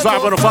Planet X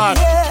 505.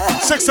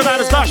 6 to 9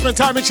 is Bashment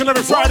time each and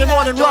every Friday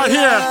morning right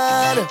here.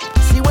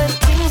 See when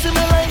things in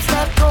my life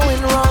start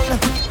going wrong,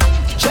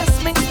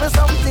 just mix me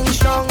something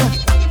strong,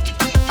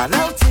 and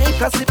I'll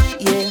take a sip,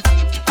 yeah,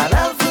 and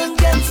I'll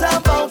forget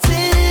about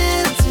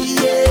it,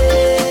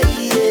 yeah,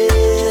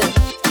 yeah.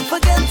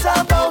 Forget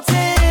about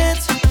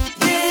it,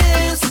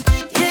 yes,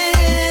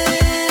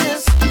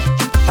 yes.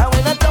 And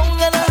when I'm down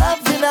and I'm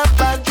having a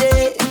bad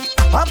day,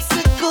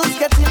 obstacles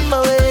get in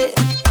my way,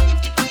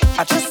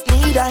 I just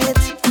need a hit,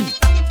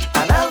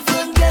 and I'll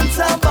forget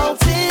about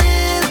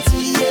it,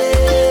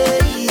 yeah,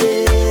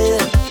 yeah.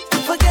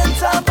 Forget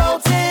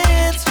about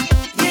it,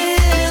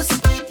 yes,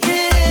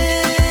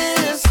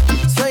 yes.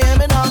 So yeah,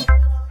 me now.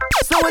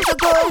 So where to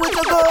go, where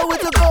to go, where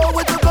to go,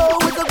 where to go,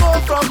 where to go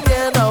from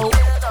here now?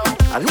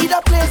 I need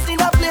a place,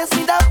 need a place,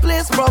 need a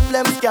place.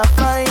 Problems can't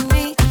find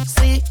me.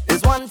 See,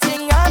 there's one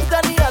thing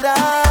after the other.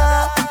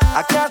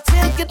 I can't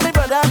take it, my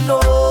brother, no,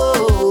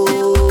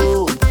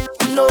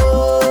 no.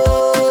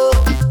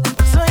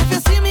 So if you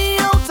see me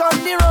out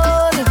on the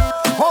road,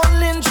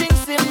 holding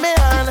drinks in my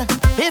hand,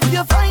 if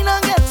you find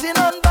I'm getting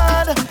on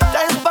bad,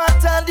 that's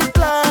part of the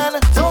plan.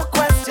 Don't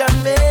question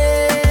me.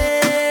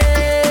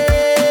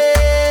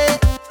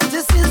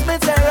 This is my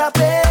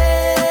therapy.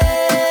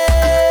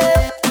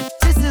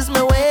 This is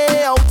my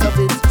way out of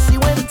it. See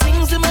when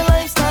things in my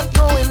life start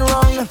going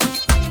wrong,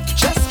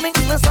 just mix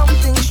me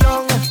something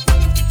strong,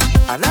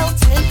 and I'll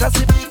take a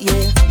sip,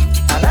 yeah,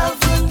 and I'll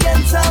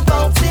forget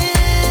about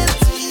it,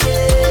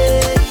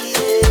 yeah,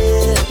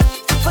 yeah.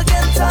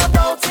 Forget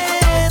about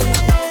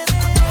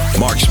it.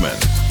 Marksman.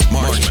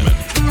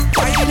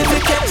 I never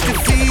catch the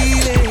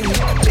feeling.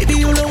 Baby,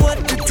 you know what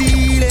the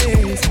deal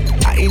is.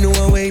 I know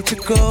a way to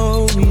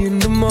go. Me in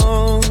the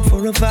mall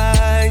for a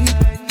vibe.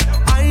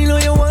 I know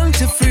you want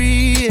to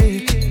free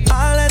it.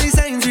 All of the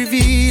signs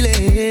reveal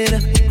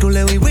it. Don't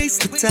let me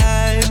waste the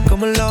time.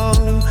 Come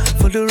along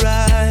for the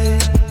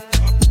ride.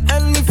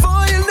 And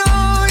before you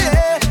know,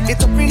 yeah,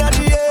 it's up in the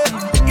air.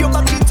 You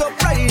back it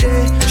up right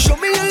there. Show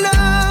me your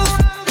love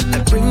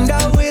and bring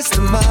that waste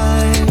to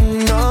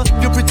mine. No,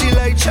 you're pretty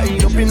like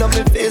shine up in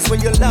my face when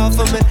you laugh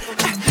at me.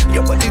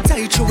 Your body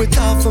tight, show it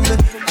off for me.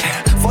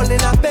 Fall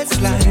in our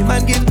best line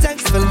and give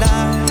thanks for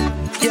life.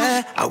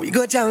 Yeah, and we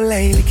go down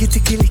like licky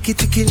ticky, licky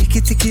ticky,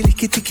 licky ticky,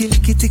 licky ticky,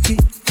 licky ticky.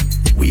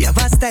 We have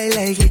a style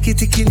like licky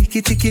ticky,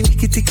 licky ticky,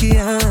 licky ticky.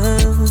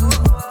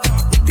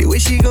 The way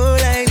she go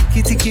like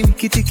licky ticky,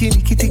 licky ticky,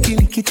 licky ticky,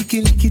 licky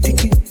ticky, licky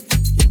ticky.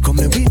 Come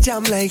and we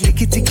jam like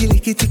licky ticky,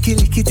 licky ticky,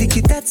 licky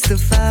ticky. That's the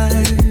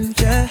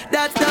vibe, yeah.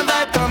 That's the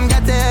vibe, come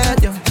get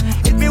it, yo.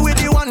 Hit me with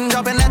the one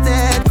drop and let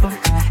it go.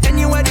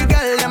 Anywhere the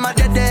girl, them a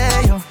dead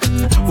there, yo.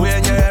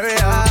 When you're area,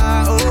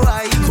 oh,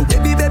 I. So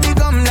baby, baby,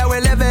 come, now we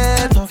live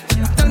it up.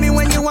 Tell me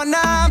when you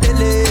wanna be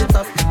lit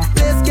up.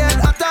 Let's get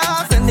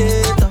hotter, send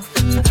it up.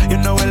 You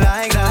know we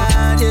like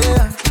that,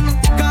 yeah.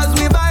 Cause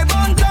we vibe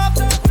on top.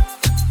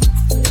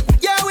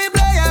 Yeah, we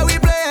play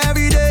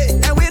every day.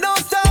 And we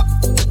don't stop.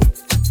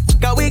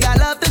 Cause we got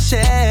love to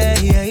share,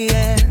 yeah,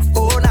 yeah.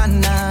 Oh, nah,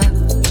 nah.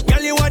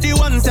 Girl, you are the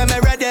one, say me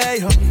ready,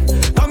 yo.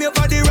 Come here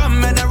for the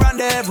rum and the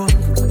rendezvous.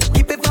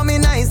 Keep it for me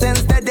nice and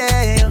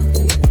steady, yo.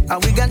 And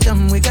we got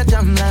jam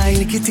like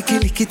licky ticky,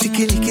 licky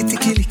ticky, licky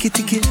ticky, licky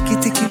ticky, licky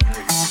ticky.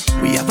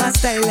 We have a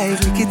style like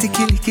licky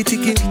ticky, licky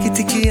ticky, licky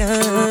ticky.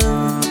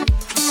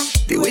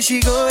 The way she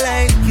go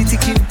like licky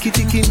ticky, licky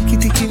ticky, licky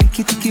ticky,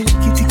 licky ticky,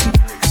 licky ticky.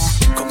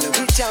 Come and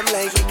we jam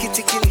like licky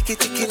ticky, licky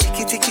ticky,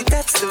 licky ticky.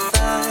 That's the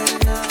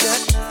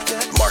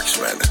vibe.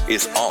 Marksman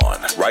is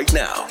on right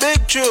now.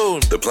 Big tune.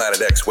 The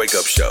Planet X Wake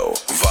Up Show,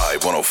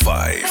 Vibe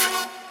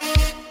 105.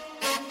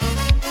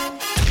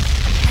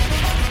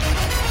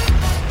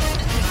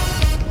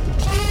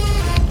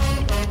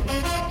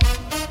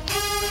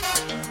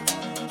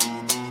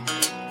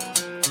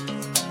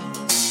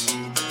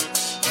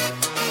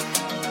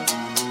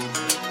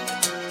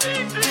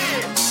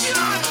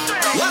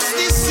 What's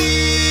the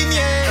scene,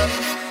 yeah?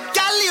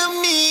 Girl,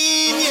 you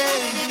mean, yeah?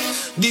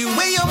 The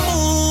way you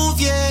move,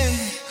 yeah.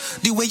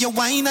 The way you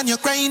whine and you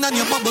grind and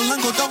you bubble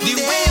and go down. The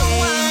way you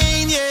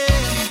whine, yeah.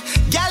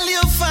 Girl,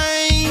 you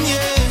fine,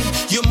 yeah.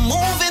 You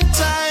move in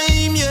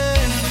time, yeah.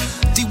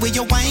 The way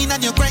you whine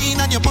and you grind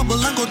and you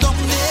bubble and go down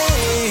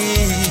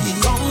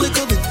there. Gone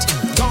little bit,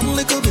 gone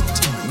little bit.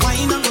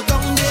 Whine and go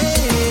down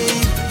there.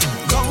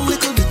 Gone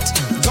little bit,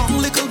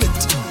 gone little bit.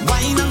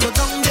 Whine and go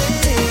down there.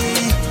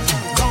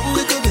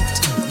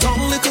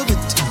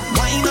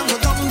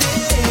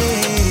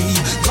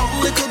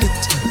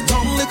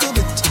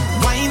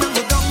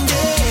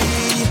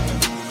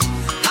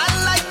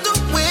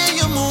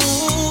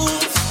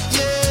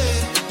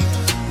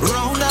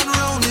 Round and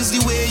round is the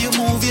way you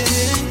move,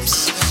 yeah.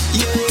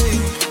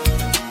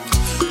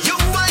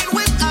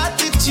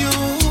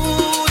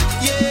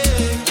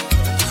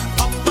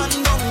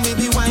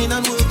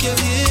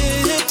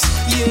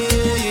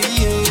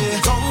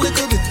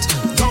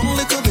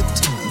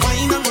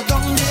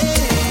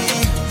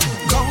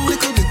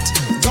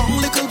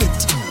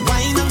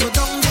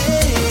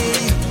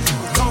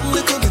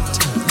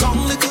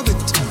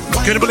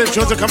 Can you believe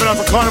tunes are coming out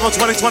for Carnival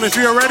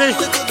 2023 already?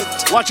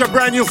 Watch a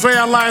brand new Faye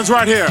and Lions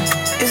right here.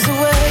 Is the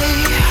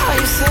way how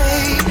you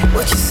say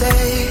what you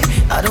say,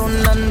 I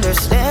don't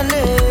understand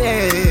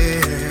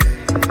it.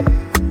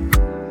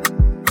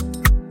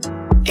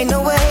 In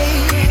a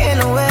way,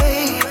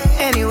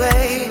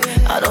 anyway,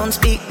 I don't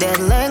speak that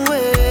language.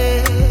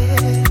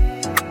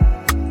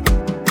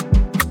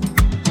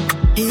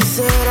 He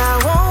said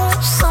I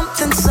want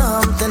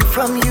something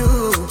from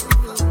you,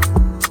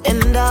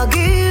 and I'll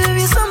give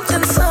you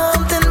something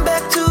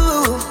back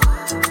too.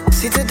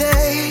 See,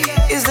 today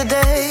is the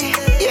day,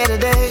 yeah,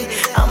 today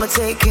I'ma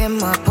take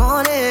him up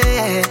on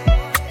it.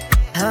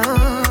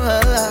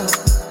 Oh.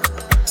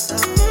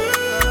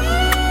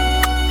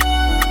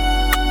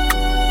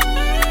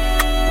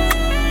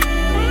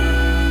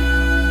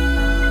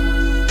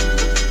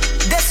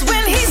 That's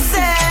when he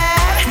said,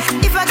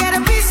 if I get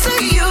a piece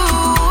of you,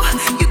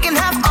 you can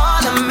have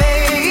all of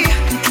me.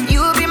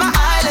 You'll be my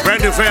island.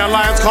 Brand new Faye and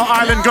Lions called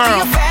Island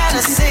Girl.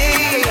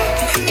 Fantasy.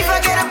 If I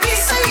get a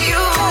piece of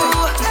you,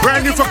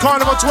 brand new for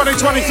Carnival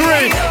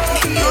 2023.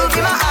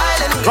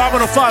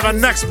 505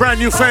 and next brand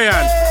new Faye.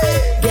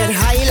 Get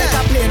high like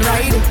a plane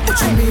ride. What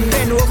you mean?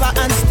 Bend over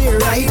and stay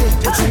right.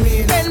 What you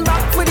mean? Bend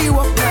back for the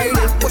walk ride.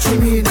 What you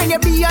mean? When you're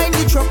behind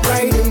the truck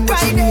riding.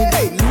 What you mean?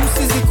 Hey, loose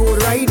is the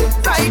code riding.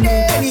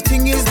 Friday.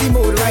 Anything is the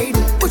mode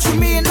riding. What you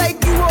mean?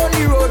 Like you on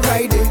the road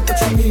riding. What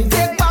you mean?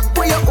 Take back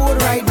for your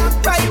old riding.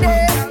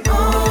 Friday.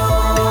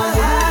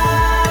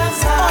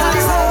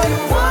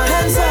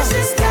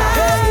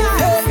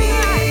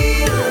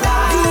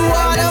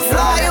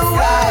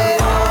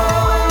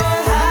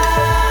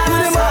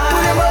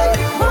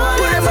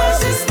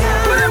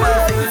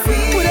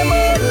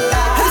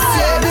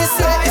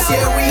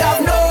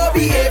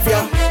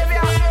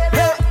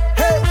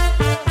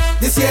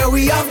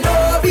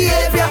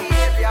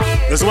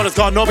 This one is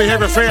called No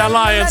Behavior Faye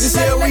Alliance. This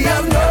year we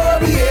have no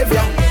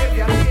behavior.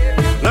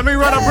 Let me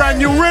run a brand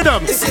new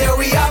rhythm. This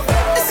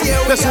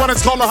one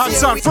is called The Hot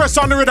Song. First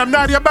on the rhythm,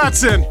 Nadia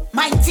Batson.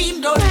 My team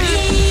don't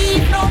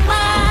need no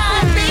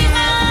man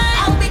behind.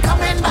 I'll be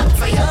coming back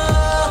for you.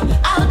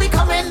 I'll be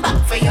coming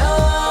back for you.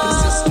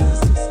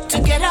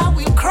 Together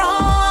we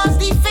cross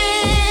the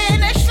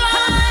finish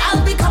line.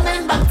 I'll be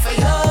coming back for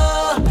you.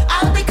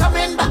 I'll be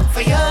coming back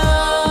for you.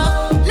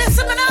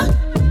 Listen now,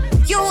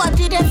 you are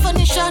the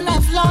definition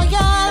of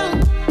loyal.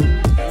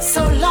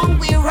 So long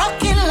we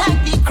rocking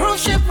like the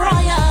cruise ship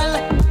royal.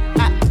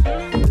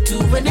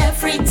 Doing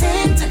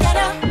everything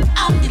together.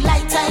 I'm the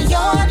lighter,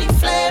 you're the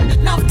flame.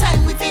 Enough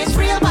time we face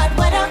real bad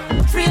weather.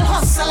 Real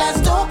hustlers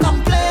don't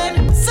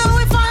complain. So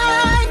if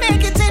I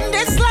make it in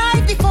this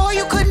life before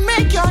you could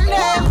make your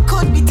name,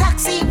 could be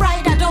taxi,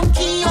 ride a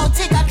donkey or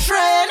take a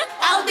train,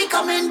 I'll be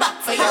coming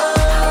back for you.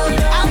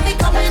 I'll be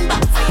coming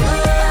back for you.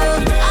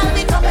 I'll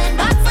be coming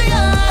back for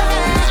you.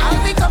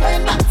 I'll be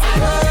coming back for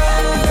you.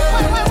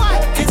 Why?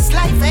 This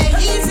life ain't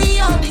easy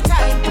all the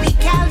time. We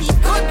can't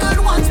leave good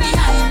ones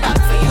behind. Back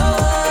for you.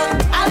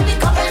 I'll be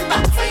coming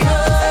back for you.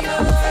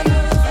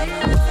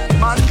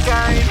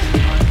 Mankind,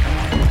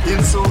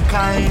 been so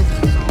kind,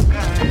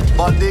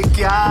 but they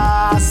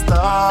can't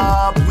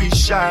stop we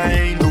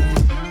shine.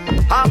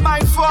 I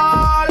might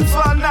fall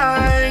for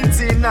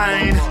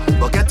 99,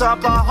 but get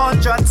up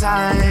 100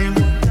 times.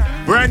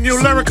 Brand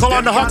new lyrical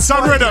on the Hot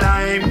Sun rhythm.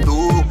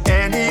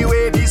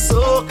 Anyway, the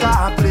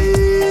soca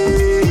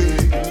play,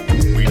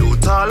 we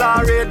don't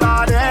tolerate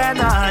bad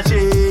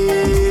energy.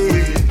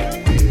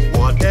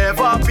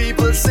 Whatever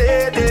people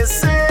say, they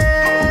say.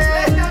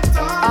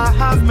 I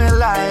have my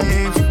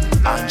life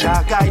and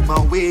Jah guide my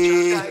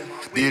way.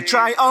 They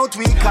try out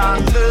we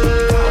can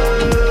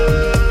learn,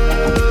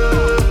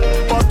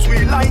 but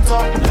we light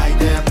up like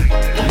them,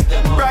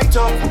 bright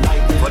up.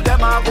 For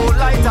them I go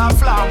light a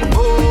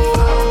flambeau.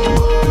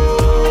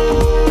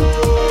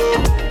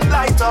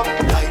 Light up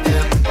like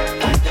them,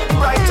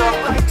 bright up.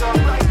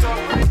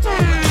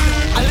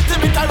 A little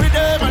bit of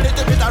rhythm, a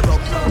little bit of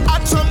rock.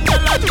 Add some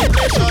melody,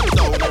 play shut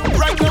down.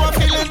 Right now I'm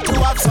feeling to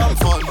have some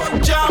fun.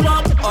 Jam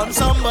up on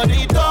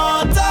somebody's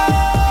daughter.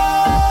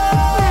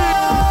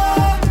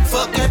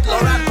 Forget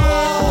Lauren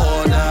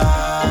Order.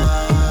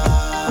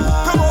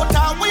 Promote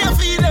how we are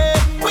feeling.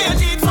 We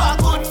need for a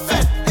good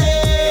fete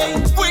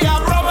day. We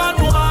are rum and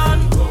woman.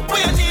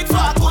 We need for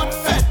a good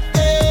fete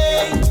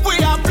day. We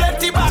have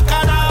plenty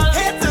bacchanal.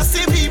 Hate to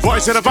see people.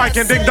 Voice of the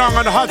Viking Ding Dong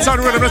on the Hot Sun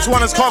rhythm. This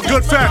one is called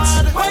Good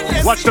Fence.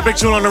 Watch the big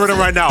tune on the rhythm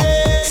right now.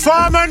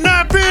 Farmer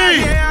Nappy!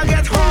 I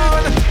get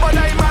hard, but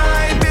I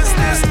mind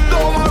business.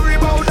 Don't worry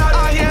about that.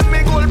 I am me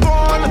gold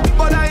born,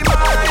 but I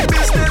mind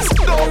business.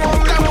 Don't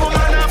worry about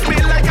that. I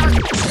feel like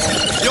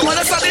you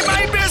wanna study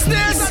my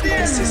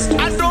business?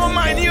 I don't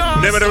mind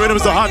yours. Name of the rhythm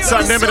is the Hot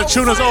Sun. Name of the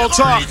tune is Old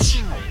Talk.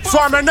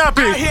 Farmer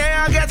Nappy!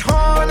 I get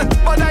hard,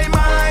 but I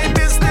mind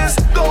business.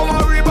 Don't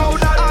worry about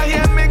that. I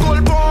am me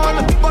gold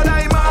born, but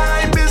I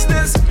mind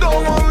business.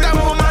 Don't worry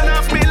about man.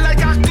 I feel like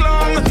a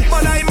clown,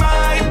 but I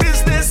mind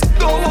business.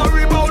 Don't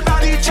worry about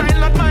that. The child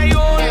not my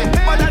own,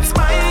 but that's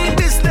my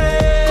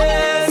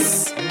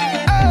business.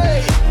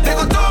 Hey, they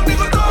go talk, they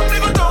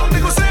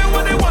go say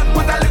what they want,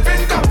 but I live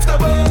in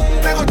comfortable.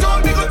 They go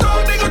talk,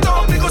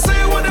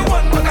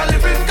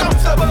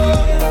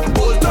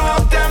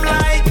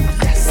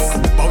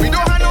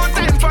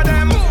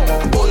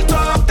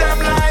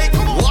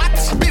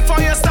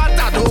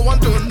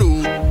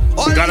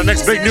 the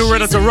next big new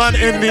rhythm to run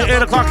in the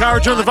 8 o'clock hour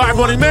during the Vibe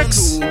Morning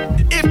Mix.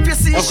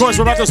 Of course,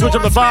 we're about to switch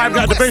up the vibe.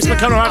 Got the basement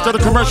coming after the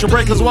commercial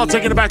break as well,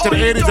 taking it back to the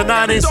 80s and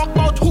 90s.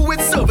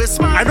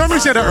 I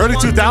normally say the early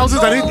 2000s.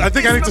 I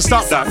think I need to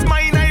stop that.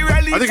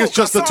 I think it's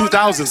just the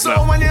 2000s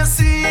now.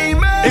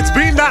 It's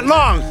been that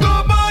long.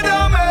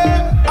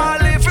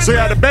 So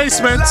yeah, the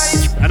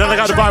basements, and then I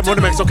got the Vibe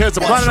Morning Mix. Okay, it's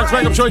a Planet X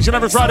Wake Up Show each and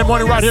every Friday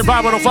morning right here,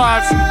 Vibe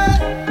 105.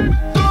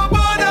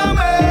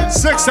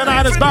 6 to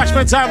 9 is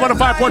Bashment time,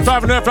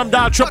 105.5 and FM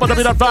dial,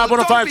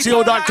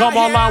 www.5105to.com,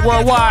 online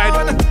worldwide.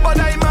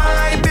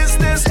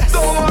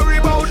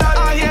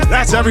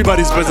 That's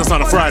everybody's business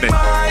on a Friday.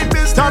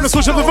 It's time to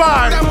switch up the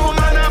vibe.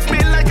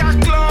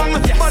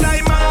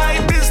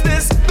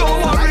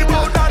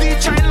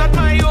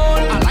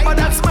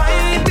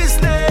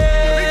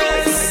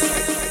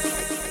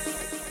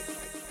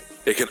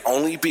 It can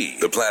only be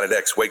the Planet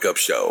X Wake Up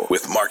Show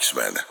with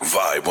Marksman,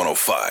 Vibe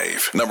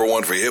 105. Number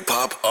one for hip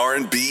hop,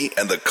 R&B,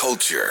 and the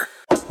culture.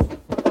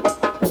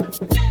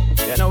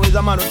 You know, he's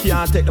a man who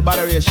can't take the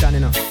botheration,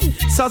 you know.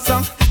 So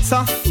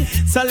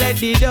let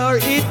the door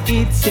hit,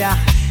 yeah.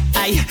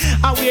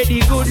 I wear the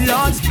good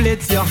Lord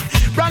splits, yeah.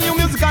 Brand new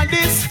music on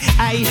this,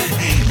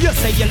 you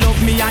say you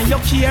love me and you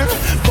care,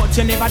 but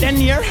you never then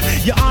near.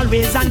 You're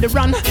always on the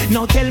run.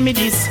 Now tell me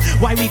this,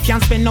 why we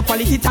can't spend no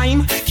quality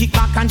time? Kick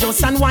back and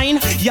just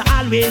unwind. You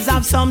always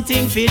have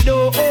something to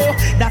do.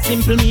 That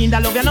simple mean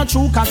that love you're not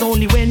true, cause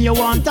only when you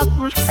want to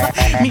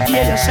me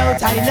hear you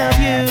shout I love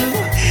you.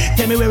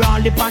 Tell me where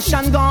all the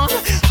passion gone,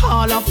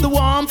 all of the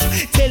warmth.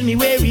 Tell me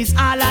where is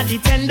all of the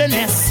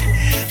tenderness.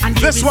 And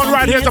this one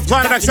right here is the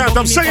Planet X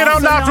Anthem. Sing it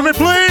out loud for me,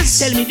 please.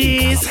 Tell me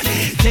this,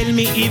 tell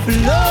me if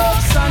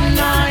love's so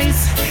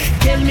nice,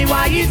 tell me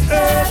why it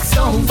hurts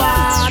so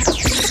bad.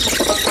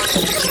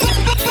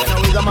 You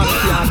know, he's a man who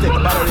can't take the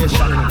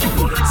botheration.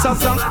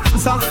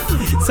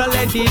 So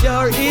let the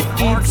door hit,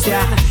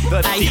 yeah.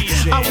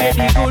 I wear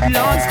the good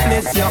Lord's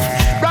place,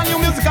 yeah. Brand new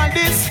music on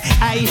this,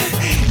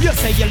 you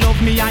say you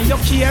love me and you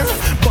care,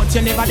 but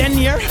you never then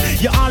near.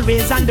 You're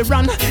always on the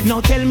run.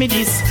 Now tell me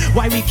this,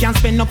 why we can't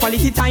spend no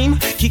quality time?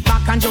 Kick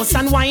back and just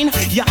unwind.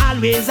 You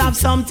always have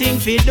something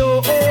to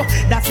do.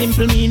 That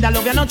simple mean that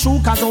love you're not true,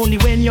 cause only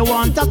when you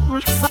want to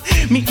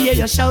me hear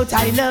you shout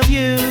I love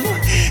you.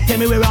 Tell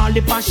me where all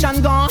the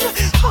passion gone,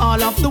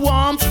 all of the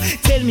warmth.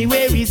 Tell me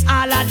where is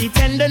all of the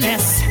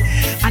tenderness.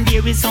 And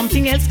there is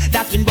something else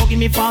that's been bugging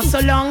me for so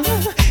long.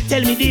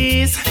 Tell me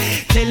this,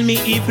 tell me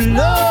if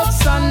love's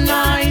so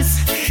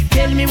nice,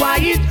 tell me why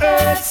it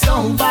hurts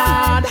so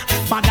bad.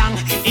 Madang,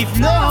 if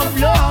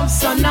love's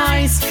so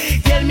nice,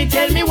 tell me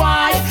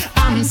why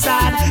I'm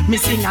sad. Me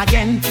sing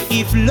again,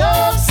 if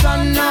love's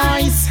so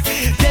nice,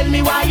 tell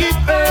me why it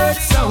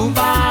hurts so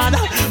bad.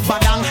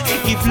 Madang,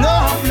 if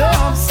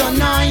love's so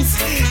nice,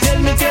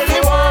 tell me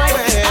why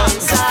I'm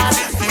sad.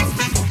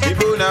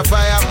 People na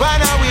fire,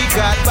 banner we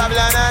got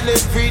Babylon and the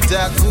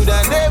preacher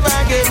coulda never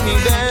get me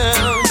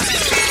down.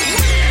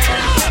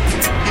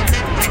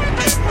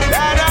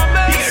 Lord have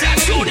mercy.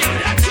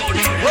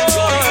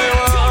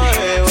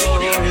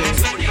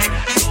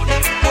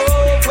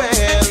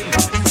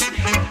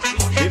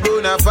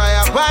 People na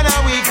fire, banner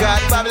we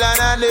got Babylon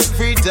and the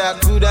preacher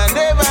coulda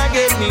never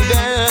get me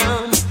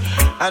down.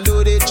 And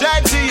though they try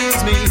to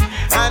use me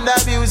and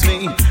abuse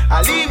me,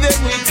 I leave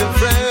them with a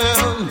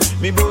frown.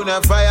 Me burn a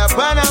fire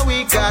pan a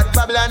week at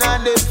Babylon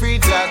and the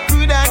preacher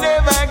coulda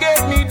never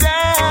get me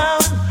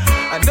down.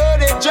 And though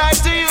they try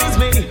to use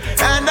me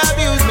and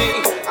abuse me,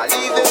 I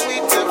leave them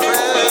with a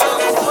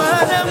frown.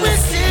 Father, we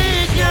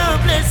seek your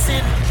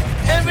blessing.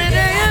 Every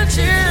day our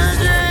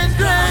children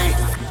cry.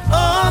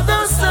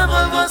 Although some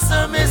of us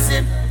are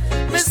missing,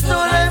 miss no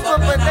life up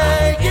and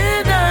I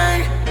can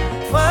die.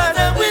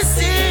 Father, we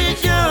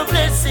seek your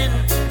blessing.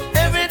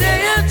 Every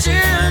day our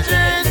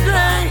children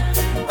cry.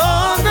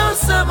 Although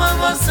some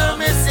of us are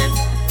missing,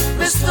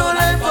 miss no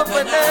life up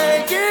and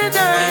I can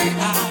die.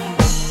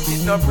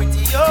 It's not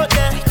pretty out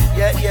there,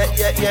 yeah.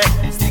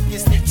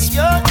 Sticky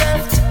out there,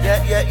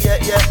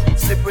 yeah.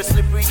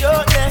 Slippery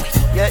out there,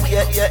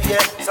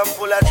 yeah. Some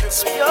full of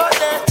trickery out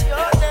there.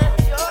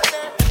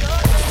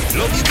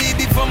 Love you,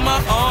 baby, from my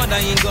heart, I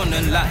ain't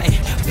gonna lie.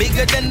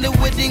 Bigger than the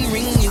wedding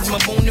ring is my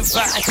bona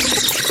fide.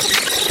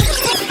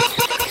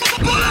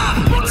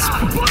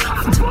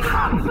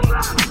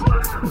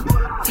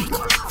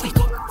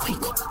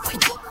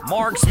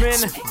 Marksman,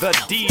 the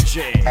DJ.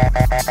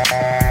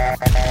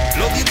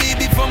 Love you,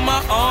 baby, from my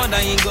heart,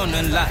 I ain't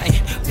gonna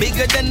lie.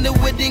 Bigger than the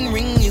wedding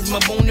ring is my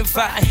bona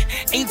fide.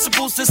 Ain't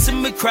supposed to see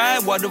me cry,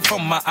 water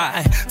from my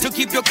eye. To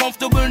keep you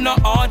comfortable,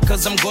 not hard,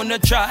 cause I'm gonna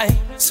try.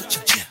 Such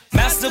a gem.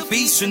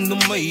 Masterpiece in the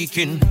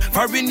making.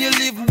 Foreign you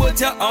live, but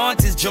your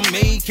heart is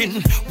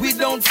Jamaican. We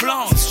don't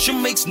floss, she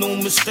makes no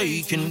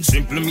mistaking.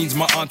 Simply means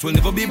my heart will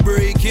never be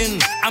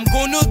breaking. I'm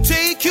gonna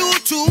take you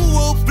to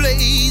a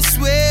place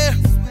where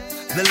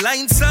the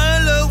lights are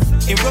low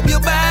and rub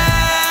your body,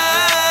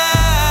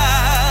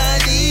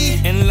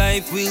 and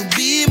life will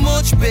be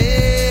much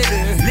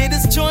better. Let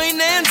us join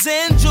hands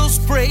and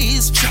just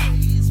praise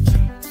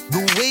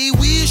the way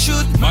we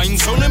should. Mind,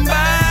 soul, and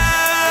body.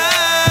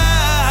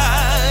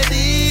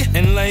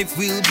 life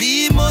will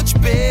be much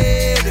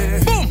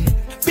better. Boom!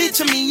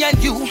 Picture me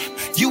and you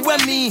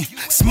and me,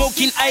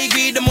 smoking high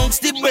grade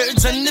amongst the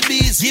birds and the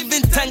bees,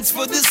 giving thanks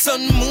for the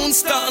sun, moon,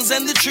 stars,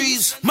 and the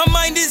trees. My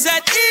mind is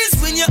at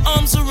ease when your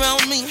arms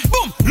around me.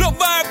 Boom! Love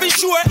her, be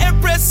sure,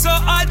 impress so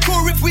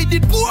hardcore. If we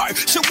did poor,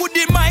 she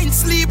wouldn't mind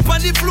sleep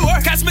on the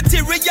floor. Cause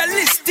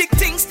materialistic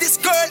things this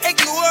girl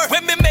ignore.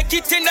 When me make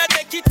it in, I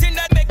make it in,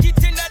 I make it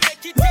in, I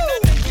make it in, I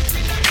make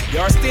it in.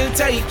 You're still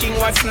taking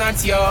what's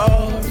not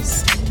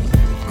yours.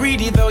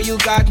 Greedy though you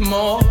got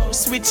more.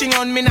 Switching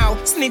on me now,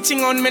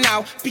 snitching on me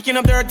now, picking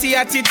up dirty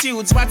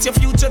attitudes. What's your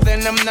future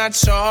then? I'm not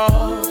sure.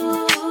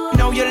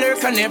 Now you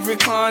lurk on every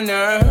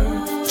corner,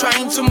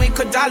 trying to make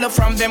 $1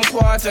 from them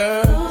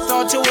quarters.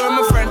 Thought you were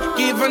my friend,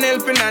 give an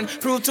helping hand,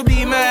 prove to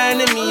be my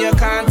enemy. I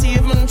can't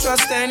even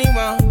trust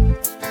anyone.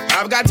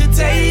 I've got to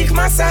take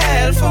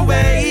myself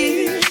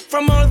away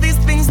from all these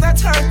things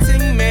that's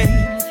hurting me.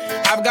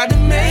 I've got to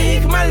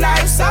make my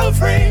life so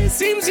free.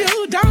 Seems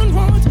you don't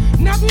want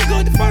nothing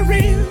good for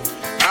real.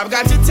 I've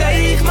got to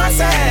take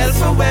myself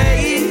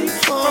away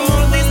from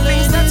all these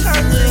things that's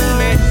hurting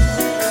me.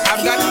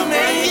 I've got to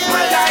make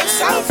my life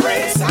so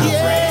free, so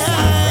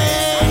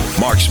free.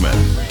 Marksman.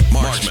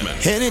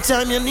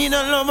 Anytime you need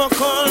a lover,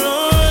 call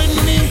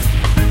on me.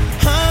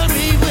 I'll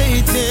be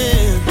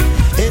waiting.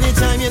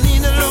 Anytime you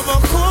need a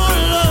lover,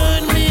 call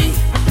on me.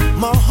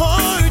 My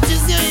heart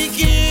is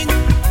aching.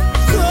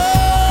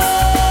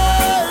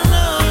 Call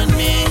on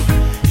me.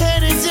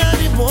 Anytime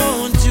you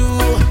want to.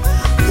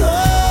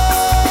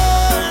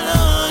 Call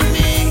on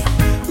me.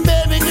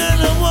 Baby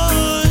girl, I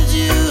want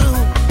you.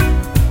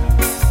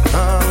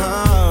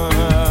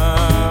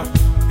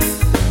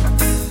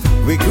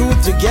 We grew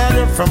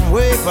together from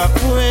way back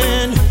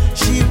when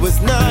she was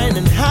 9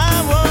 and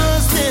I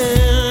was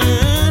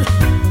 10.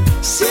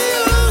 She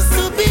used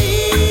to be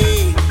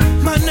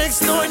my next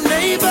door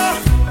neighbor.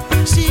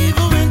 She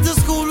even went to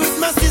school with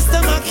my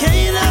sister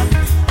Makayla.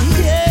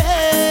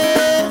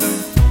 Yeah.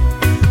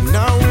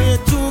 Now we're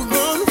two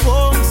grown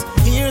folks.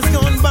 Years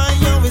gone by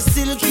and we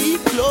still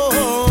keep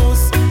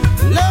close.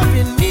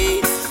 Loving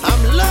me,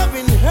 I'm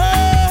loving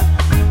her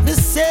the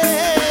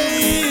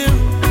same.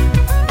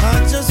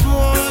 I just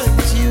want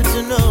you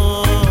to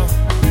know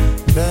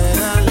that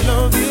I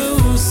love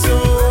you so.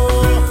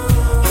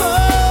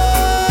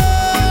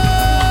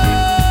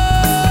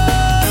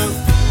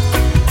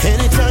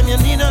 Anytime you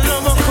need a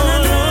lover,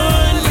 call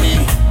on me.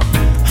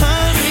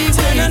 I'll be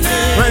waiting.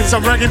 Playing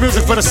some reggae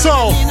music for the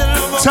soul.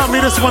 Tell me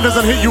this one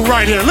doesn't hit you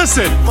right here.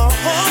 Listen.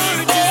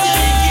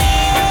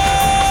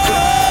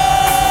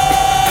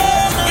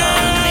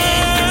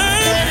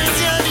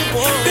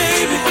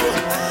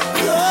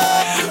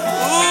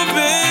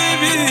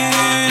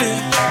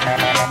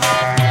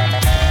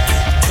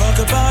 Talk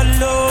about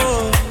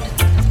love,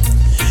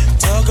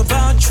 talk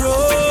about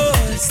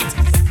trust,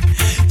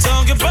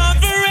 talk about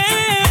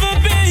forever,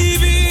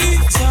 baby,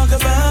 talk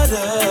about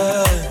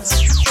us.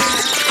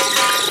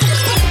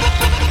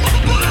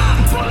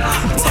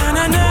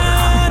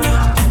 Ta-na-na-na,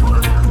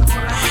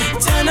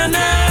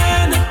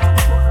 ta-na-na-na.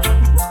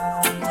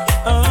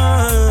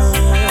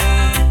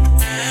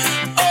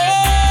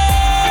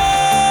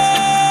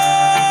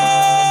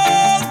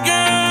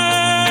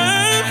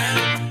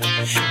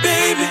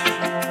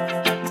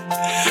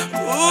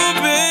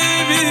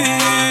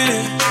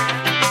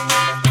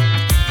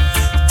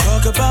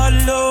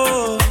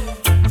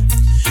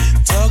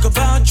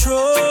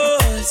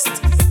 Trust.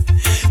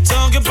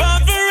 Talk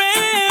about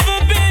forever,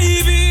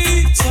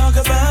 baby. Talk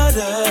about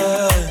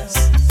us.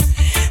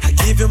 I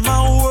give you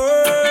my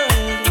word.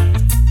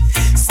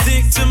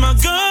 Stick to my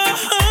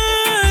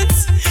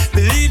guns.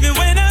 Believe me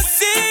when I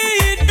say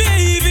it,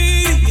 baby.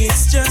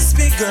 It's just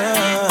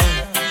begun.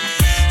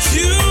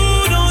 You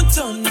don't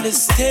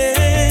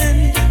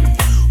understand,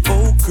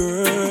 oh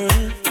girl,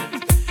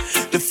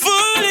 the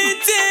full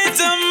intent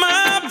of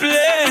my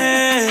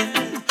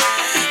plan.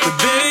 But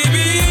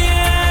baby,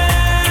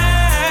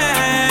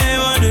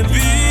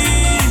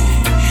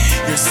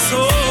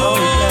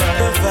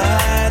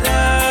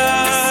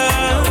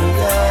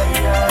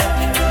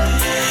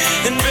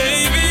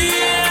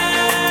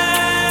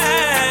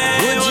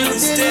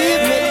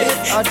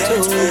 I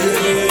told you.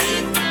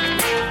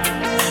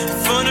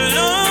 For the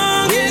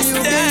longest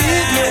time,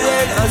 believe me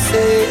when I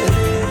say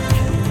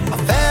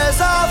affairs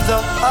of the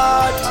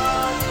heart.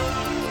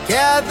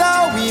 Together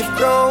we've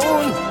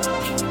grown,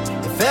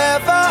 if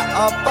ever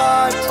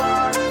apart.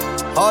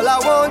 All I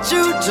want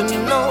you to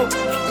know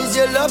is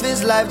your love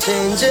is life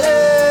changing,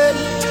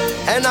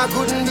 and I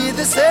couldn't be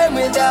the same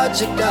without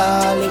you,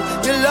 darling.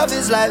 Your love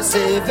is life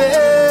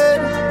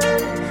saving.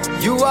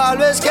 You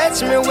always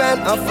catch me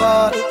when I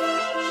fall.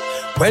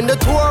 When the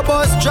tour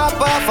bus drop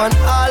off and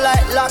all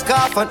light lock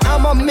off and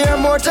I'm a mere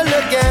mortal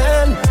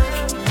again.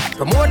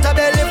 Promoter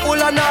belly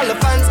full and all the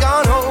fans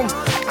gone home.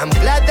 I'm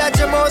glad that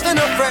you're more than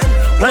a friend.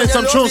 Playing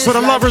some tunes for the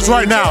lovers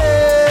right now.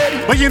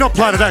 But you know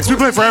Planet X, we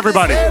play for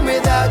everybody.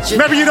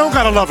 Maybe you don't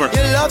got a lover.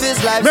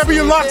 Maybe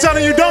you're locked out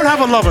and you don't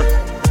have a lover.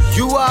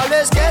 You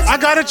always get. I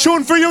got a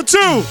tune for you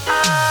too.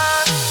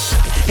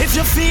 If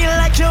you feel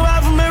like you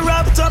have me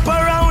wrapped up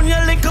around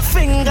your little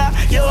finger,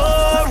 you're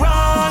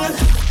wrong.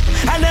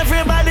 And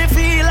everybody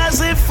feel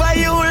as if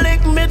you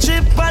lick me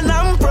chip and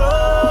I'm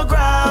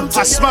programmed.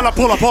 I smell a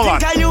pull up, hold on.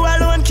 Think you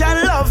alone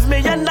can love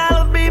me and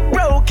I'll be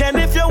broken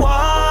if you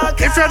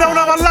walk. If you don't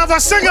have a lover,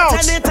 sing out.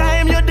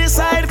 Anytime you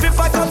decide to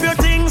pack up your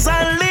things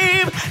and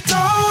leave,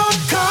 don't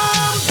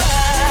come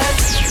back.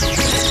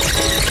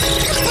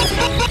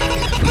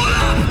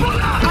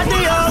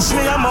 Adios,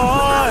 mi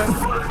amor.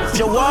 If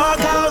you walk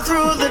out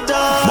through the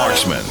door.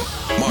 Marksman.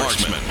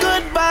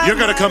 Goodbye. You're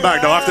gonna come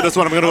back though. After this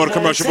one, I'm gonna go to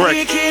commercial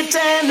break.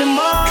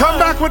 Come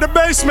back with the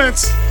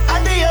basements.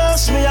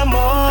 Adios, mi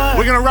amor.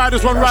 We're gonna ride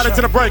this one right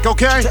into the break,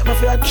 okay?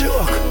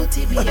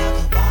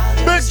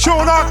 Big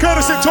tune, all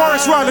courtesy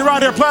Taurus Riley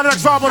right here, Planet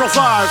X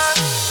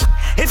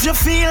 5105. If you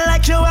feel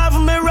like you have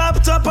me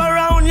wrapped up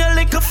around your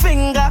little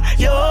finger,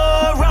 you're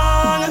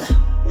wrong.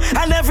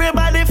 And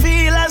everybody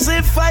feel as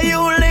if you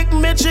lick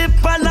me chip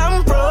and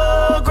I'm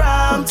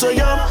programmed to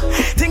you.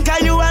 Think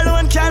you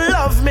alone can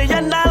love me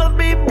and I'll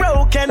be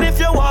broken if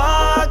you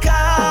walk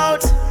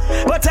out.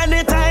 But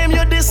anytime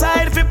you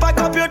decide to pack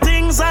up your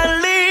things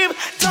and leave,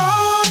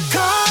 don't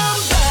come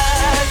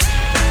back.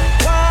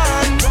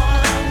 One, go,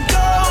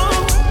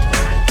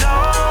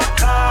 don't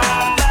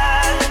come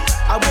back.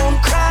 I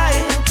won't cry,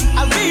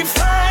 I'll be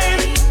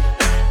fine.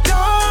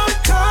 Don't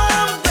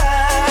come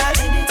back.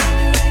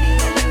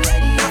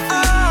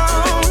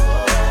 Oh,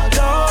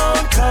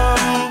 don't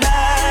come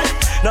back.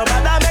 No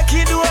matter make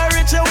you do a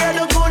richer where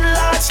the good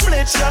Lord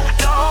split you.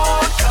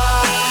 Don't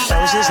come back.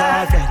 Roses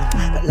are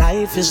red, but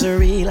life is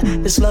real.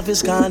 This love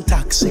is gone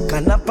toxic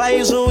and up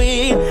is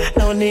weed.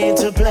 No need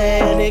to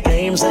play any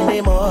games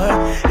anymore.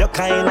 You're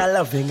kinda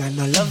loving and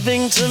not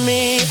loving to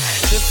me.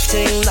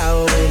 Drifting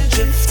now, we're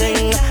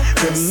drifting.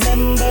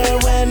 Remember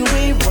when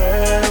we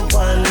were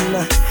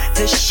one?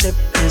 This ship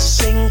is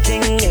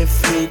sinking.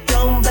 If we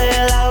don't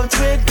bail out,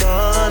 we're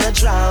gonna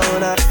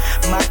drown.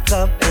 My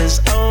cup is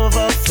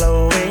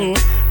overflowing.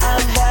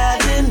 I've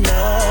had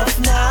enough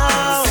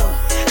now.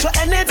 So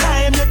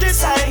anytime you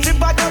decide to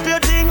pack up your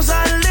things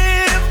and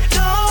leave,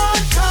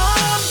 don't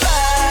come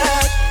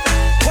back.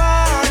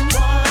 One,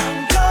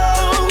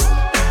 go,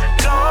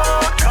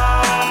 don't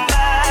come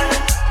back.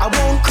 I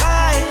won't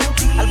cry,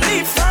 I'll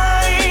be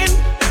fine.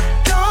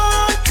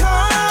 Don't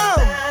come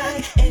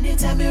back.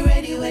 Anytime you're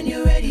ready, when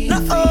you're ready,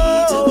 don't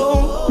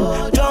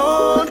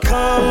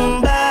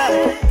come back.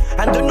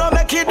 And do not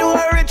make you do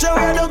a richer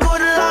where the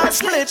good Lord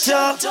split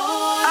you.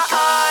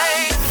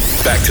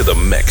 Back to the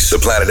mix. The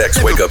Planet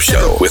X Wake Up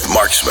Show with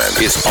Marksman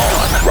is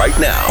on right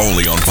now.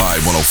 Only on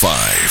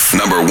 5105.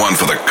 Number one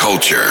for the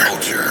culture.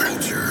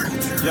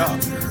 Yeah.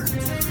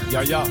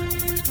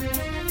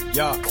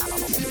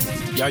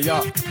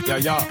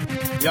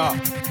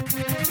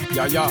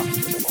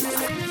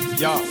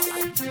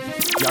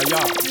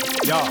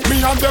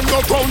 Me and them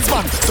no grounds,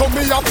 man. So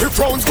me happy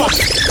frowns, man.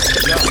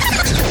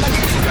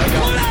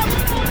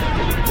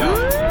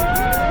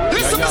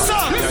 Listen to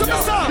song.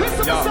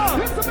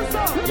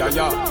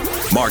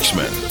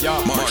 Marksman.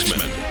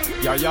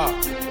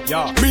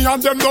 Me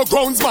and them no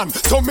grounds, man.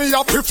 So me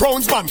happy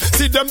frowns, man.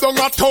 See them down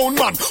a town,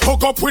 man.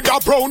 Hook up with a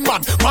brown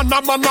man. Man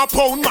a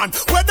pound, man.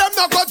 Where them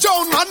not go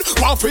down, man.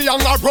 One free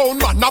and a brown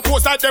man. Now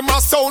pose like them a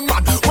sound,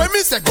 man. When me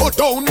say go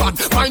down, man.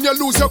 Mind you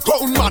lose your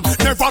crown, man.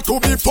 Never to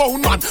be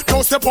found, man.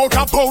 Don't step out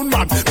a pound,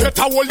 man.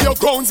 Better hold your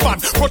grounds, man.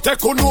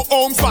 Protect on no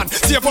homes, man.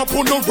 Save up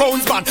on no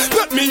rounds, man.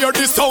 Let me hear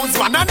the sounds,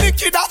 man. And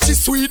Nicky that she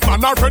sweet,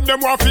 man. I friend them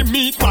want to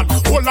meet, man.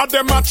 All of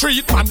them a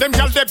treat, man. Them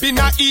girl they been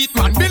a eat,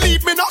 man.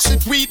 Believe me, not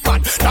shit sweet,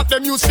 man. That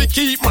them use to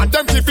keep, man.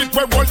 Them keep it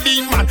where we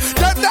lean, man.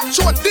 Them that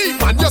show deep,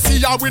 man. You see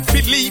how with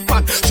Philippe,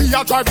 man. She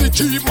a drive the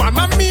Jeep, man.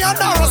 And me and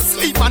her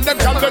asleep, man. Them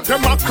girl let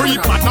them a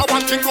creep, man. Now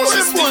one thing go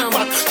she steep,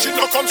 man. She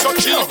no come so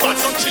cheap, man.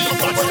 So cheap,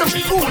 man. So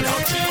cheap, man.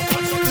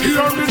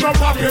 Here me no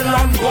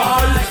Babylon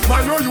boy.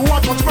 Man, know you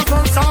want touch my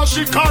son,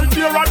 she can't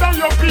hear than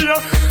your peer.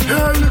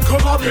 Hey, little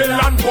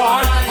Babylon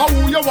boy. How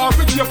you want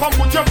to tape and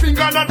put your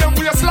finger on them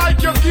waist like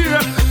your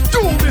gear?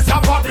 Do this a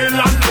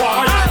Babylon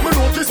boy. Me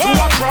notice you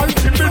are trying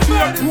to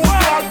intimidate. You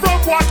are from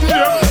what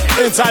here?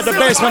 Inside the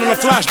basement on the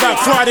Flashback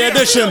Friday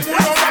edition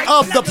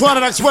of the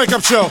Planet X Wake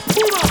Up Show.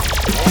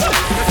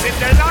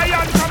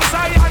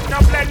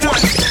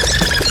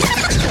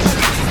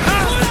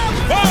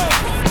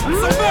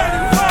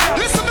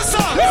 Listen to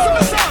song.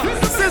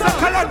 This is a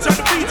collage on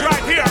the beat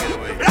right here.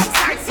 Black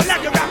side,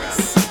 select your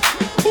rocks.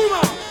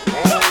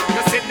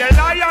 You see the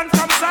lion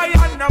from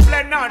Zion, no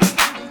blend on.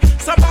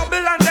 So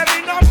Babylon, there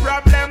be no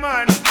problem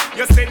on.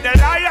 You see the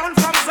lion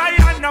from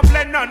Zion, no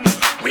blend on.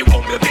 We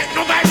won't be big,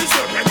 nobody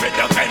should remember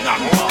the pen on.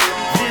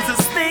 There's a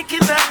snake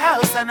in the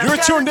house. You're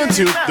tuned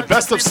into the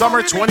Best of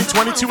Summer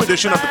 2022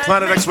 edition of the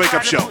Planet X Wake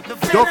Up Show.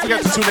 Don't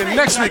forget to tune in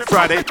next week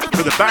Friday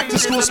for the Back to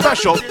School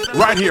special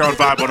right here on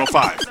Vibe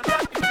 105.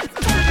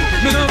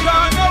 Me no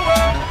gone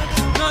nowhere,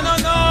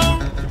 no.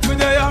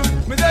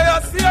 Me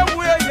there, same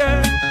way,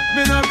 yeah.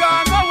 Me no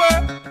gone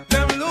nowhere,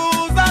 them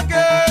lose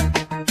again.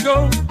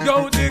 Yo,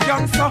 the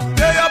gangster,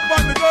 they up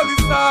on the gully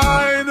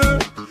side.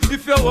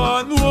 If you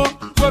want more,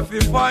 if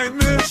you find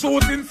me,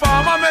 shooting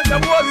farmer,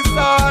 them holy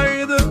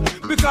side.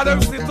 Because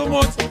them see too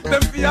much,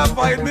 them fear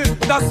fight me.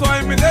 That's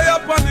why me lay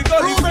up on the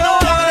gully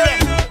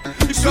side.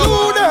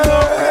 Slew them.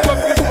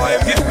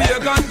 Give me a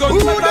gun, gun,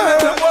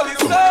 them holy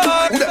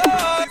side.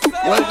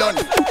 Well done.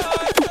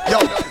 Yo,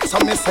 so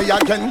me say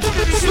again.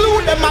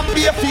 Slew them up,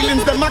 be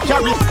feelings them a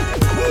carry.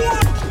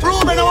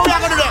 Ruben, how we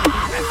are gonna do them?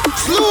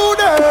 Slew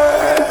them.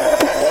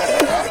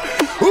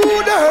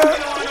 Who them?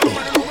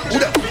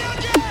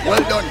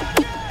 Well done.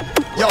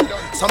 Yo,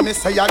 so me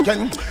say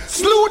again.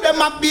 Slew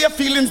them up, be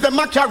feelings them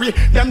a carry.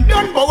 Them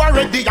done bow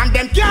already and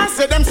them can't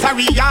say them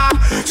sorry, yeah.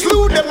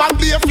 Slew them up,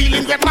 be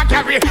feelings them a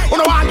carry. You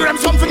know I do them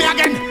something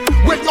again.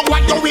 Wait, you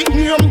what you with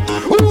me?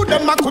 Who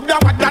them a coulda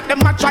what that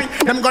them a try?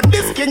 Them got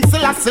this king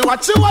still I see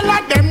what you all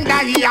of them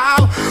die, yeah.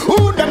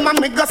 Who them a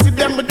me go see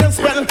them with them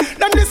spell?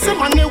 Them this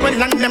money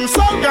well and them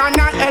so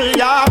gonna hell,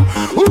 yeah.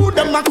 Who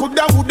them a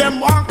coulda who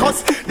them walk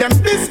us? Them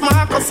this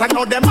Marcus I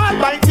know them all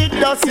bite it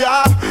dust,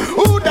 yeah.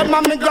 Who them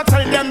a me go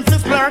tell them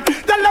this flirt?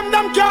 Tell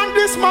them can't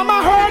this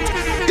mama hurt.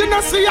 You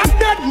know see a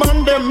dead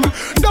man them,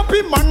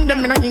 dopey man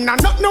them, in a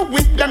not no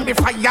with them. The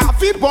fire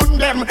fi burn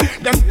them.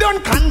 Them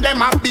don't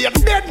condemn a be a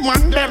dead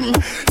man them.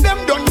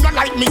 Them don't not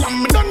like me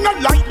and me don't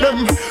not like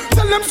them.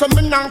 Tell them some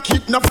me not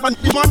keep no fun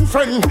one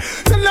friend.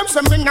 Tell them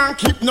some me not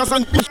keep no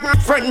son my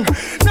friend.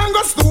 Now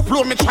go stoop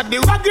low me try the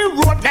raggy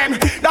road them.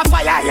 The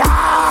fire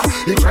yeah,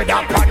 he tried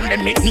up on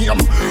them it name.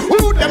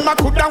 Who them a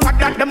coulda what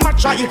that them a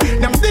try?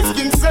 Them this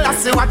king still I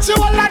see what you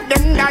all of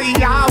them die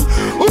yeah.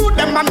 Who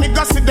them a me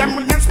go see them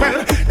with them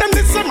spell? Them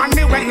this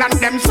money well and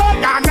them so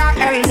gonna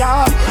hell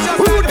yeah.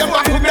 Who them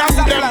a coulda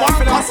who them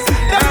want us?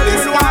 Them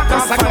this want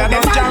us and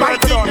them all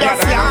bite it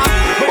yes yeah.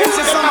 This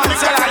is some man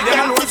say like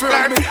them alone for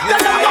me. Them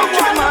don't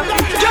care man.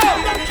 Yo,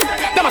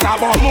 them a talk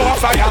about more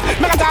fire.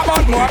 Me a talk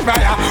about more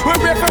fire. We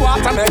pray for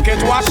water make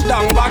it wash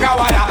down bag of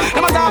wire.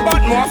 Them a talk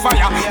about more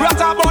fire. We a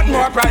talk about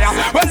more prayer.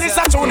 Well this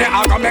a tune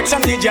I go make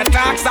some DJ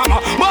talk some.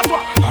 But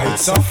what?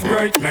 Heights of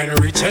great men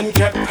reach and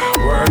kept.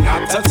 We're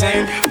not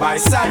attained by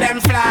sudden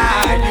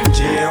flight.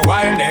 J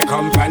while they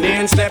company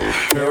and step.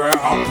 We were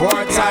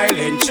upward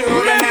tiling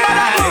through the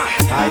night.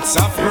 Heights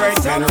of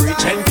great men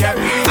reach and kept.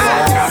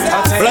 We're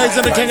not attained.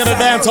 Blazing the king of the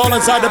dance all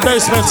inside the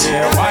basement.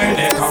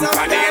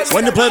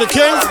 When you play the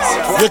king,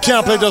 you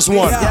can't play just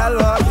one.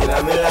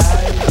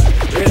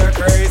 With a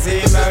crazy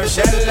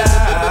emotion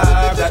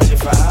love that she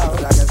found.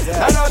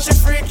 I know she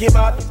freaky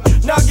but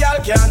no girl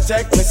can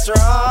take me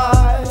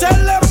strong. Tell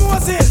them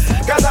Moses,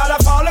 cause all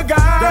of all the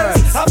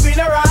girls have been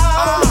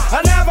around.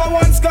 I never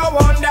once go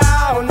on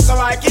down. So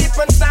I keep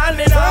on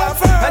standing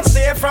up and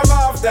stay from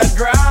off the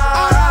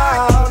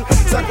ground.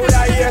 So could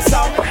I hear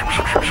some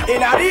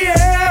in the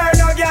air?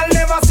 No girl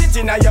never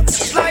sitting at your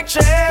like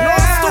chair.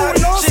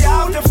 She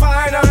have to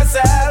find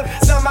herself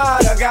some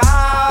other guy.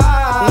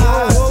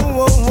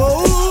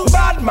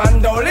 Bad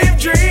man don't live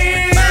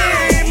dream.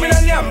 Me no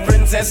young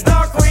princess,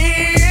 no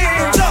queen.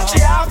 She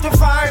have to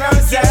find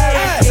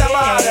herself some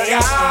other guy.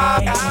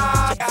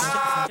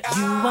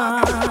 You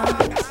are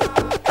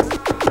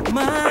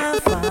my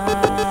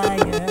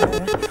fire,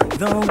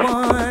 the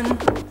one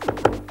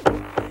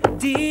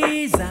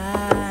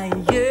desire,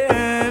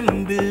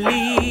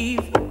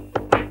 believe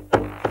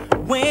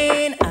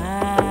when I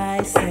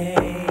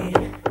say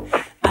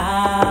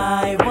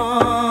I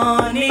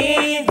want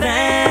it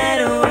that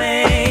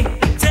way.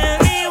 Tell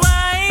me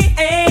why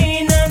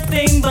ain't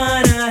nothing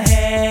but a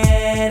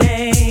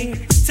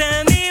headache.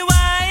 Tell me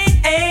why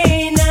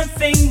ain't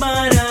nothing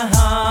but a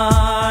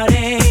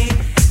heartache.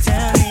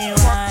 Tell me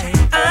why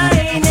I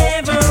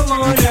never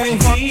wanna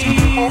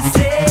hear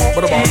say I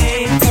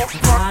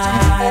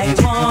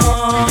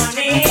want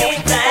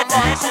it that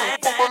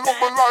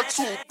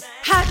way.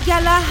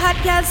 Hot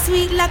gal,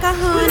 sweet like a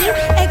honey.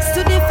 X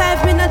to the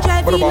 5, me no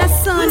drive in a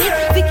sunny.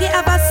 Vicky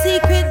have a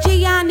secret,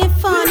 Gianni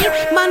funny.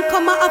 Man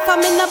come a offer,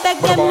 me no beg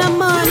them no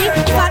money.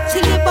 Fat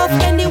chili buff,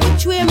 any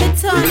which way me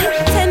turn it.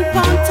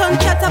 10-pound ton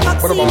chatter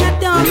vaccine a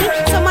dummy.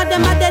 Some of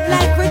them are dead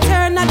like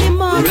Return of the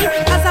Mummy.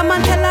 As a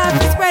man tell her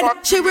to spread,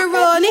 she will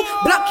run it.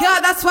 Black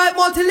card, that's why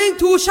multi-link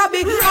too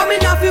shabby. I'm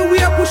in a few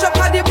wear, push up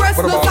at the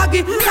breast, no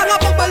saggy. Sang a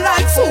bubble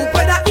like soup,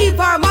 whether Eve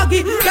or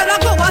Maggie. Gotta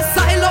go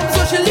asylum,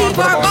 so she leave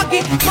her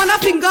baggy. Man a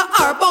finger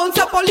her, bounce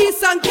a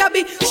police and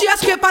cabby. She a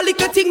scrape a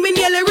little thing, me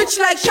nearly rich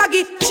like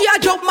Shaggy. She a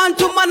jump man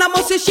to man, I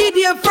must say she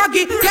damn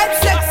froggy.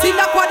 Get sexy,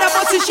 la quad, I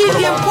must say she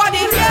damn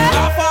quaddy.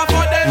 Laugh off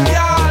for them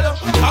y'all,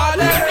 all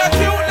them the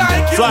cute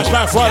like you.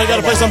 Flashback Friday,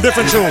 gotta play some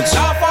different tunes.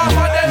 Laugh off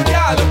for them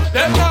y'all,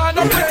 them not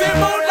no pretty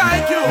mood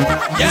like you.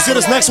 You see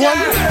this next one?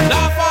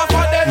 Laugh off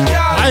for them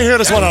y'all, I ain't heard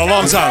this one in a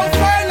long time.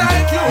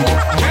 like you.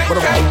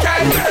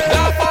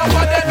 Laugh off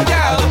for them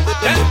y'all,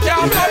 them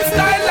can't come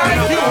style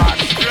like you.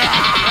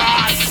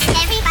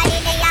 Everybody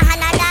lay your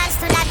hand and dance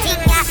to that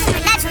thing.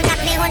 That's what I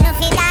play when you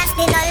feel dance,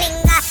 they don't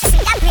linger.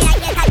 See that play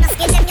like that, just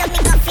give them your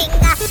middle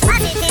finger.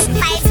 Positive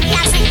vibes, we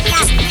are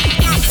finger.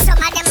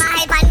 Some of them are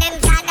hype and them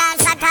can't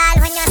dance at all.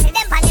 When you see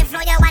them on the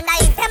floor, you wonder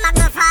if them are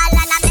gonna fall.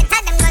 And I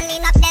better them gonna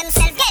lean up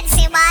themselves, get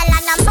see wall.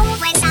 And I'm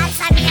moving, dance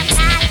and be a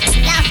call.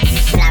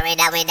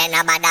 Florida, we then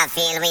no bother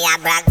feel we are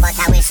brag. But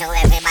I will show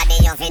everybody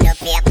you feel the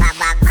paper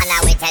bag. And I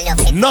will tell you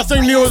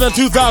nothing newer than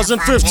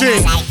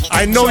 2015.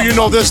 I know you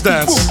know this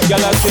dance. Y'all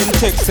are send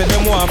text and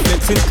them want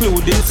flex,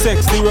 including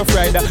sex. The Rough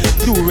Rider,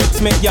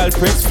 Durex, make y'all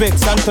press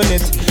vex.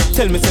 Antoinette,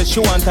 tell me say she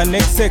want her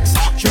next sex.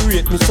 She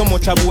rate me so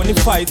much I wanna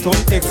fight on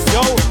X. Yo,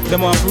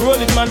 them want roll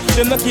it man,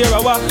 them not care a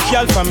walk.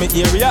 Y'all from my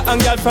area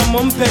and y'all from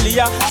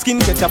Montpellier.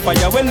 Skin catch a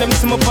fire when them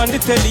see me on the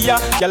telly.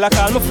 Y'all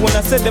call my phone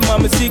and say them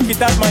want me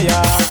secret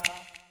admire.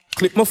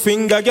 Click my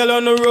finger, girl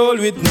on the roll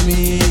with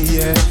me,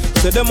 yeah.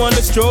 Say them on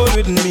the stroll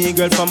with me,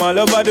 girl from all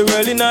over the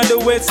world in all the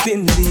West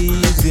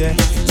Indies, yeah.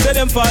 Say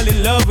them fall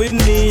in love with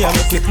me,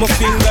 I'ma click my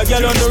finger,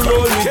 girl on the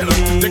roll with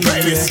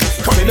me, yeah.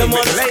 Say them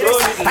on the stroll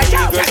with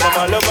me, girl from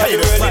all over the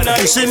world in all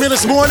the You see me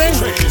this morning?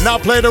 Now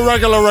play the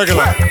regular.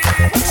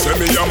 Say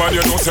me a man,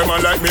 you know say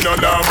man like me no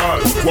normal.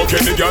 Walk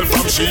any girl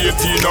from she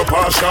 18 no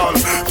partial.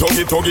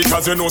 Tuggy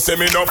cause you know say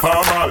me no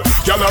formal.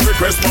 Girl a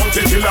request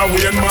Mountain Killer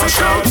Wayne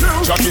Marshall.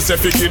 Jackie say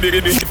fi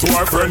kiddy to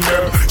her friend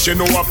them. She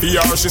know a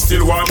PR, she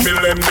still want me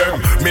lend them.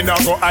 Me nah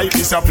go hype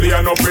this a play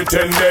and no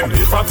pretend them.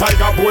 If a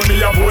tiger bone me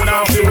a bone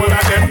off the one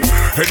of them.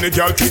 Any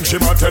girl think she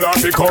ma tell her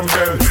fi come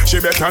them. She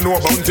better know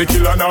Bounty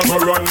Killer now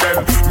go run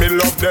them. Me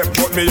love them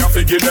but me have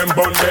to give them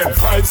bun them.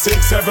 5,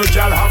 6, 7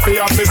 girl have me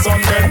son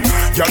them.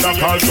 Girl a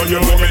call so you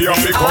know me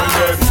have to come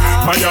them.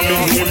 Miami,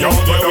 New York,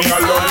 go down a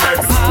London.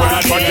 When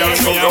if a girl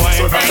come down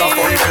so that's a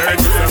fun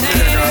thing.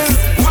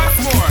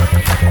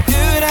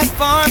 Do that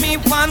for me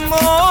one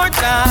more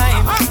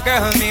time.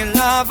 Girl, me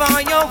love how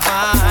you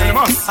whine,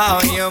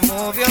 how you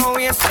move your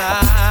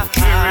waistline.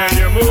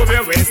 You move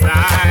your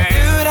waistline.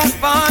 Do that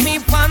for me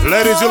one more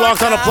Ladies, you're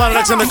locked on the Planet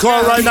X in the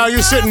car right now.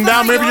 You're sitting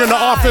down. Maybe you're in the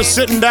office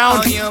sitting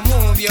down.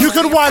 You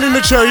could whine in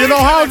the chair. You know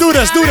how? Do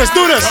this.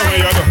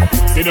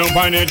 Sit down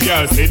on it,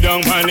 girl. Sit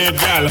down on it,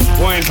 girl.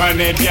 Wine on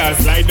it, girl.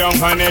 Slide down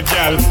on it,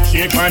 girl.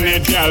 Shake on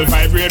it, girl.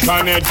 Vibrate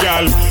on it,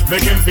 girl.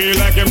 Make him feel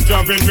like him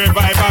jumping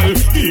revival.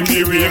 In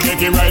the wave, make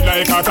him ride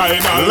like a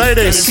tidal.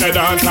 Ladies,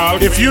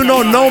 if you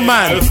know no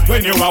man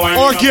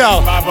or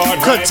girl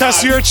could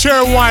test your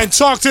chair wine,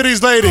 talk to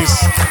these ladies.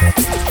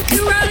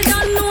 You all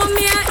don't know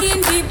me a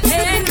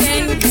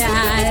independent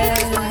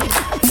girl.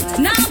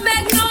 Now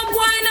beg no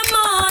boy no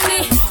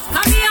money. I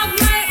me have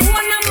my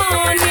own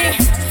money.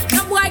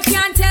 No boy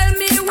can't tell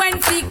me when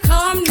to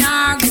come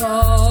nor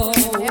go. A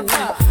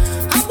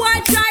boy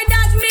try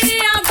that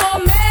me I go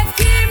make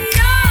him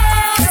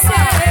know.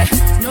 Say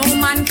no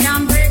man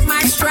can break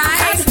my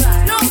stride.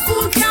 No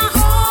fool can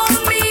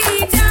hold me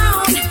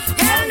down.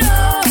 Hell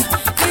no,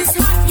 this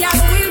hot girl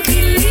will be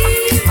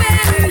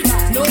leaving.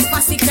 No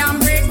fussy can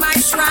break my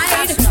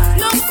stride.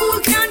 No fool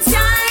can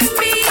tie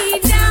me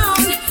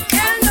down.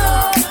 Hell no.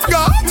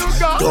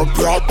 The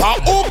proper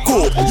uku.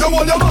 You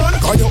want your man?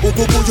 Can you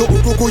uku tight?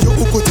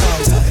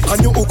 And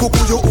you uku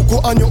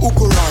and you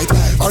uku right.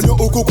 And you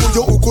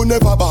uku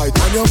never bite.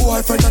 And your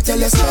boyfriend I tell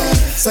you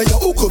say you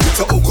uku bit,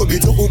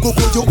 you uku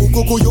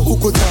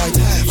tight.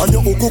 And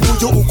you uku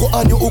and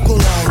you uku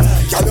right.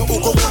 And you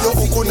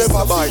uku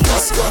never bite.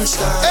 That's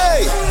gunshot.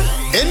 Hey,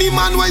 any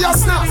man where you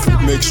snap,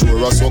 make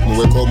sure a something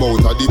will come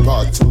out of the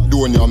pot.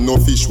 Don't yam no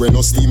fish when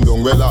no steam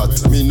down well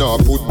hot. Me nah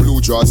put blue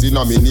jaws in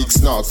a me Nick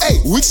snacks. Hey,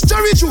 which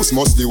cherry juice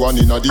must the one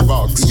in a the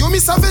box? You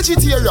miss a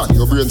vegetarian,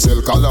 your brain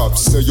cell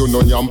collapse. Say you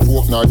no yam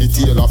pork nor the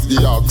tail of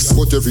the ox.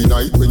 But every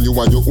night when you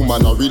and your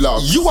woman a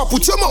relax, you a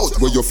put your mouth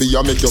where your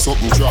fear make your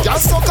something drop.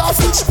 Just suck off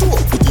which toe.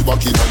 Put it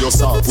back in your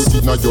sock. Put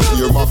it in your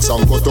earmarks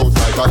and cut out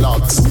like a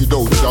lax.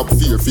 Without job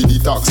fear for the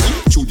tax.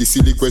 Through the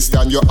silly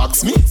question you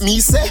ask me,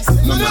 say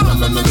no.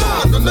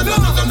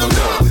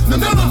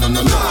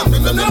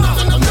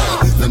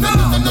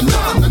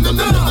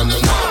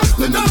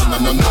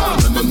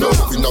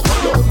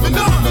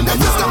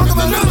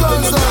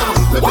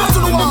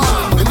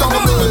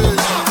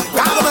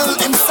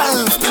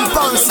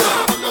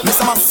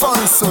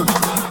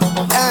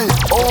 Hey,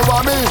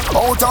 over me,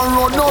 out and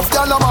road enough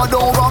gyal a mad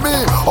over me.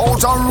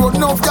 Out and road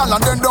enough gyal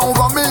and then down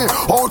over me.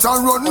 Out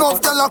and road enough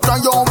gyal a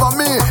cry over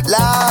me.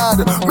 Lad,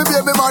 me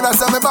baby mother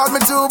say me bad, me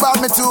too bad.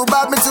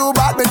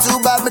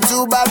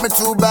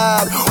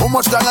 How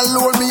much gyal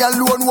alone me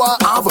alone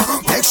want have?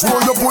 Make sure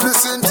you put the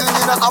same thing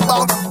in a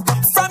bag.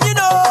 From you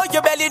know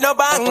your belly no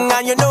bang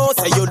and you know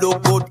say you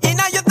look good in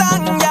a your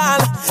tongue,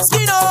 girl.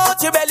 Skin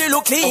out your belly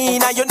look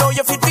clean and you know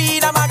you fit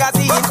read a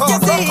magazine. You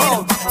see,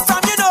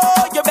 from you know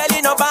your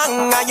belly no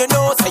bang and you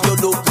know say you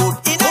look good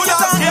in a your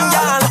tongue,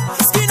 girl.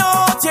 Skin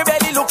out your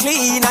belly look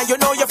clean and you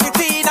know you fit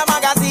read a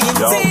magazine.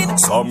 Yo,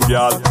 some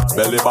girl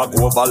belly back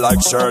over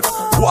like shirt.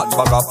 One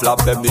bag of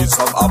flap them need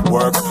some up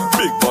work.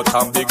 Big butt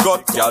and big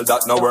gut, girl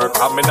that no work.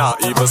 And me not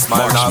even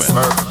smile nor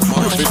smirk.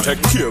 If you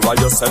take care of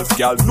yourself,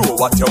 girl, know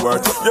what you're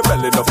worth. Your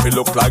belly no feel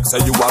look like say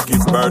you a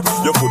give birth.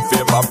 Your foot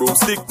favor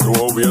broomstick,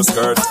 throw away your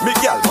skirt. Me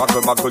girl,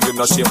 muggle, you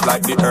no shape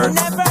like the earth.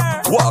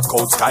 Walk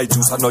out sky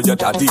juice, I know your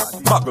daddy.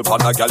 Muggle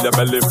pan a girl, your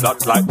belly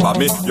flat like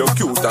mommy. You're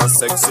cute and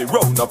sexy,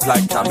 round up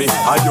like Tammy.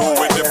 And you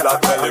with the flat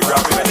belly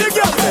grabbing. You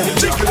got me.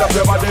 Jiggle up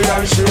your body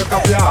and shake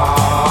up your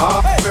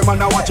heart. Me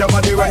man, I watch your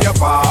body when you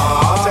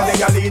fall. Tell the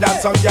girl lead and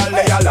some girl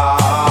lay a la.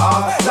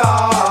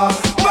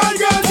 My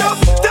girl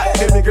just take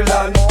the middle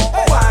and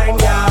wine,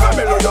 yeah.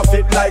 you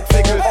fit like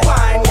figure.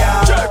 Wine,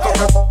 yeah. Jerk up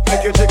your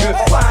make you jiggle.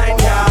 Wine,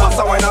 yeah. Pass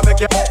a wine and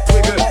make you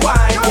wiggle.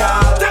 Wine,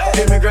 yeah. Take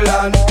the wiggle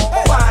and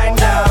wine,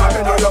 yeah.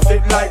 I know you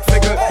fit like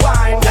figure.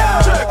 Wine,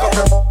 yeah. Jerk up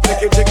your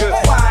make you jiggle.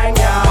 Wine,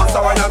 yeah. Pass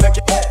a wine and make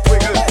you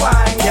wiggle.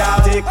 Wine, yeah.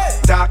 Tick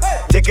tock,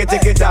 ticky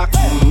ticky tock.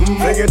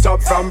 Bring it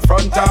up from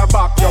front or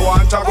back. You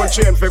want to go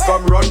chain fi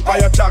come run by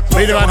your tack.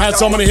 Lady Man had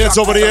so many hits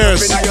over the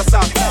years.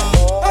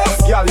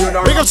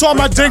 Big up to all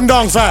my Ding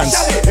Dong fans.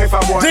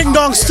 Ding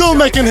Dong still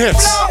making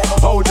hits.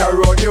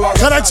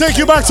 Can I take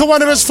you back to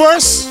one of his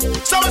first?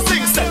 So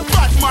sing, say,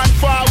 bad man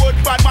forward,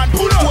 bad man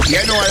pull up.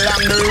 You know,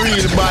 along the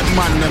real bad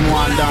man, them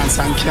want dance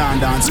and can't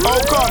dance. How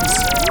comes?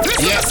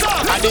 Yes,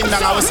 I Ding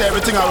Dong, I will say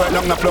everything I work,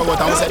 nothing I plug out.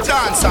 I will say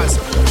dancers,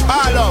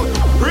 all out,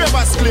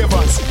 ravers,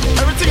 clavers,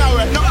 everything I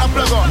work, nothing I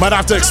plug out. Might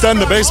have to extend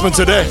the basement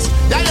today.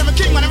 Yeah, I'm a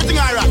king man, everything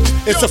I rock.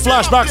 It's the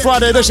Flashback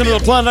Friday edition of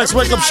the Planet X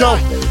Wake Up Show.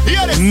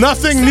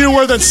 Nothing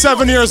newer than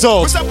 7 years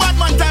old. It's a bad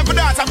man time for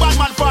dance, a bad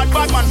man forward,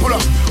 bad man pull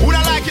up. Who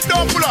don't like it,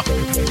 don't pull up.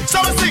 So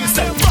I sing,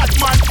 say, bad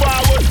man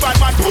forward, bad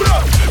man pull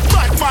up.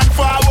 Bad man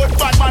forward,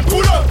 bad man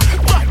pull up.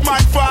 Bad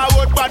man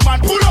forward, bad man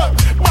pull up.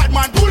 Bad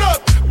man pull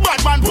up,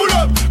 bad man pull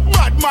up.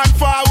 Bad man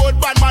forward,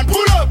 bad man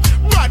pull up.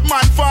 Bad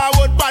man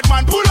forward, bad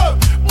man pull up.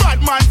 Bad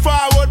man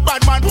forward,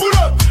 bad man pull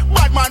up.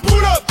 Bad man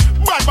pull up.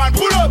 Bad man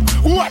pull up.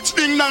 Watch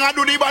Ding Dong I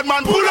do the bad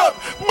man pull up.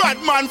 Bad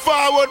man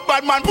forward,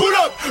 bad man pull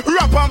up.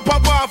 Rap and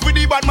pop off with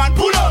the bad man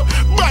pull up.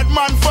 Bad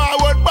man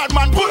forward, bad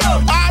man pull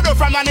up. Ardo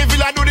from the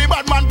villa do the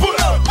bad man pull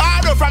up.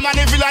 Ardo from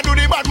the villa do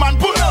the bad man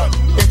pull up.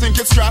 You think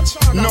it's scratch?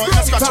 No,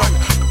 it's scratch up.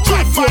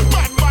 Bad man,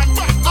 bad man,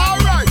 bad man.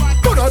 Alright.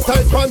 Put a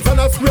tight pants and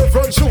a square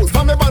front shoes.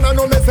 For me man I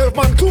know myself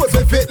man clothes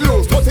if it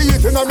loose.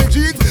 38 in a me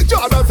jeans,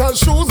 Jordans and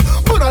shoes.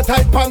 Put a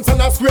tight pants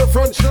and a square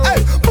front shoes. Hey,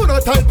 put a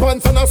tight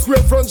pants and a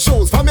square front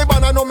shoes. For me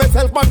man I know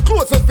myself man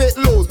clothes if it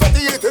loose.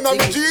 38 in a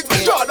me jeans,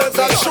 Jordans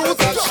and shoes.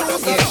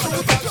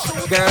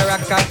 Girl,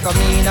 rock and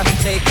come in.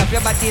 Shake up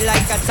your body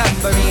like a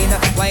tambourine.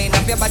 Wind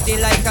up your body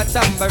like a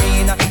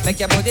tambourine. Make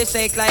your body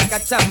shake like a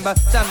tamba.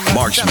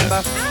 Marksman.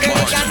 Girl,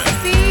 you got the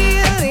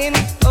feeling.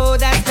 Oh,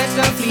 that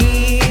special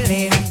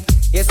feeling.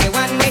 Yes, you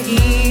want me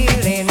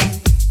healing.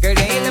 Girl,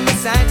 you ain't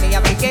beside me, I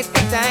forget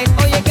the time.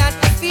 Oh, you got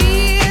the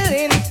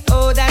feeling.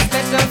 Oh, that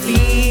special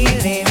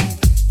feeling.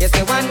 Yes,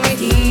 you want me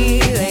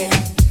healing.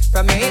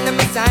 From you in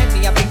beside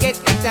me, I forget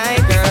the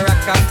time. Girl,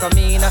 rock and come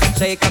in.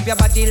 Shake up your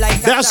body like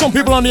there are some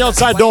people on the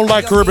outside don't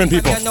like Caribbean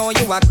people,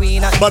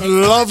 but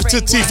love to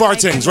T-Far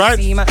things, right?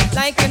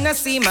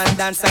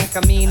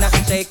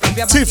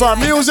 T-Far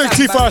music,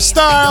 T-Far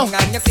style.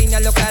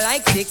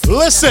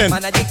 Listen,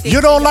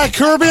 you don't like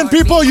Caribbean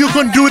people, you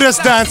can do this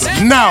dance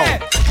now.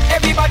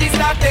 Everybody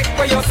start take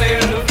for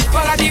yourself.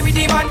 Follow the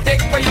rhythm and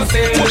take for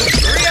yourself.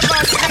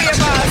 Ravers,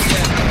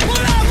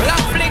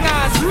 black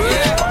flingers,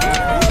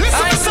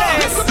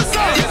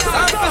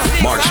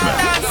 Marksman.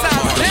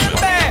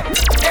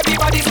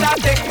 Everybody start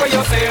take for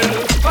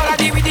yourself. Follow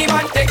the rhythm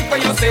and take for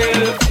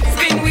yourself.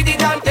 Spin with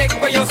it and take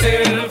for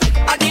yourself.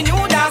 And the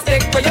new dance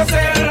take for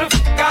yourself.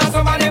 Cause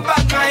some of them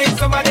bad mind,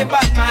 some of them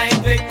bad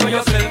mind. Take for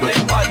yourself,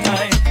 take bad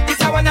mind.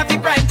 This a one of the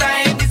prime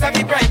time, this a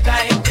the prime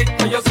time. Take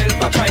for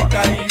yourself a prime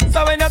time.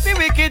 So when you see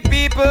wicked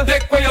people,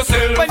 take for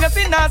yourself. When you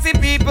see nasty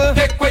people,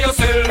 take for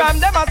yourself. From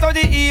them out of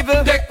the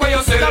evil, take for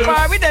yourself. So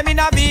far with them in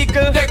a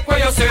vehicle, take for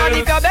yourself. And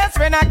if your best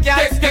friend a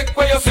cat, take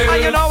for yourself.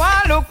 And you know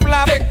I look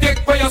flap, take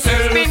for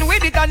yourself. Spin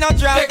with it and not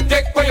drop,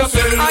 take for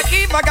yourself. And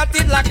if I got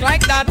it locked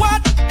like that,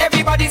 what?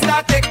 Everybody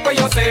start take for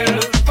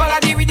yourself. Follow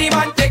the rhythm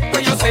and take for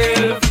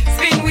yourself.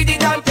 Spin with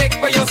it and take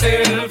for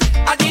yourself.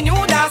 And the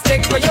new dance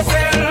take for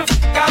yourself.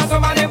 Cause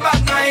some of them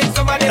bad minds,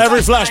 some of them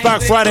Every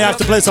Flashback Friday I have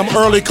to play some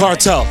early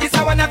Cartel.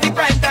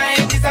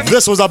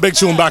 This was a big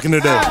tune back in the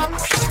day.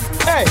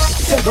 Hey,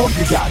 say don't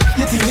be bad,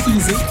 you think it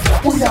easy.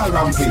 We are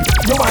ramping,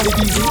 you want it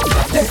easy.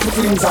 Take my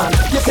things on,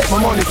 you take my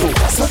money too.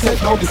 So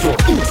take no before,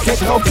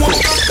 take no before.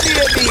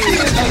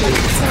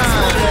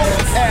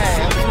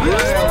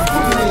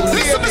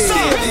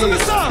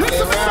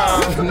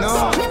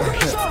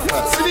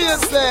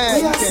 Seriously,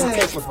 you can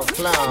take me for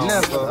clown.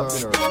 Never.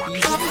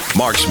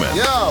 Marksman.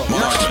 Yo,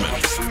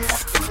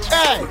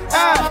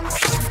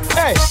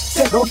 Hey,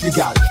 say don't be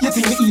bad, you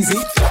think it easy.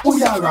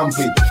 We are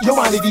ramping, you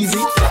want it easy.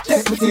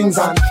 Take my things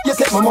on, you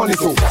take my money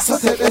too. So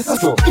take it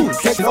too,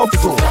 take it up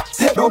too.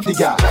 Take don't be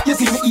bad, you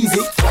think it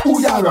easy.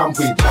 We are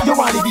ramping, you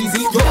want it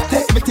easy. You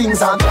take my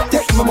things on,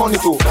 take my money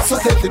too. So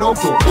take it up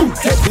too,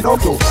 take it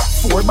up too.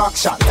 4 back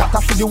shot, that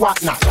a for the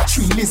whatnot.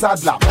 3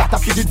 lizard lap, that a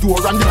for the door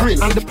and the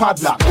grill and the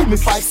padlock. Give me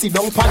 5 sit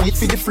down pan it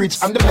for the fridge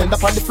and the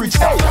blender on the fridge.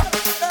 Hey.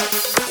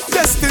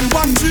 Destin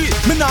 1 G,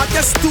 me not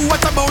guess 2,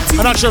 what about you?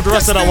 I'm not sure if the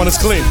rest of that one is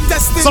clean.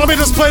 So let me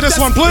just play this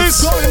one,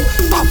 please.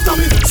 After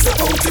me, step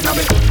out in a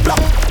me, black,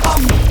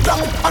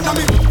 black, and a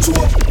me,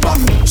 choke,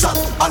 bang, shot,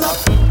 and a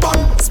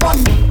bang, span,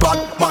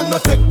 bad man,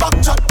 no take back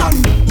shot,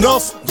 and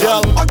enough,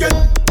 girl.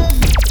 Again.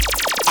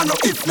 I know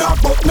if not,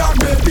 but not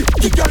maybe.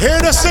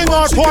 Hear the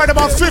sing-out part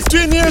about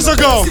 15 years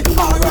ago.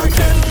 Alright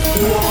then.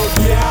 Oh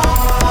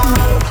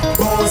yeah,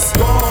 boss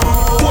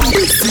gone.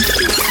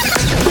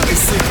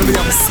 Basically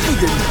I'm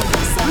singing.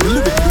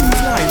 Lyric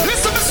line.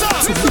 Listen to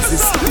song.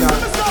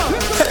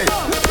 Hey.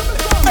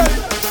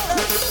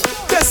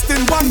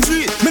 Testing 1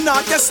 3. Me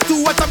not test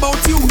 2. What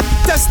about you?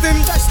 Testing.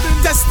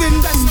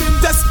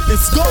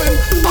 It's going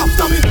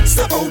after me.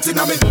 Step out in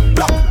a me.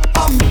 Black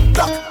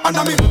and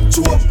a me.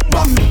 Chew up,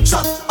 bang,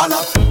 shot, and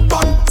a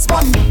bang,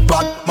 span.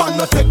 Bad man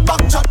no take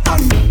back chat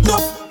and no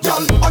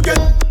y'all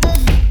again.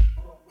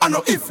 I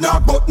know if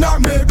not, but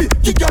not maybe.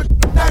 You got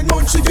 9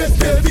 months, she get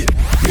baby.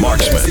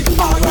 Marksman.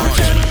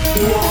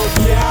 Whoa,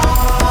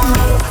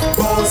 yeah.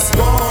 Boss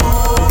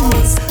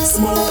guns,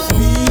 smoke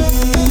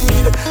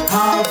weed,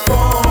 have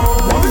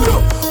fun.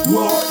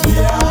 Whoa,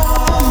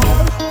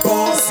 yeah.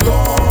 Boss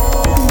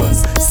guns,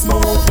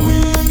 smoke weed.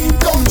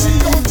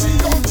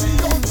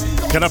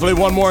 Can I play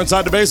one more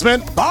inside the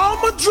basement?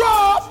 I'm a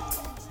drop.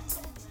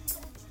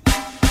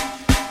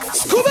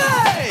 Scooby,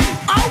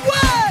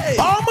 away.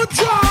 I'm a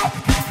drop.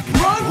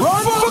 Run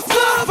for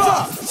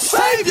cover.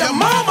 Save your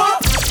mama.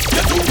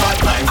 You too bad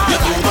mind. You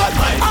too bad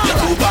mind. You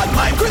too bad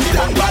mind. You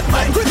too bad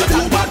mind. You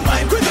too bad mind.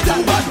 You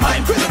too bad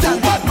mind. You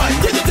too bad mind.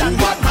 You too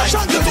bad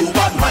mind. You too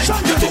bad mind.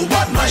 You too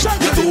bad mind.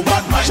 You too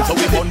bad mind. So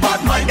we born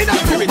bad mind. In a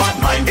spirit. Bad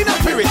mind. In a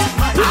spirit.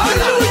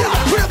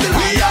 Hallelujah. We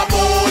are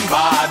born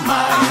bad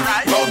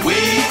mind. But we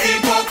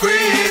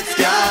hypocrites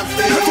can't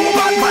stay. You too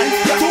bad mind.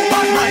 You too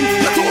bad mind.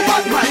 You too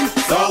bad mind.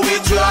 So we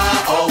draw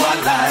our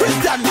line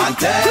and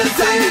tell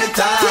Satan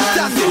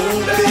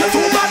you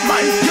too bad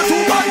mind. You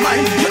too bad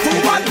mind. You too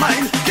bad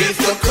mind. Kiss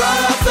the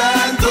cross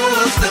and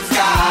touch the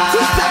sky.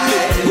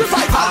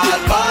 All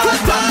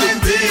bad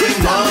mind thing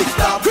must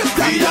stop. We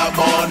are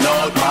born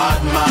all bad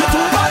mind. You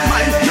too bad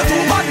mind. You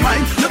too bad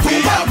mind. You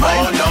too bad mind. We are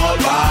born all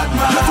bad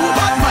mind. You too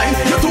bad mind.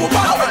 You too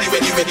bad mind.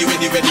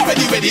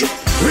 Ready.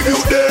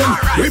 Rebuke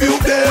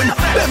them.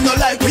 Them no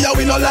like we are,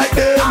 we no like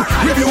them.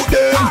 Rebuke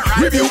them.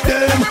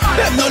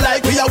 Them no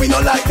like we are, we no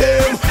like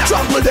them.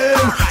 Trample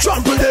them.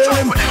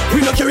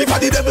 We no care if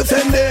the devil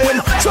send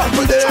them.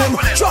 Trample them.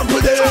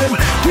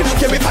 We no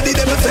care if the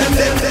devil send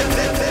them.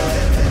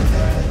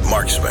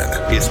 Marksman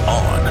is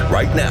on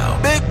right now.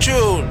 Big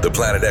tune. The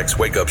Planet X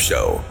Wake Up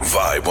Show,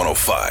 Vibe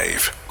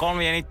 105. Call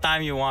me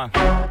anytime you want.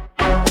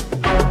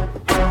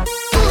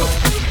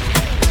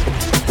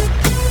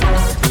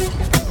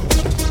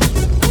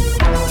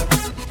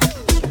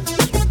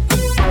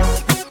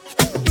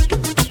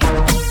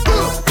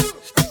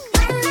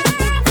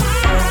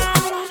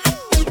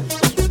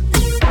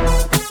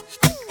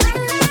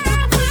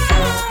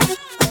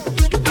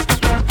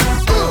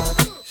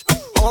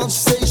 All she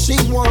say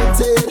she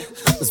wanted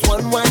was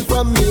one wine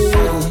from me.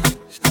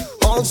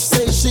 All she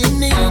say she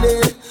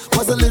needed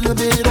was a little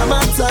bit of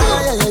my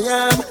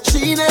time.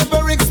 She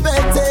never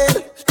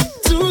expected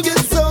to get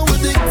so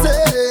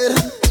addicted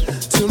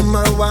to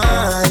my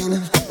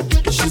wine.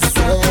 She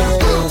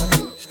said,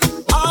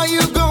 are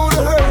you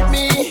gonna hurt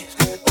me?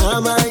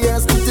 Am I a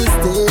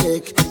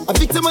statistic? A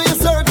victim of your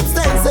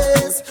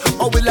circumstances?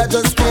 Or will I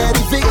just get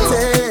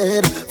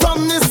evicted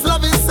from this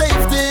loving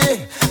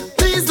safety?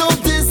 Please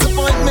don't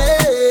disappoint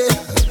me.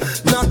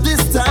 Not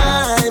this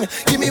time.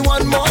 Give me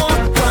one more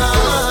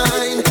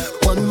wine.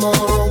 One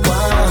more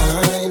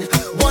wine.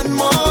 One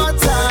more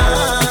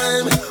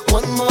time.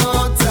 One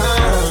more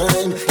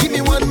time. Give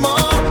me one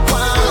more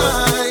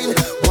wine.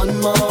 One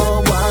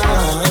more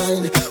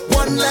wine.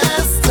 One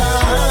last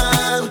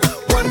time.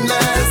 One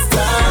last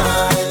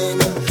time.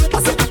 I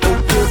said, oh,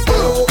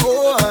 oh,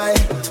 oh, I.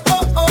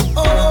 Oh, oh,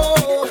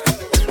 oh.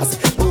 I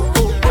said, oh,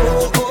 oh,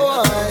 oh,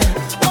 oh, I.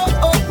 Oh,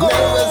 oh, oh.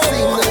 Never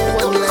seen no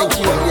one like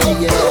you,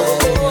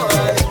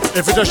 yeah.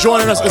 If you're just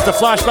joining us, it's the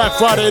Flashback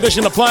Friday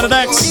edition of Planet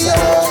X.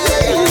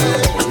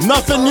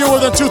 Nothing newer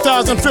than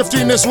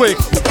 2015 this week.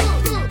 I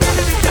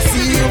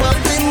see you up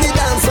in the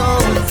dance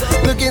hall,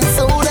 looking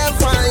so damn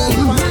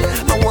fine.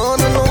 I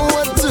wanna know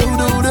what to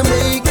do to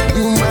make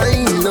you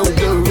mine, oh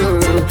girl.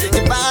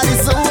 Your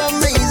body's so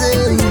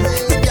amazing,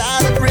 you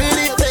got a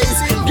pretty face.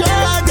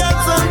 Girl, I got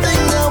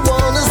something I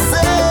wanna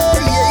say,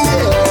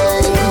 yeah.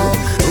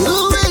 The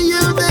way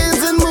you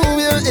dance and move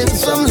your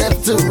hips from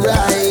left to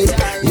right,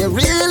 you're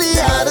really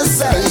out of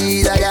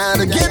sight. I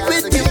gotta get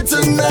with you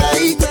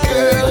tonight,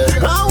 girl.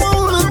 I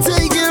wanna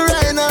take you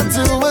right now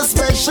to a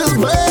special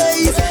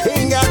place.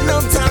 Ain't got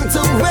no time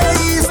to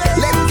waste.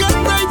 Let's get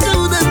right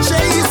to the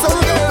chase, oh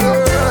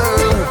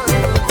girl.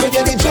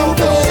 Forget the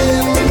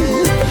jumping,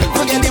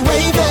 forget the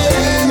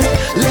waving.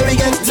 Let me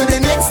get to the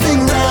next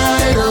thing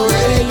right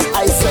away.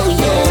 I say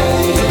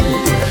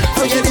yeah.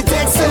 Forget the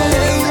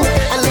texting,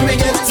 and let me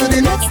get to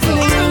the next thing.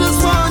 I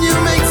just want you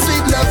to make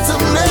sweet love to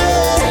me.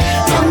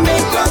 Come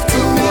make love to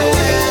me.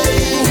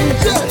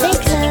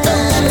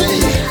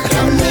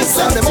 I'm this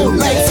on the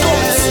moonlight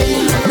scores.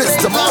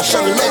 Mr.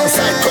 Marshall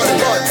alongside Cody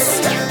Watts.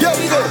 Yo,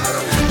 we go.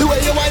 The way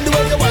you whine, the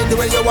way you whine, the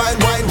way you whine,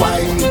 whine,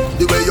 whine.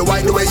 The way you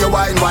whine, the way you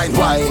whine, whine,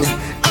 whine.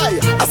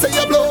 I say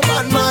you blow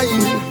my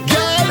mind,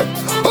 girl.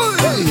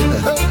 Hey.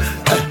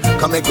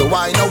 Come make me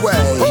wine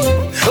away,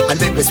 and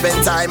make me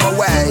spend time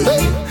away,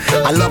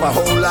 and love our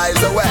whole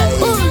lives away.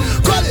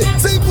 Call it,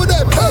 sing for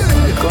them.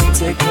 Come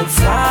take me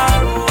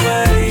far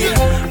away.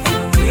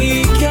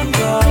 We can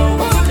go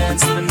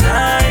dance the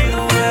night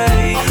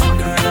away.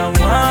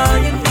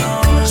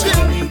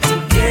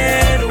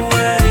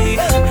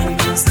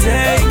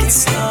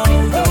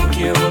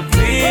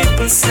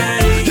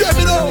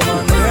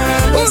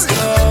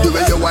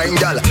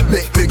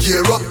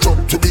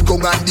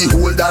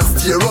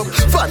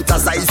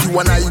 size, you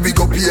and I, we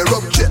go pair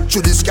up. Jet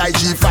to the sky,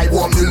 G5,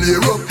 warm the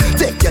layer up.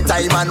 Take your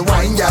time and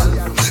wine, y'all.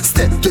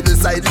 Step to the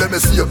side, let me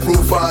see your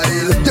profile.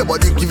 Your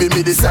body giving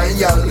me the sign,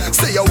 y'all.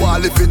 Say you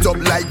want lift it up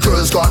like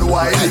girls gone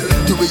wild.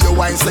 The way you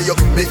wine, say you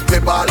make me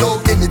ball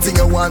out. Anything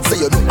you want, say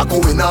you know I'm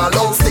going all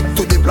out. Stick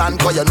to the plan,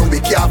 cause you know we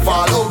can't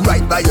follow.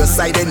 Right by your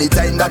side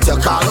anytime that you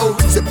call out.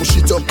 Say push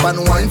it up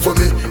and wine for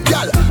me.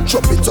 Y'all,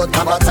 drop it out,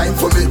 have a time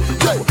for me.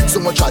 Yo, so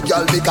much a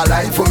girl make a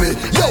line for me.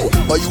 Yo,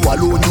 but you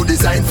alone, you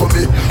design for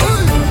me.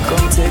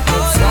 Come take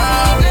us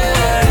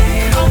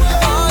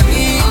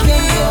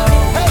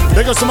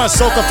Big up to my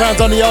soca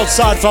fans on the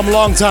outside from a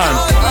long time.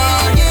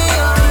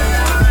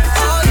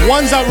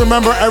 Ones that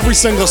remember every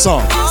single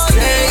song.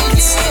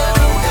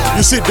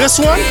 You see this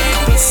one?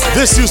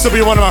 This used to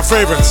be one of my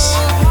favorites.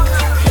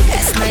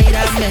 Last night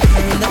I met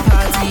her in the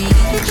party.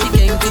 She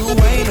came to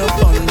wind up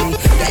on me.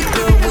 That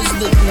girl was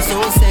looking so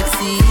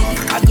sexy.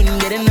 I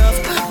couldn't get enough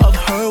of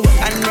her.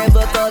 I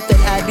never thought that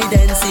I'd be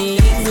dancing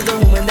with a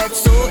woman that's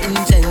so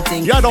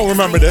enchanting. Y'all don't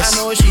remember this.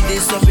 What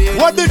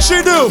did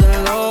she do?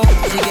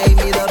 She gave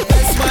me the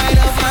best wine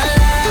of my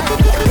life.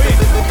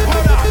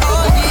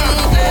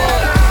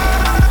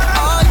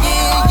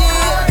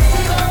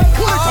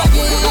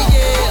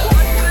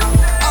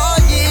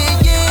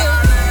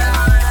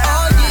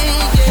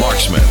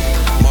 Marksman.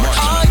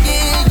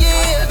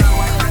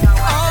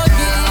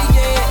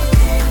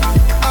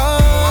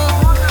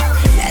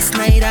 Last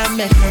night I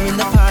met her in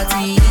the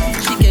party.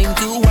 She came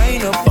to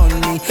wind up on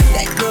me.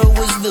 That girl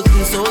was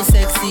looking so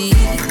sexy.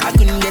 I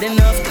couldn't get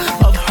enough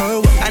of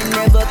her. I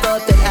never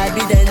thought that I'd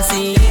be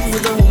dancing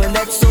with a woman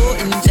that's so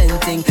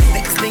enchanting.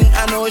 Next thing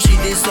I know, she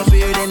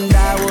disappeared and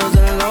I was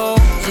alone.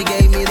 She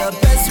gave me the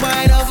best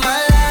wine of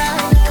my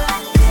life.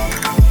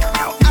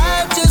 Now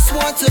I just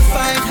want to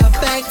find her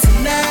back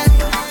tonight.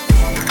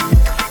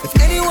 If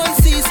anyone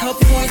sees her,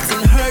 point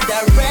in her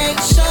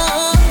direction.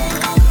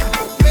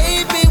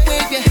 Baby,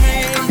 wave your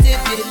hand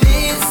if you're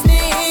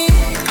listening.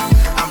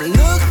 I'm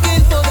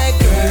looking for that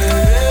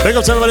girl. Big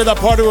up to everybody that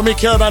party with me,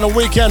 Caravan, on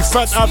weekend.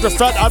 Fet after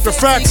fet after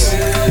fet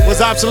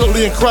was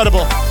absolutely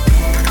incredible.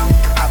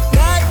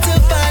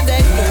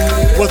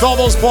 With all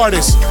those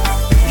parties.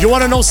 You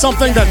want to know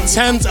something that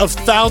tens of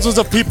thousands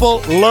of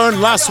people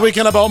learned last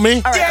weekend about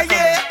me? Yeah,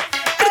 yeah.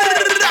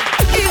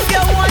 If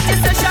you want your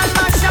session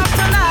mash up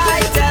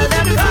tonight, tell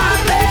them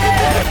come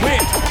back.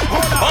 Wait,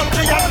 hold on.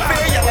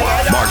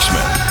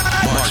 Marksman.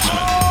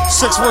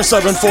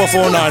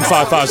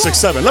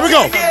 647-449-5567. Let me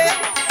go.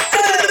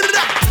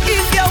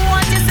 If you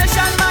want your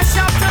session mash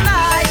up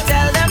tonight,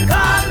 tell them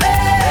come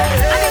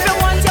back. And if you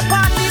want your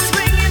party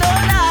swinging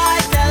all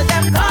night, tell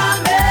them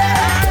come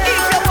back.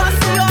 If you want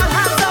to see your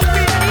hands up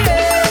in the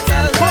air,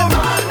 tell them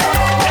come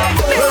back.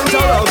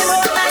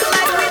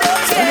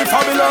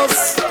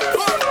 Fabulous.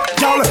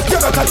 Y'all, you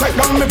better take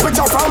down me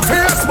picture from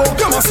Facebook.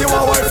 You must see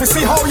my wife to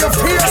see how your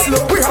face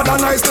look. We had a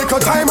nice little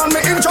time and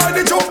me enjoy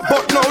the joke,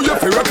 but now you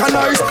feel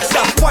recognize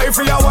that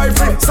wifey, your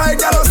wifey,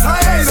 side yellow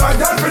side. Side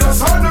that we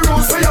just heard the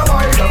rules for your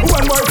wife.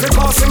 When wifey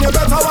passing, you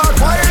better walk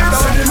quiet.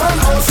 See the man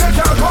house, you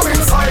can't come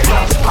inside.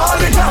 All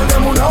the girls,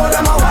 them who know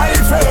them a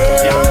wifey.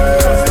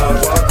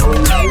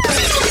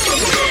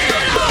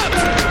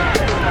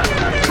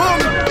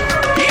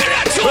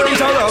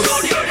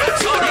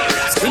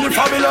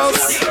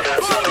 Fabulous.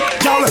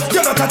 Y'all, you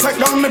better take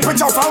down me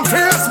picture from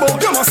Facebook.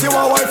 You must see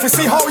my wife to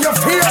see how your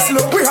face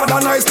look. We had a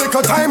nice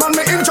little time and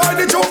me enjoy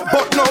the joke,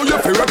 but now you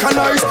feel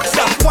recognize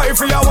that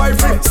wifey, your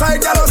wifey,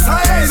 side yellow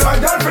side.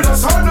 Side that we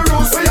just heard the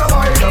rules for your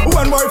wife.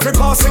 When wifey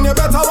passing, you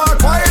better walk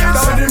quiet.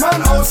 See the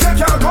man house, you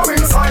can't come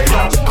inside.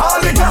 All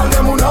the girls,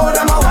 them who know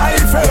them a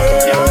wifey.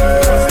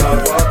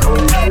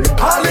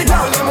 All the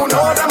girls, them who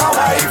know them a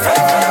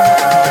wifey.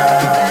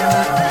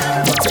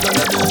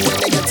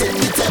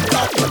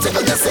 What you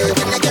gonna say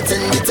when you get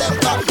in the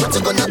temper? What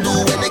you gonna do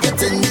when you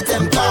get in the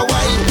temper?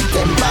 Wine,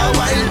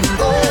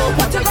 oh.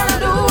 What you gonna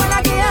do when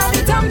I get out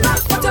the temper?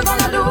 What you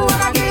gonna do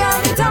when I get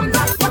out the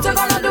temper? What you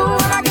gonna do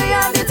when I get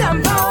out the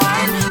temper?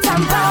 Wine,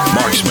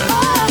 Marksman.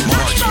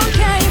 Don't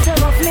care if you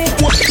love me.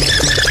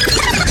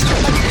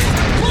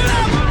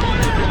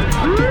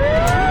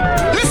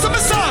 Listen me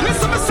song.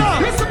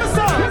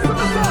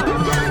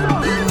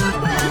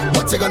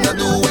 What you gonna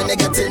do when you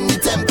get in the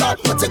temper?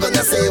 What you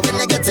gonna say when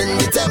you get in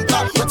the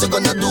temper? What you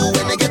gonna do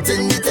when you get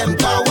in the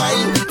temper?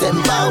 Wine,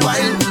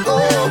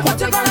 oh. What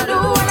you gonna do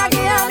when I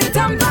get out the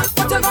temper?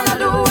 What you gonna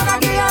do when I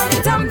get out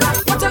the temper?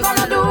 What you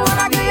gonna do when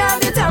I get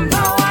out the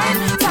temper? Wine,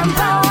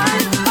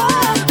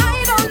 oh.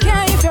 I don't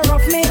care if you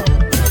rough me.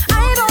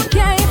 I don't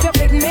care if you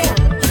pick me.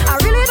 I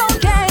really don't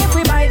care if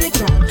we buy the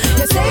truck.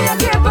 You say you're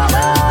capable.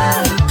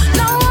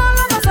 Now all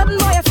of a sudden,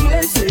 boy, you're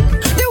feeling sick.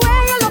 The way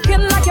you're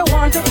looking like you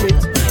want to quit.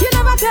 You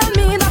never tell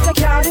me that you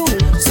can't do it.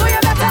 So you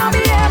better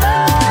be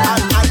able.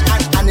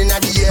 And in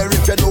the air,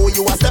 if you know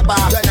you a stepper,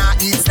 you not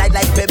eat slide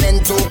like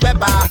pimento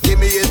pepper. Give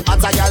me it,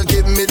 hot girl,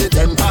 give me the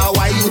temper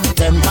wine,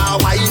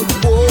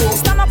 oh.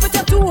 Stand up with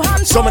your two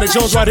hands. So many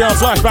shows right here on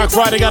Flashback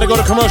Friday. Gotta go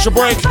to commercial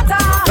break.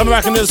 Coming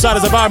back on the other side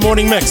is the Vibe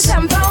Morning Mix.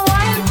 And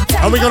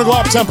we're gonna go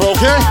up tempo,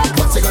 okay?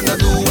 What you gonna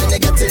do when you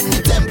get in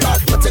the temper?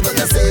 What you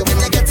gonna say when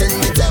you get in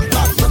the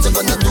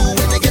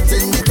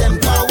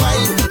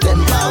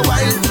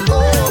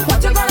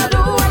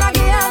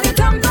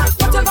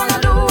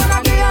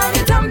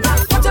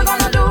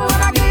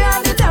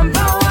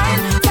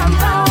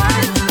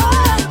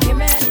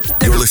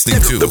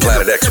listening to the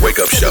Planet X Wake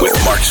Up Show with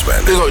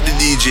Marksman. Big up the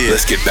DJ.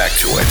 Let's get back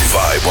to it.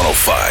 Vibe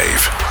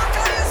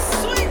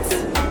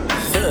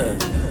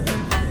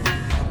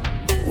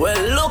 105.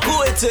 Well, look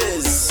who it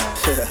is.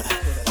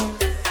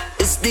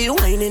 It's the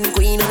whining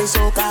queen of the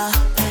soca.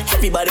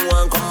 Everybody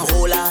want come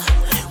hold her.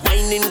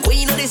 Whining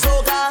queen of the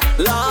soca.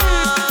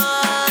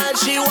 Lord,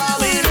 she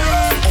want me to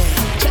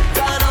check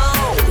her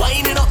now.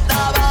 Whining up the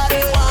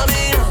body, want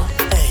me to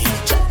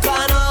check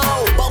her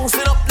now.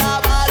 Bouncing up the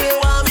body,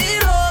 want me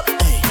to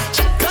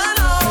check her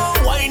now.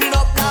 Whining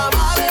up the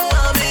body,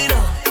 want me to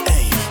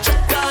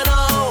check her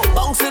now.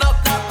 Bouncing up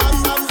the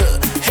bam bam.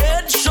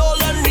 Head,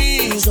 shoulder,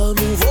 knees,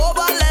 move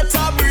over, let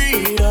her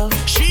breathe.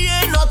 She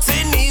ain't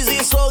nothing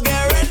easy, so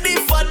get ready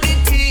for the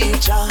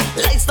teacher.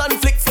 Lights done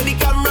flick for the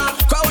camera.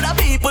 Crowd of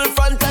people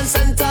front and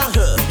center.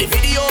 The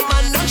video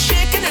man not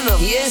shaking enough.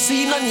 He ain't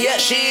seen none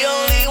yet. She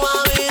only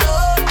want me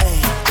to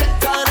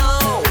check her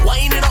now.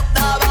 Winding up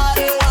the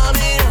body, want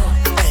me to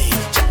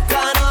check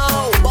her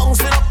now.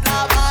 Bouncing up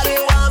the body,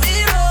 want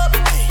me to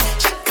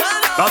check her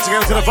now. About to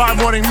get into the Vibe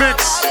Morning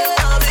Mix.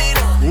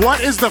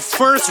 What is the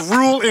first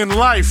rule in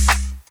life?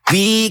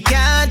 We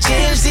can't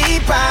change the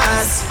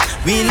past.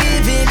 We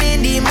living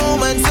in the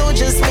moment, so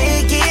just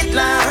make it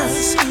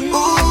last.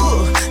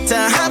 Ooh, to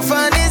have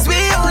fun is we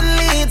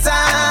only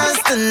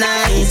task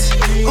tonight.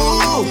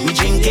 Ooh, we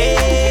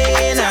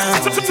drinking now,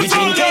 we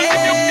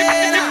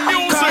drinking.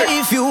 Cause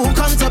if you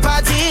come to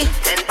party,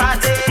 then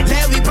party.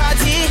 Let we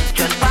party,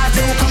 then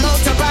party. Come out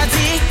to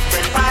party,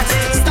 then party.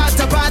 Start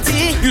to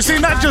party. You see,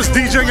 not just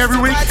DJing every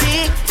week,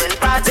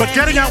 but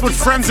getting out with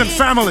friends and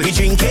family.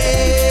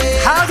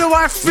 How do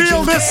I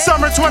feel this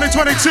summer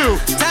 2022?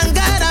 Thank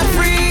God I'm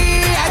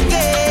free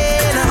again.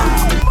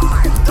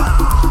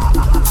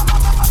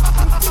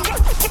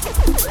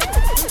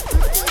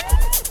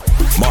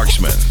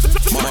 Marksman.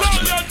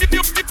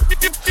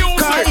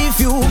 Cause if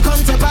you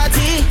come to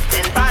party,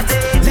 then party.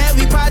 Let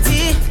we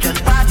party, then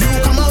party.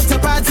 You come out to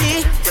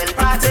party, then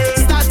party.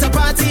 Start to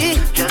party,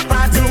 then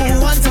party. You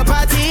want to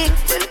party,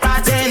 then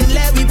party. Then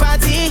let we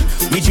party.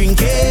 We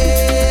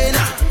drinking,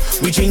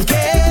 we drinking.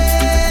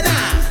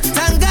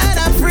 Thank God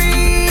I'm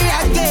free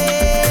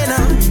again.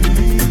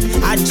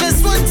 I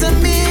just want to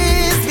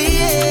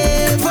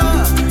misbehave.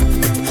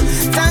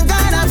 Thank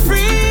God I'm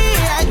free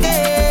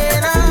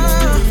again.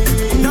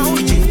 No,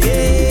 we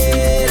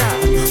drinking,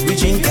 we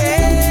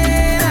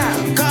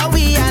drinking. Cause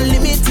we are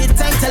limited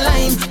time to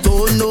line.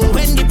 Don't know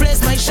when the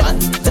place might shut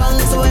down.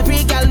 So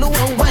every gal who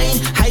won't wine,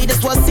 I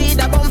just want to see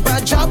the bumper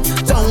drop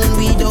down.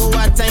 We don't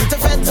have time to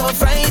fret or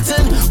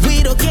frighten.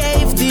 We don't care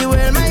if the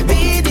world might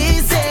be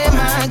the same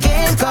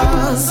again.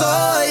 Cause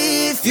so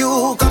if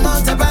you come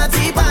out to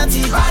party,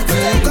 party,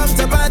 party. Come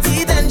to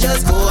party, then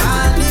just go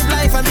and live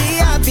life and be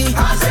happy.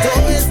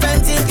 Don't waste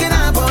time thinking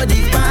about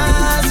the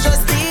past.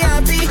 Just be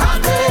happy,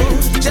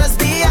 just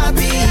be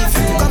happy. If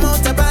you come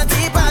out to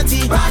party, party,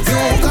 you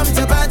come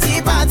to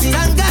party, party.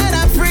 Thank God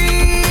I'm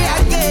free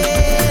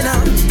again.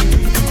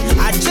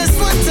 I just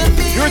want to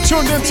be. You're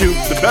tuned into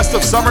the Best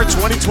of Summer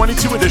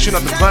 2022 edition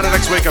of the Planet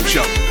X Wake Up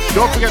Show.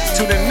 Don't forget to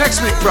tune in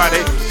next week,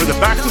 Friday, for the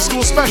Back to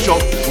School special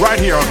right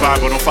here on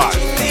Vibe 105.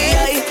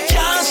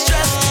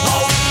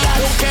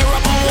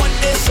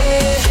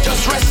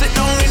 Just rest it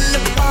down in the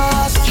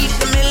past. Keep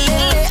the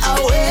million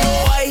away.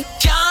 I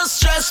can't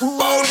stress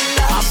about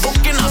that. I'm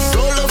booking a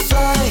solo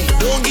flight.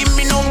 Don't give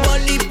me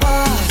nobody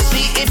pass.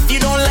 See if you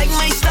don't like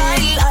my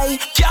style, I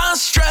can't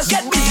stress.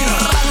 Get busy.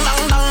 Rang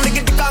dang dang,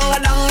 nigga the kanga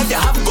dang. If you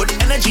have good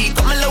energy,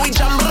 come and let we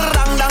jam.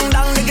 Rang dang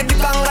dang, nigga the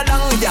kanga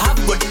dang. If you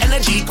have good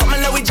energy, come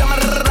and let we jam.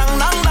 Rang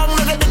dang dang,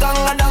 nigga the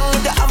kanga dang.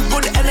 If you have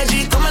good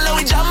energy, come and let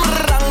we jam.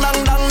 Rang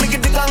dang dang, nigga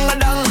the kanga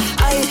dang.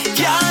 I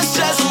can't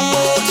stress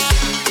about.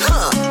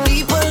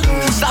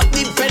 Stop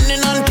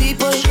depending on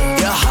people.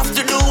 You have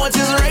to do what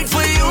is right for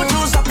you.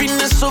 Choose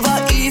happiness over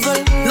evil.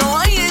 No,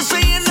 I ain't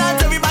saying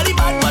that everybody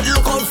bad, but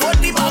look out for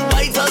the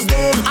backbiters.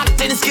 Them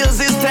acting skills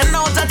is 10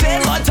 out of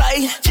 10, but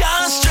I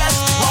can't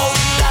stress about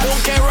that. Don't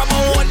care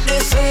about what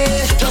they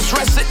say. Just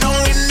rest it down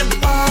in the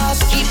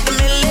past. Keep the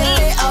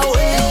million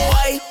away.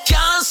 I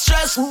can't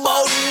stress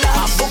about that.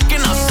 I'm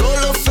booking a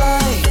solo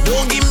flight.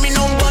 Don't give me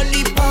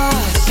nobody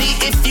pass. See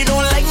if you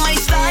don't like my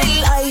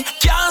style, I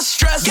can't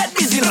stress. Get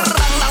busy.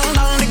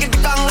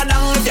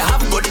 If you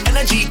have good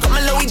energy, come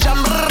and let we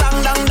jam.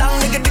 Rang dang dang,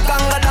 nigga the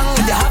kanga dang.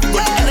 If you have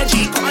good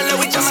energy, come and let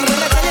we jam.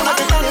 Rang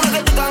dang dang,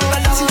 nigga the kanga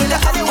dang. If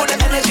you have good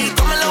energy,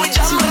 come and let we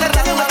jam.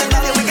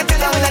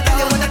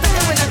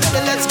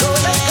 Let's go,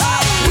 let's go.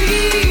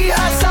 We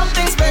have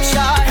something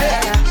special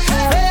here,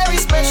 very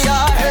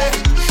special here,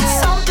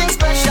 something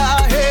special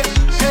here.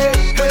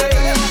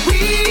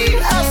 We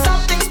have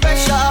something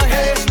special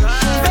here,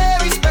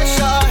 very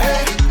special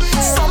here,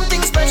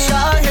 something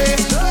special here.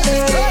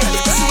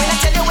 See when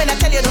I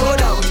tell you, no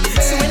doubt.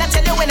 See when I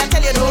tell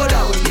you, no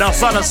doubt. Now,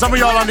 fellas, some of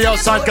y'all on the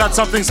outside got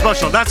something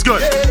special. That's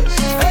good.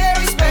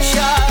 Very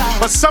special.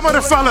 But some of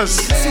the fellas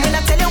See when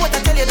I tell you what I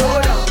tell you, no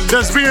doubt.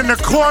 just be in the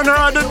corner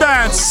of the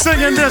dance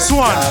singing this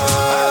one.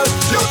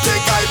 You think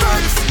I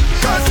vex?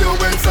 cause you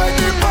inside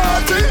the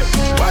party.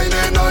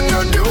 Whining on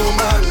your new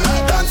man,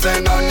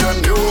 dancing on your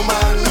new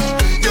man.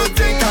 You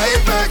think I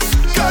vex,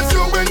 cause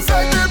you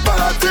inside the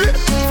party,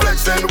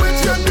 flexing with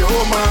your new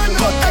man.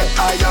 But hey,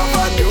 I have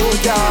a new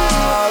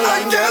girl,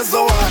 and guess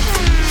what?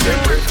 She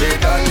pretty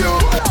than you.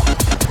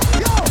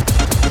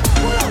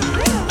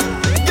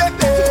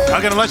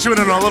 I'm gonna let you in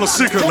on a little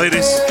secret,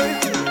 ladies.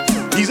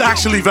 He's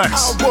actually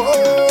vexed.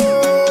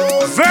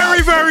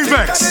 Very, very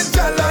vexed.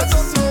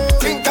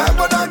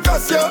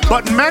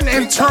 But men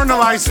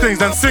internalize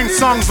things and sing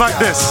songs like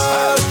this.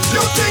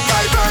 You think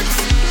I vex,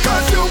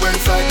 cause you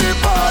inside the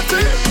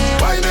party,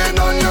 whining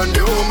on your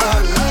new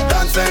man,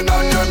 dancing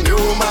on your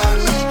new man.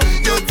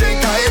 You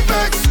think I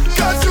vex,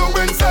 cause you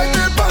inside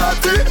the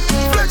party,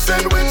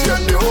 flexing with your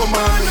new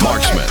man.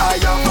 Marksman. I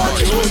am a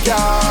new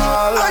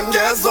girl, and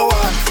guess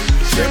what?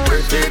 She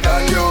pretty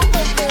than you,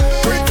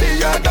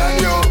 prettier than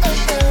you,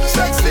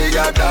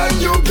 sexier than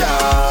you,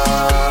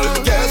 girl.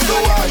 Guess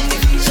what?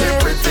 She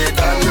pretty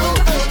than you,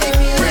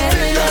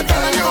 prettier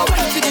than you,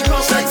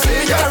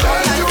 sexier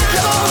than you,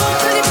 girl.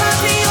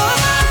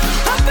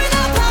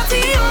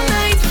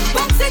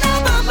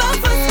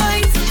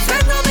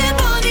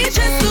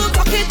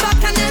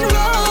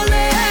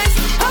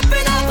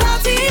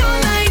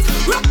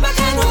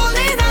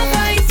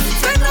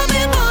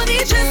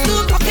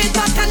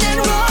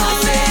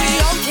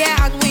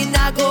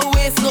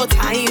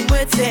 Time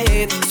with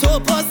it, so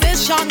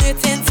position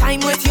it in time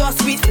with your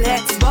sweet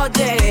flex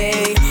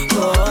body.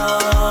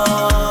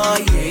 Oh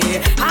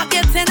yeah, I'm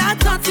getting a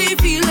dirty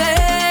feeling.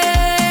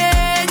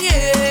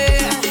 Yeah,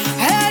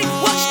 hey,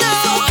 watch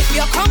now. If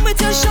you come with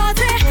your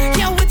shorty,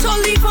 yeah, we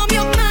totally from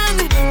your man.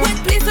 When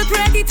place it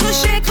ready to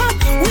shake up,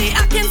 we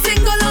acting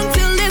single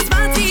until this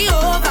party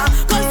over.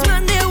 Cause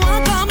when they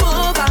won't come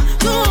over,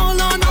 to hold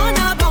on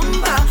a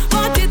bumper,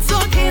 but it's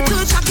okay to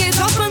chuck it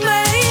up and me.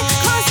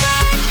 Cause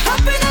I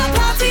up in a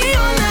party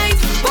all night,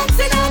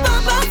 bouncing a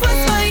bumper for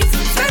spice.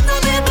 Spend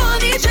all my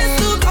money just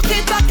to cock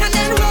it back and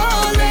then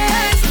roll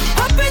it.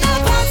 Up in a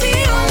party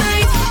all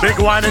night. Big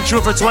wine and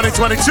chew for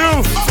 2022.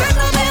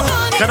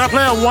 Can I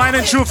play a wine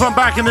and chew from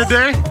back in the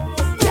day?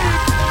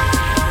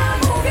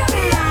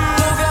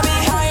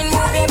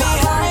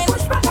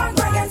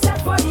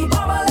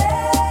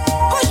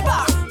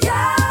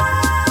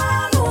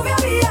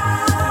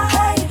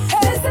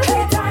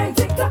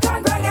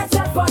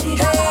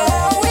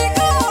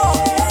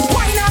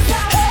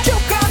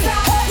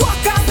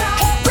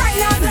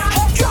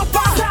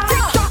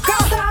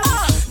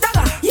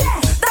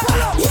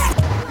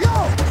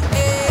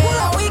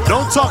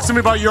 Talk to me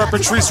about you're a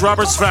Patrice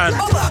Roberts fan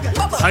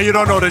and you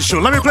don't know this shoe.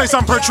 Let me play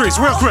some Patrice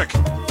real quick.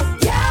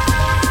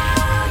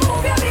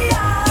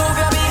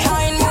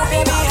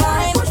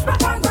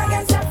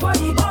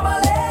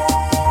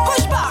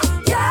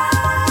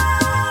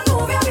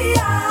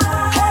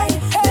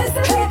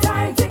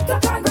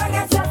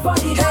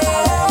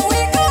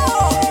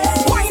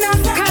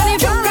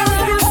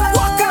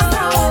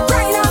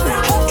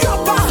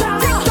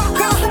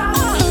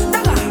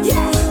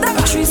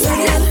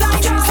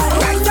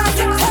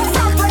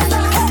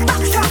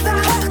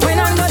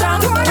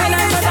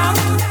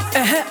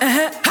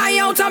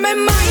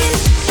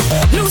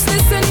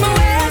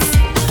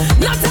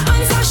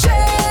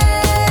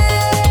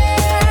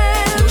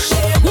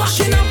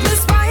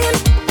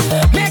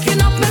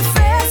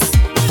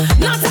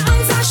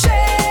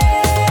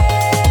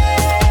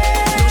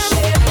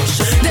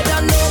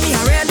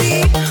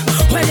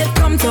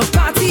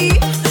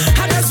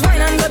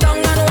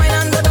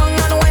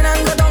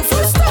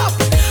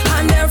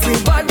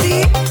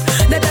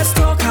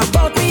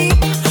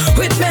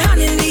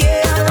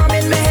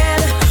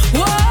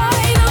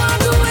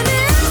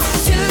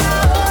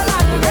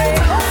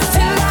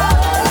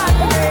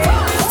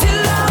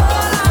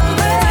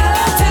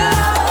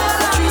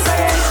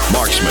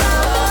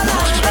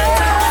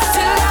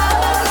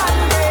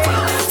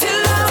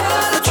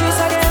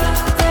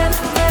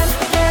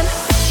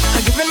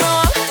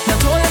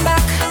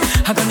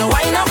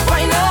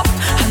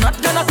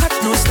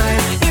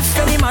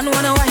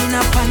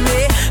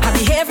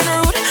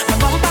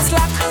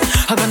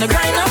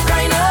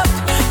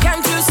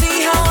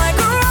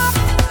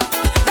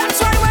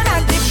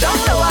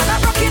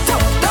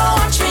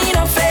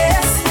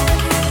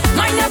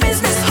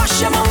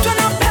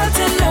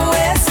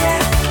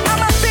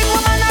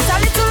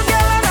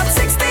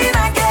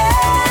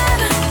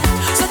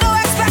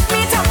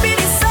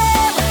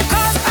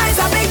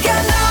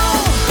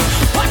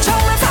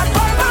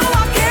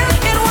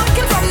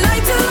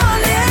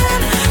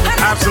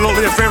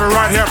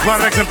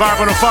 Planet X and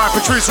 505,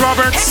 Patrice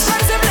Roberts.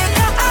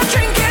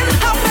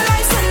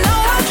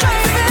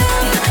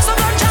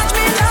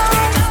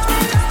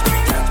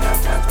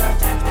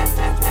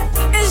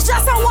 It's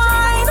just a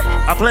wine.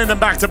 I'm playing them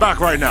back to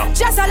back right now.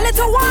 Just a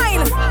little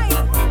wine.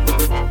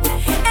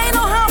 Ain't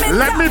no harm in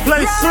Let me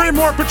play three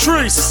more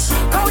Patrice.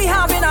 Are we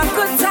having a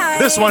good time?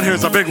 This one here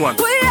is a big one.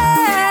 Everybody.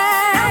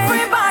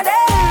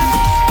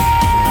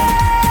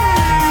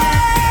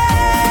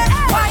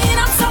 Wine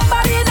up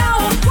somebody now.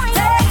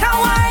 Take a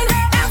wine.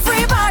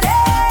 Everybody.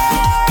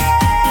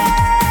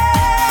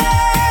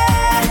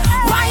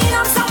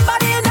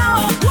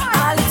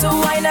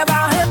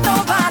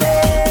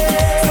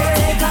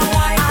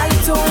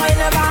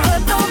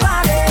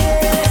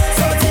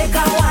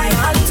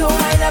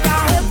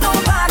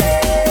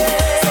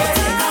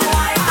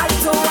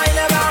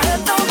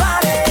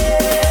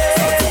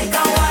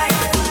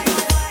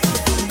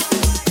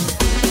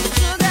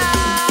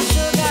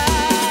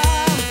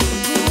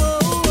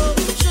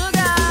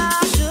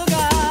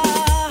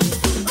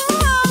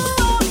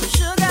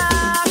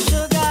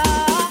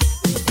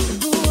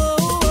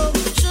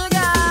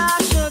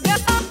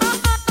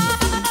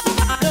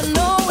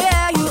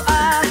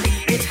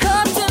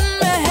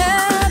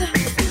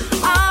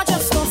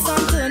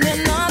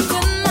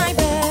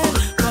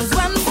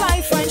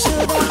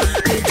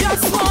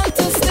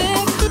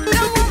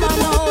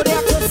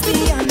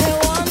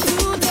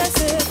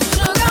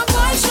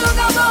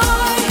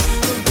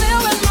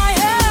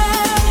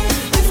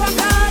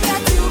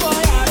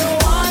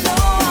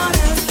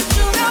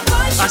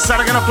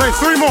 gonna play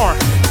 3 more.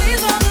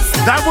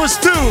 That was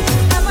 2.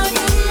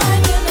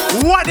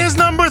 What is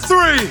number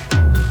 3?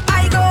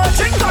 I go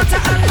drink water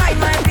and mind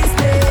my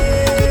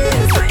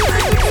business.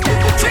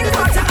 Drink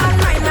water and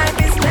mind my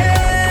business.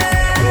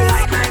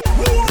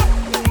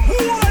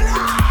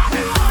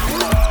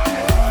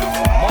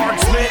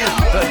 Marksman,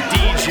 the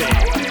DJ.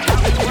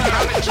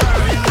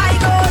 I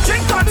go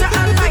drink water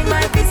and mind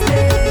my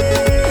business.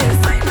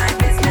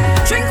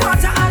 Drink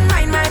water and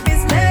mind my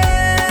business.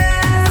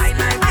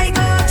 I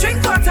go drink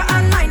water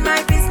and mind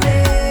my business.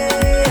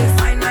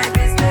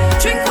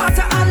 Drink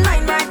water and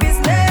mind my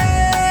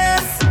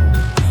business.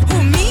 Who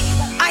me?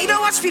 I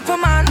don't watch people,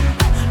 man.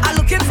 I'm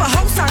looking for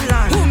house and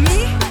land. Who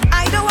me?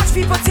 I don't watch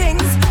people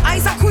things.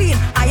 I's a queen.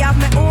 I have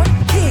my own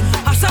king.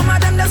 Or some of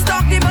them that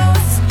stalk the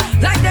most,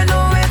 like they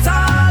know it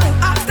all.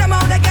 Ask them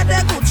how they get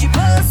their Gucci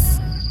purse.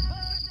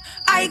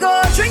 I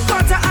go drink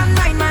water and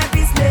mind my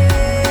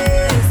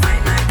business.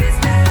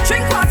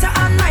 Drink water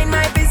and mind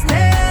my business.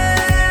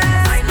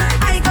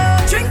 I go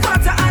drink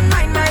water and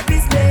mind my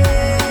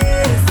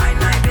business.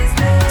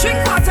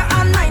 Drink water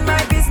and mind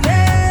my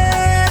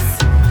business.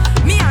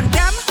 Me and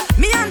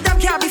them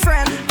can't be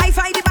friends. I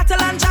fight the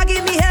battle and Jah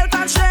give me health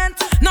and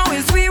strength. Now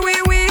it's we.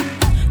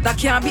 That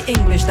can't be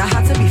English, that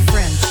had to be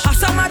French. Or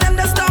some of them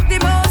that stalk the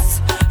most,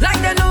 like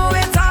they know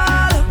it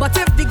all. But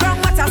if the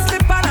ground water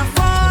slip and I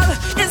fall,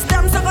 it's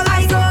them so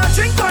I go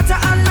drink water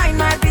and mind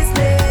my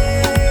business.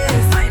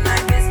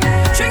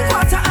 Drink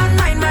water and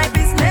mind my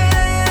business.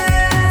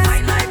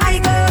 I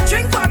go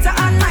drink water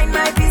and mind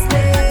my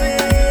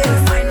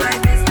business.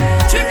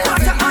 Drink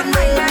water and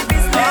mind my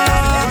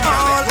business.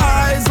 All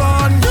eyes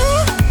on you.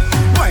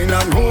 Wine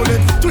and hold it.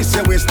 Twist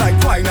your waist like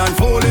wine and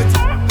fold it.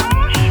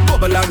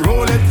 Bubble and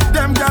roll it.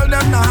 Them girl,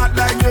 them not hot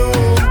like you.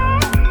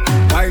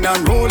 Wine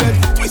and roll it.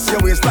 Twist your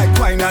waist like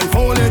wine and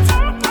fold it.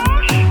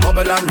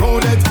 Bubble and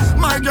roll it.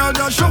 My girl,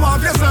 just show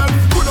off yourself.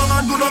 Good on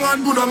and good on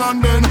and good on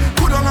and bend.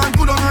 Good on and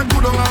good on and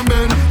good on and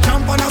bend.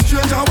 Jump on a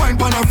stranger, wine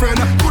on a friend.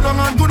 Good on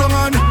and good on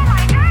and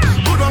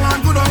good on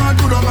and good on and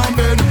good on and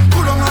bend.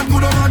 Good on and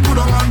good on and good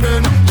on and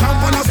bend.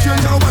 Jump on a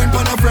stranger, wine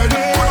on a friend.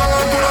 Good on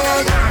and good on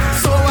and.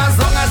 So as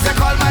long as you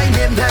call my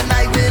name, then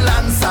I will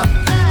answer.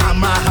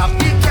 I'm a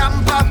happy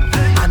camper,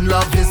 and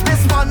love is my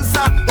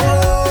sponsor.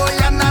 Oh,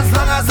 and as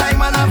long as I'm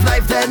man of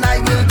life, then I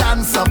will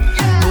dance up.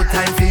 No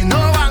time for no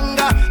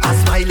anger, I'm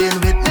smiling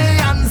with me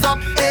hands up.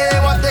 Hey,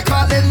 what they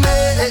calling me?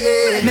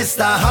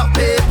 Mr.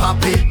 Happy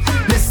Papi,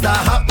 Mr.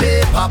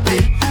 Happy Papi,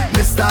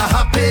 Mr.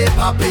 Happy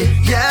Papi.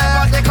 Yeah,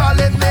 what they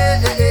calling me?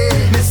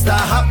 Mr.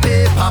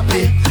 Happy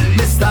Papi,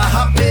 Mr.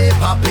 Happy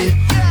Papi.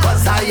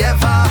 Was I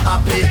ever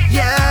happy?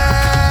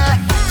 Yeah.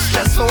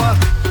 Stress for her,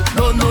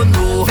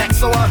 no. Vex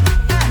for her,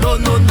 no.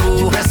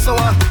 Depress for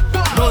her,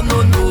 no.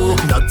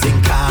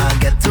 Nothing can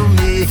get to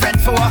me. Fret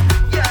for her,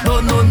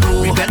 no.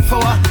 Regret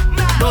for her,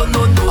 no.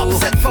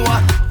 Upset for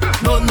her,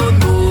 no.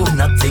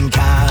 Nothing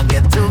can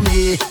get to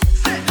me.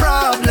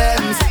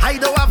 Problems, I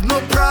don't have no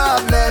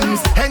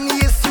problems. Any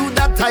issue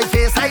that I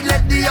face, I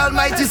let the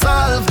Almighty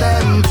solve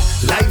them.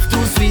 Life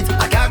too sweet,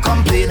 I can't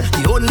complain.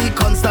 The only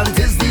constant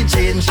is the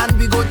change, and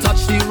we go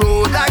touch the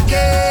road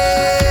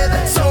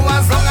again. So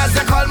as long as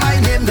you call my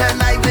name,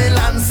 then I will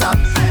answer.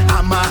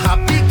 I'm a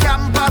happy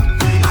camper,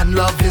 and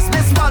love is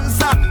my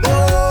sponsor.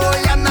 Oh,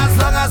 and as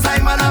long as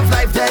I'm man of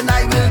life, then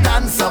I will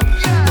dance up.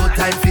 No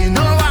time for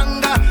no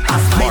anger,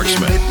 I'm smiling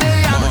with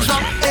me hands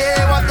up. Hey,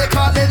 what they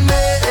calling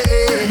me?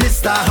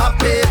 Mr.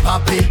 Happy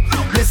Papi,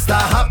 Mr.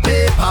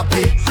 Happy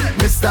Papi,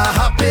 Mr.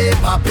 Happy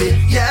Papi.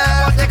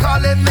 Yeah, what they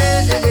calling me?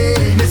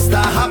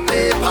 Mr.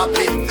 Happy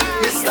Papi,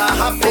 Mr.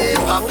 Happy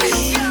Papi.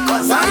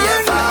 Cause I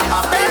ever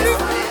happy.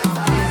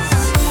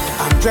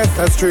 I'm just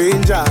a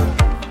stranger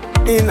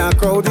in a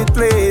crowded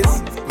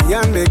place. Me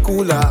and me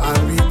cooler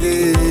and we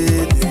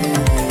did.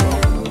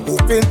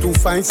 Hoping to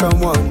find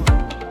someone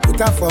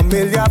with a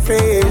familiar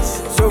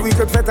face, so we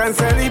could fit and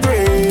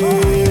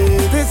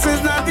celebrate. This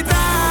is not the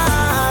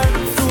time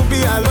to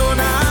be alone.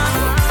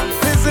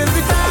 This is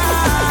the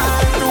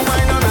time to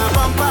wind on a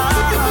bumper.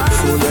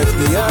 So let's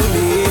be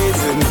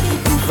amazing,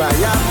 be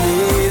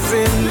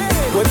amazing.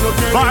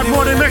 5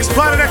 more than next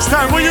Planet X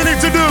time. What you need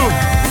to do?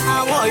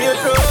 I want you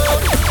to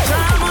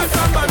jam on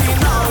somebody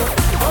now,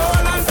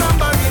 hold on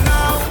somebody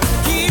now,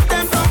 keep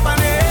them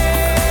company.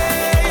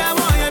 I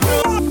want you to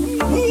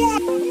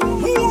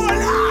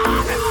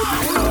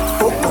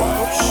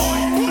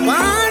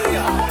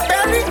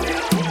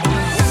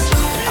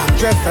I'm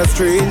just a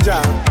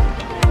stranger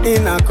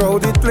in a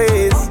crowded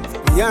place.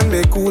 Me and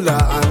me cooler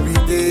and we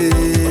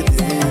did.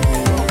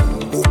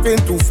 Hoping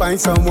to find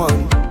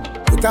someone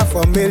with a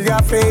familiar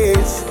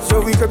face,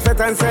 so we could fit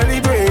and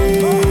celebrate.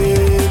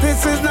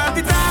 This is not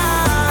the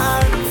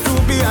time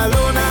to be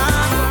alone.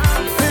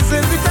 This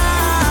is the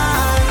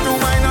time to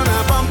wind on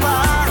a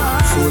bumper.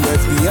 So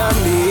let's be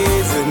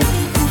amazing,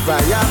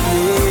 be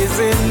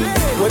amazing.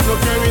 What you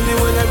carrying the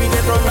way that we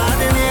get from bad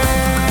in here.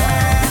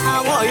 I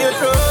want you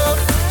to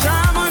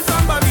jam on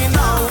somebody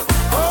now,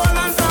 hold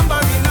on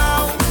somebody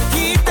now,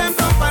 keep them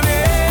company.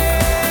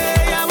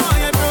 I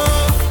want you to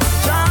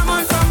jam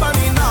on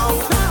somebody now,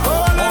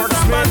 hold on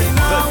somebody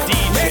now,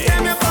 make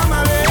them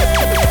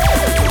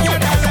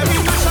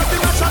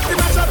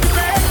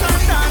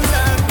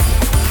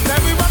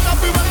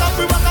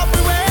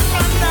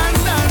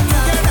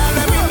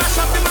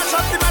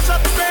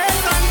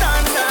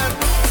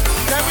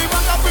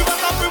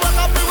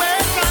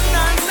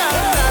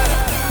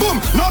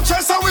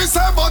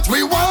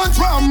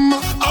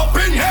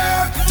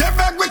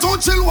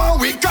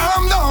now we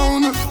calm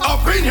down.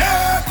 Up in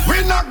here,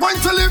 we're not going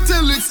to live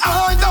till it's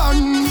all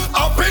done.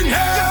 Up in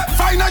here,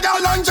 find a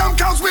girl and jump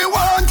cause we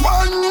want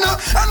one.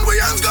 And we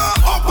hands go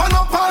up and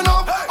up and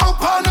up,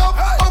 up and up,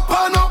 up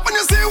and up. When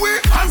you see we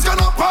hands gone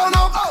up and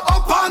up,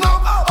 up and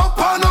up, up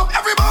and up.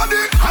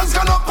 Everybody hands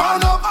gone up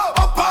and up,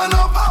 up and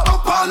up,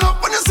 up and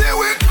up. When you see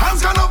we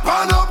hands gone up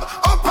and up,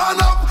 up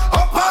and up,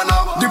 up and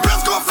up. The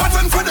press go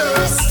flatten for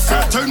this.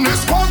 Setting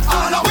this one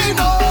all we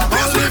know.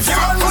 Let's live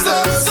for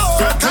this.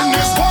 Setting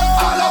this one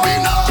all we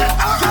know.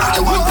 I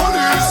want for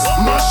this.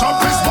 Mash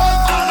up this one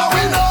all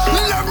we know.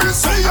 Let me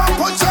see you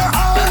put your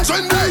hands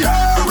in the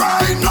air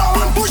right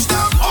now and push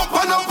them up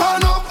and up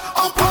and up,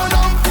 up and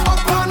up,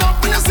 up and up.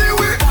 When you see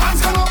we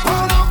hands gone up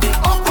and up,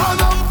 up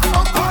and up,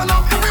 up and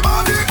up.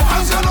 Everybody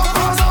hands gone up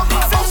and up,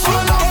 up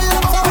and up,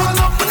 up and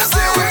up. When you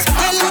see we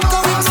hands gone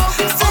up and up,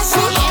 up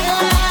and up.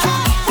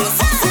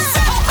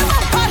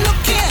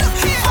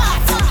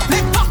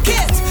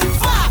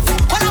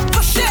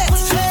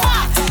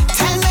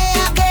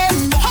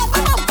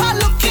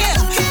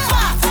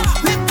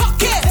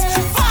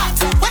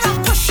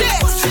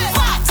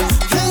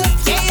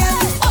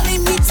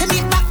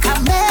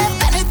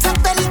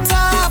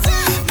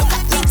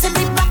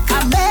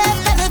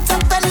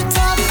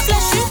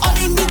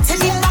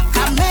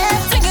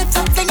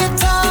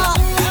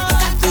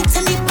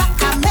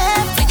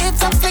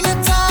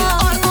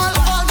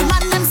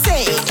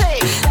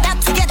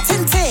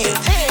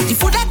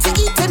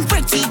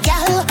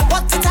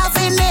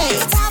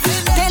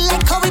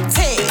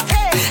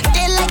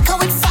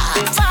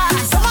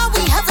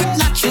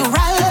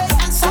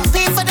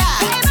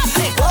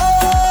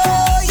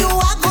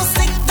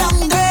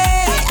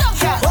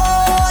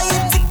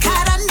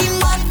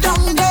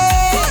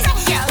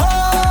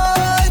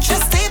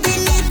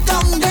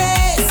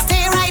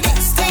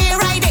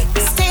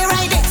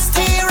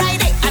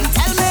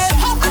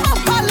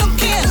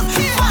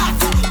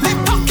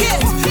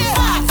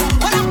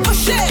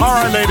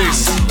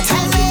 Ladies,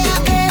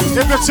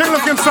 if the thing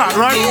looking fat,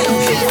 right?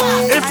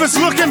 If it's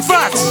looking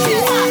fat,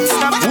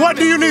 what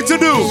do you need to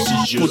do?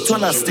 Put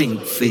on a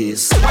stink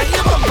face. Why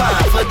you bumper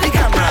for the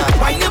camera?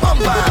 Why you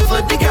bumper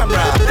for the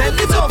camera? Bend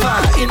it over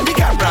in the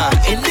camera,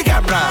 in the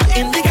camera,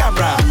 in the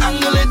camera.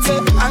 Angle it,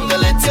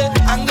 angle it,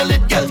 angle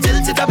it, girl,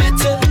 tilt it a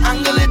bit.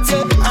 Angle it,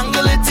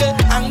 angle it,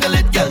 angle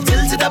it, girl,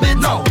 tilt it a bit.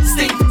 No,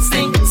 stink,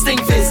 stink,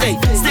 stink face, hey,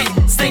 stink,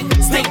 stink,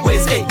 stink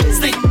waist, hey,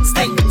 stink,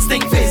 stink,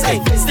 stink face,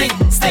 hey, stink,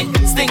 stink,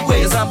 stink waist.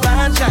 It's a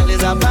bad child,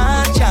 it's a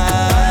bad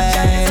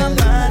child.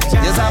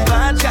 It's a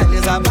bad child,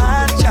 it's a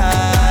bad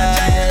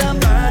child.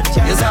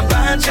 It's a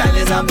bad child,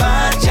 it's a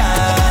bad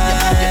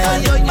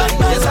child.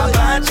 It's a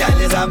bad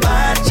child, it's a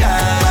bad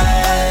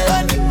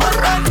child.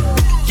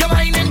 You're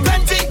whining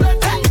plenty,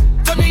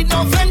 don't need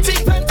no plenty.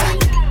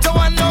 Don't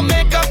want no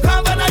makeup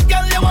cover, that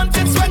girl you want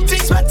it sweaty,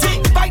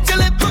 sweaty. Bite your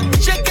lip,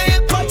 shake your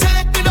hip,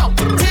 take me down,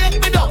 take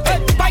me down.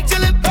 Bite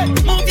your lip,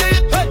 move your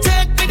hip,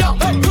 take me down.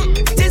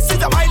 This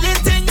is a violent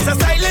thing, it's a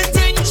silent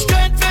thing.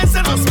 Straight face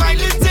and a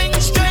smiling thing,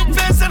 straight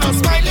face and a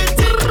smiling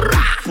thing.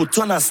 Put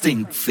on a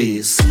stink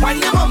face. Why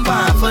you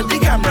bumper for the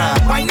camera?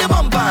 Why you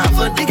bumper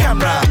for the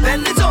camera?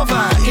 Bend it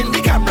over in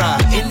the camera,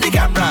 in the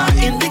camera,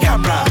 in the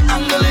camera.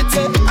 Angle it,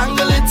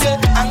 angle it,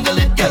 angle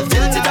it, girl,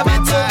 tilt it a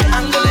bit.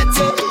 Angle it,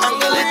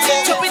 angle it.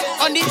 Chop it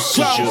on the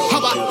ground. How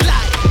about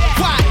like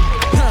why?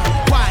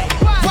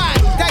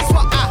 That's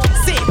what I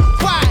say.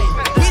 Why?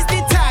 It's the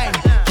time.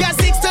 Get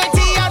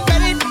 6:30 and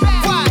bend it.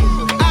 Why?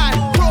 And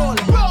roll.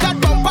 That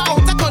bumper out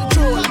of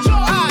control.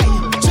 I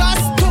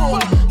just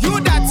told you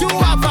that you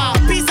have a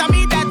piece of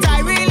me that I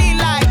really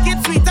like.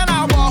 It's sweet and I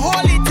will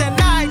hold it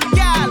tonight,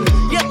 girl.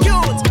 You're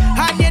cute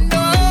and you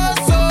know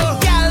so.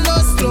 Girl, no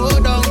slow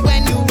down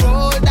when you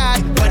roll that.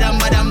 Badam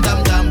badam dum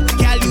dum.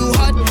 Girl, you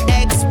hot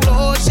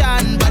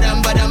explosion. Badam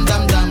badam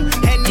dum dum.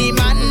 Any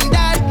man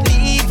that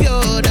leave you,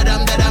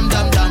 dadam dadam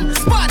dum dum.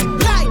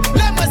 Spotlight,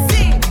 let me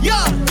see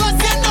you, 'cause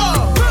you know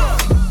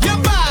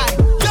you're bad,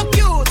 you're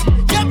cute,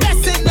 you're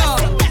blessing up.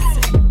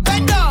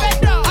 Bend down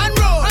and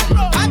roll,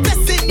 I'm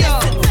testing you.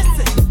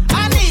 I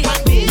need your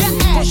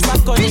ass,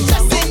 be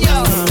stressing you.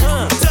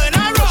 Turn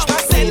around,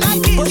 say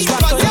like it, 'cause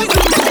you're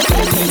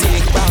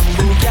Take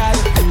bamboo, girl.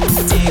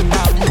 Take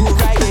bamboo,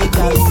 ride it,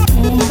 girl.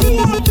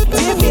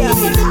 Take me a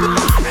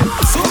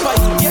super,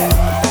 yeah.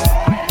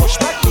 Push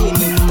back,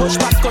 baby. Push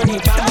back on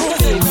it, bamboo,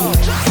 baby.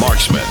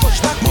 Marksman.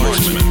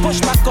 Push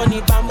back on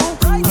it, bamboo.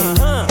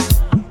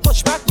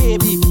 Push back,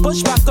 baby.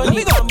 Push back on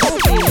it, bamboo,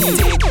 baby.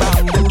 Take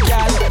bamboo,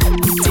 girl.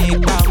 Take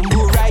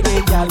bamboo, ride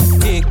it, girl.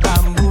 Take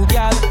bamboo,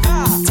 girl.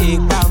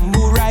 Take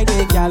bamboo, ride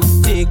it, girl.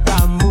 Take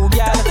bamboo,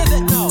 girl.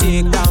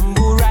 Take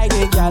bamboo, ride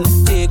it, girl.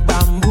 Take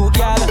bamboo,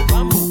 girl.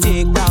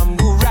 Take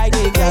bamboo, ride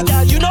it, girl.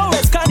 Girl, you know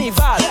it's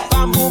carnival.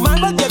 Bamboo man,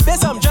 but they pay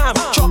some jam.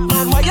 Truck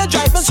man, why you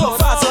driving so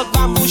fast? Look,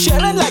 bamboo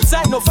sharing like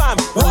side no fam.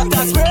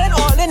 Water spraying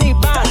all in the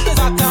band.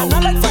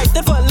 Bacchanal like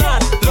fighting for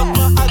land. Look,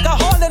 my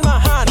alcohol in my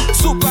hand.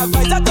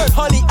 Supervisor good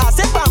holly, I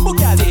say bamboo,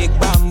 girl. Take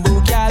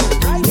bamboo, girl.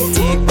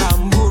 Take bamboo.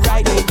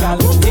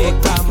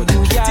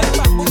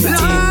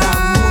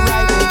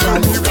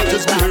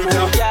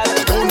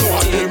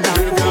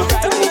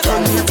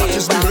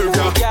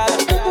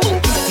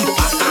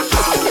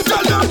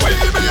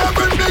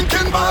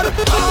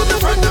 All my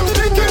friends them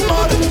thinking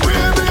mad. We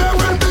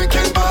behave and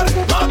drinking bad.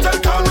 Martel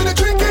call me the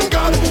drinking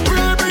god. We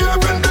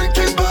behave and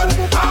drinking bad.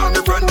 All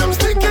my friends them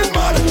thinking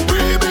mad.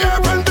 We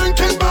behave and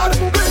drinking bad.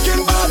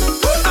 Drinking bad.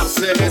 I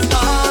say it's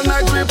all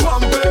night we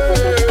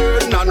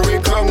pumping and we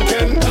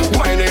crunking,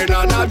 whining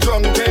and a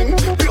drunking,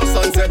 pure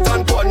sunset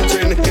and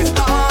punching. It's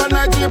all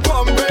night we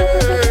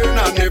pumping,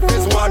 and if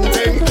it's one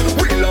thing,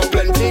 we love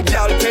plenty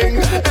gal thing.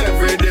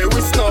 Every day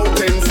we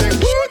snouting, sing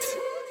what?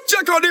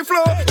 Check out the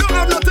flow. Don't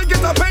have nothing,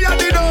 get a pay at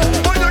the door.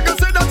 But you can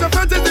say that your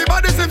friend is the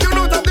baddest if you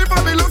don't have the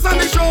fabulous on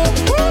the show.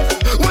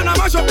 When I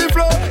mash up the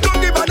flow,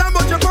 don't give a damn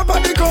about your pop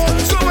at the core.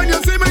 So when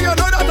you see me, you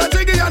know that I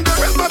take it and the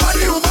rest my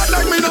body who bad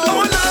like me know.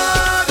 Oh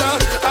Lord,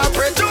 I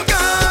pray to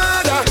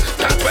God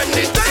that when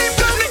the time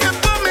comes to get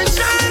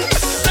permission,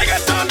 take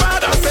it on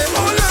bad. I say,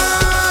 oh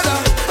Lord,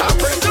 I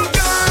pray to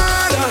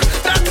God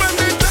that when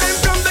the time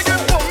comes to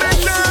get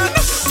permission,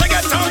 take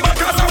it on bad,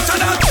 'cause I'm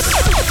shut up.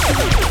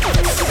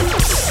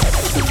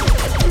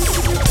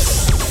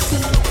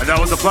 And that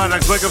was the Planet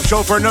X Wake Up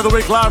Show for another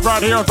week live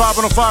right here on Vibe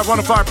 105,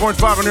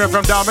 105.5 on your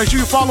FM dial. Make sure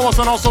you follow us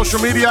on all social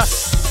media.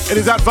 It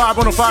is at Vibe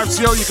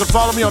 105CO. You can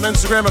follow me on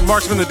Instagram at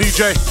Marksman the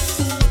DJ.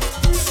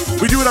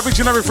 We do it up each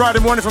and every Friday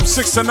morning from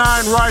 6 to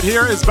 9. Right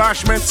here is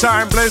Bashment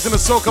time. Blazing the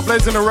soca,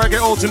 blazing the reggae,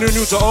 old to new,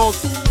 new to old.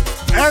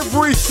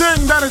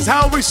 Everything, that is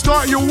how we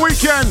start your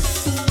weekend.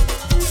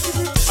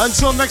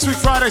 Until next week,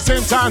 Friday,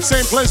 same time,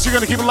 same place. You're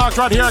going to keep it locked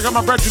right here. I got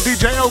my brother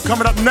DJ O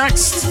coming up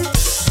next.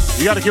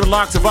 You got to keep it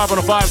locked to Vibe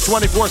 105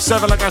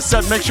 24/7. Like I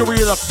said, make sure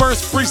we're the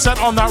first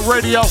preset on that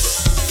radio.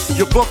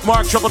 You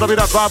bookmark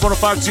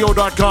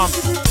www.vibe105to.com.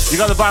 You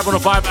got the Vibe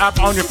 105 app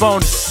on your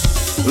phone.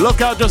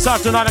 Look out just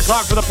after 9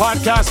 o'clock for the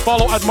podcast.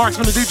 Follow at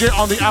Marksman the DJ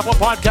on the Apple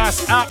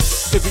Podcast app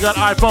if you got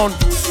iPhone.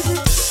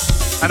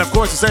 And of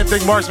course, the same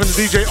thing, Marksman the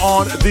DJ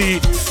on the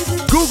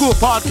Google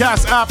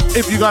Podcast app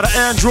if you got an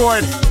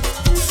Android.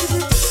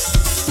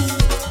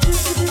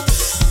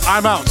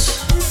 I'm out.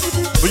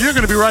 But you're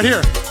going to be right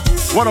here.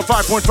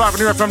 105.5 on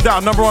your FM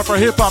dial. Number one for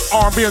hip-hop,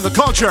 R&B, and the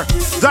culture.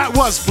 That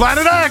was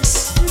Planet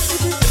X.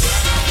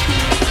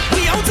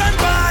 We out and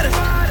bad.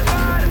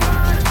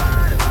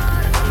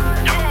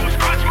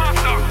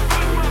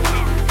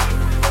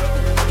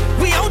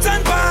 We out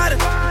and bad.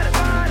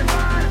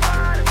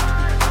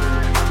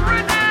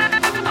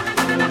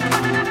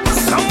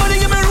 Somebody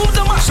give me room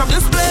to mash up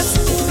this place.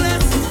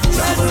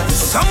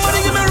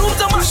 Somebody give me room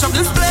to mash up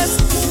this place.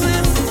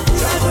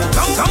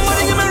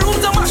 Somebody give me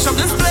room to mash up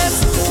this place.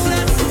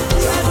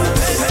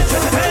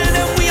 Tell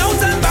them we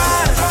out and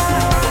bad.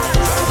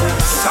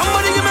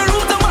 Somebody give me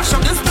room to mash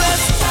up this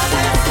place.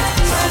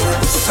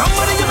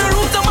 Somebody give me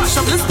room to mash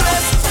up this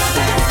place.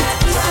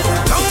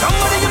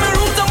 Somebody give me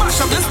room to mash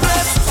up this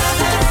place.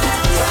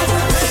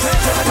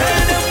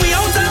 Tell them we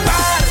out and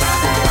bad.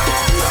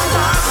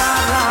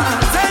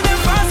 Tell them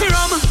party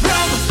rum,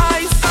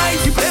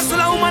 ice. You place the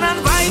woman and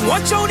vibe.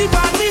 Watch how the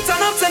party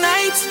turn up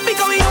tonight.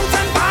 Because we out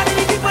and bad and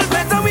the people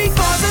better we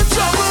causing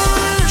trouble.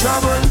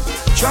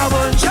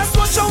 Trouble. Just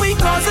watch how we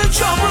causing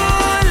trouble.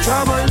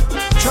 Trouble.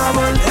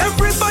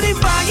 Everybody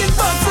buying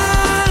bottle.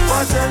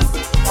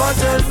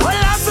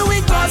 Well, after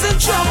we causing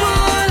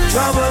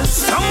trouble.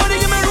 Somebody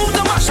give me room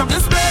to mash up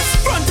this place.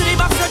 Front to the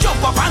back, to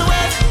jump up and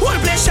wait. Whole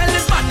place shell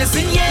is madness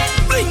in here.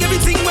 Bring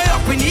everything way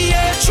up in the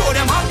air. Show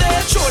them up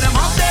there.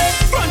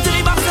 Front to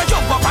the back, to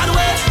jump up and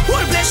wait.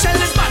 Whole place shell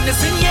is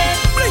madness in here.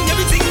 Bring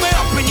everything way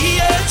up in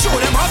the air. Show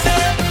them up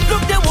there.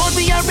 Look, they won't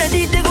be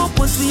ready. They go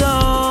push me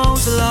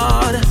out,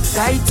 Lord.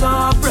 Tight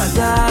up,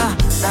 brother.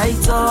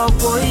 Tight up,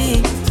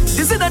 boy.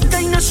 This is that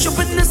kind of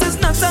shopping. This is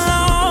not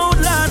allowed,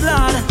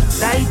 Lord.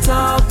 Tight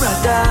up,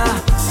 brother.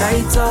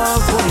 Tight up,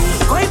 boy.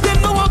 Go if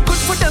them know what good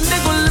for them, they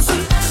go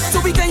listen. So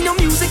we kind of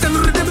music and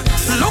rhythm.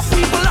 Look,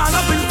 people all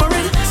up in for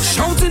it.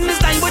 Shouting this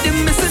time with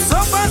them misses. So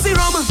fancy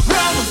rum,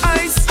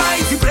 ice.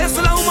 You place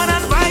the woman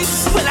and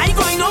vibes. Well, I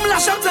going home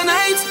lash up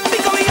tonight.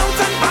 Because we out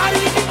and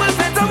party. People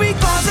better we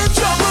causing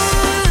trouble.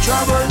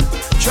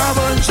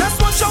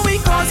 Just watch how we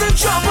causing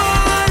trouble.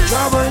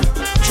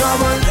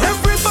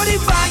 Everybody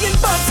buying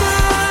bottle.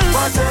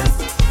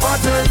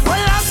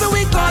 Well, after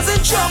we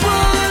causing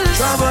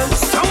trouble.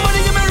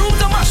 Somebody give me room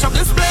to mash up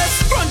this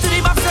place. Front to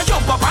the back, to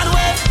jump up and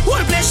wait.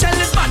 Whole place shell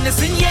is madness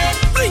in here.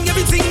 Bring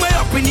everything way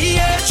up in the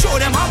air. Show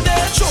them up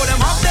there.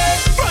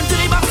 Front to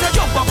the back, to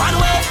jump up and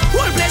wait.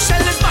 Whole place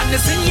shell is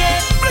madness in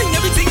here. Bring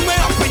everything way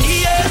up in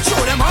the air.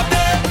 Show them up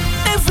there.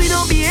 If we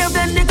don't behave,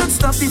 then they could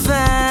stop the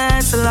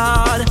fence,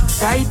 Lord.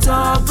 Tight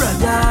up,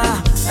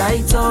 brother.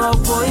 Tight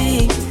up,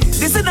 boy.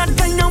 This is that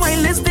kind of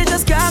wireless they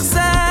just can't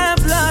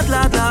accept, Lord.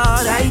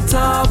 Tight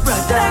up,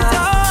 brother.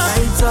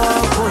 Tight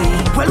up, boy.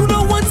 Well, who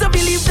don't want to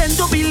believe, then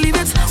don't believe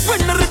it. When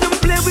the rhythm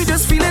play, we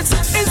just feel it.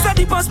 Inside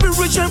the past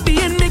spiritual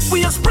being, make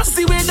we express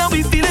the way that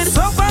we feel it.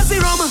 So fancy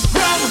rum,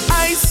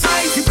 ice.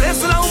 You place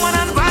the woman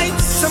and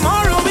vibes.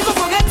 Tomorrow we go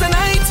forget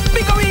tonight.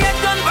 Because we get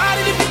done bad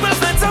and the people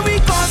better we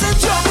causing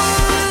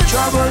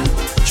trouble.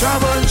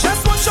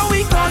 Just watch how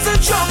we causing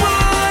trouble.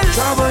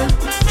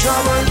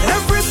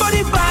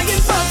 Everybody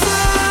buying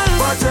bottle.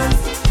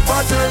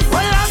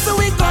 Well, after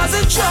we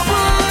causing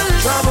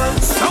trouble.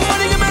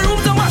 Somebody give me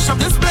room to mash mash up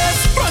this place.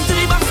 Front to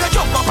the back, say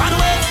jump up and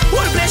away.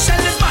 Whole place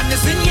shell this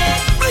madness in here.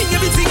 Bring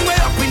everything way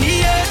up in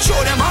the air. Show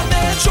them up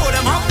there, show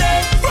them up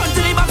there. Front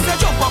to the back, say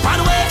jump up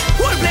and away.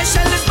 Whole place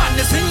shell this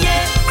madness in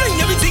here. Bring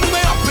everything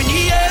way up in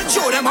the air.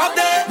 Show them up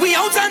there. We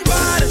out and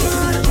bad.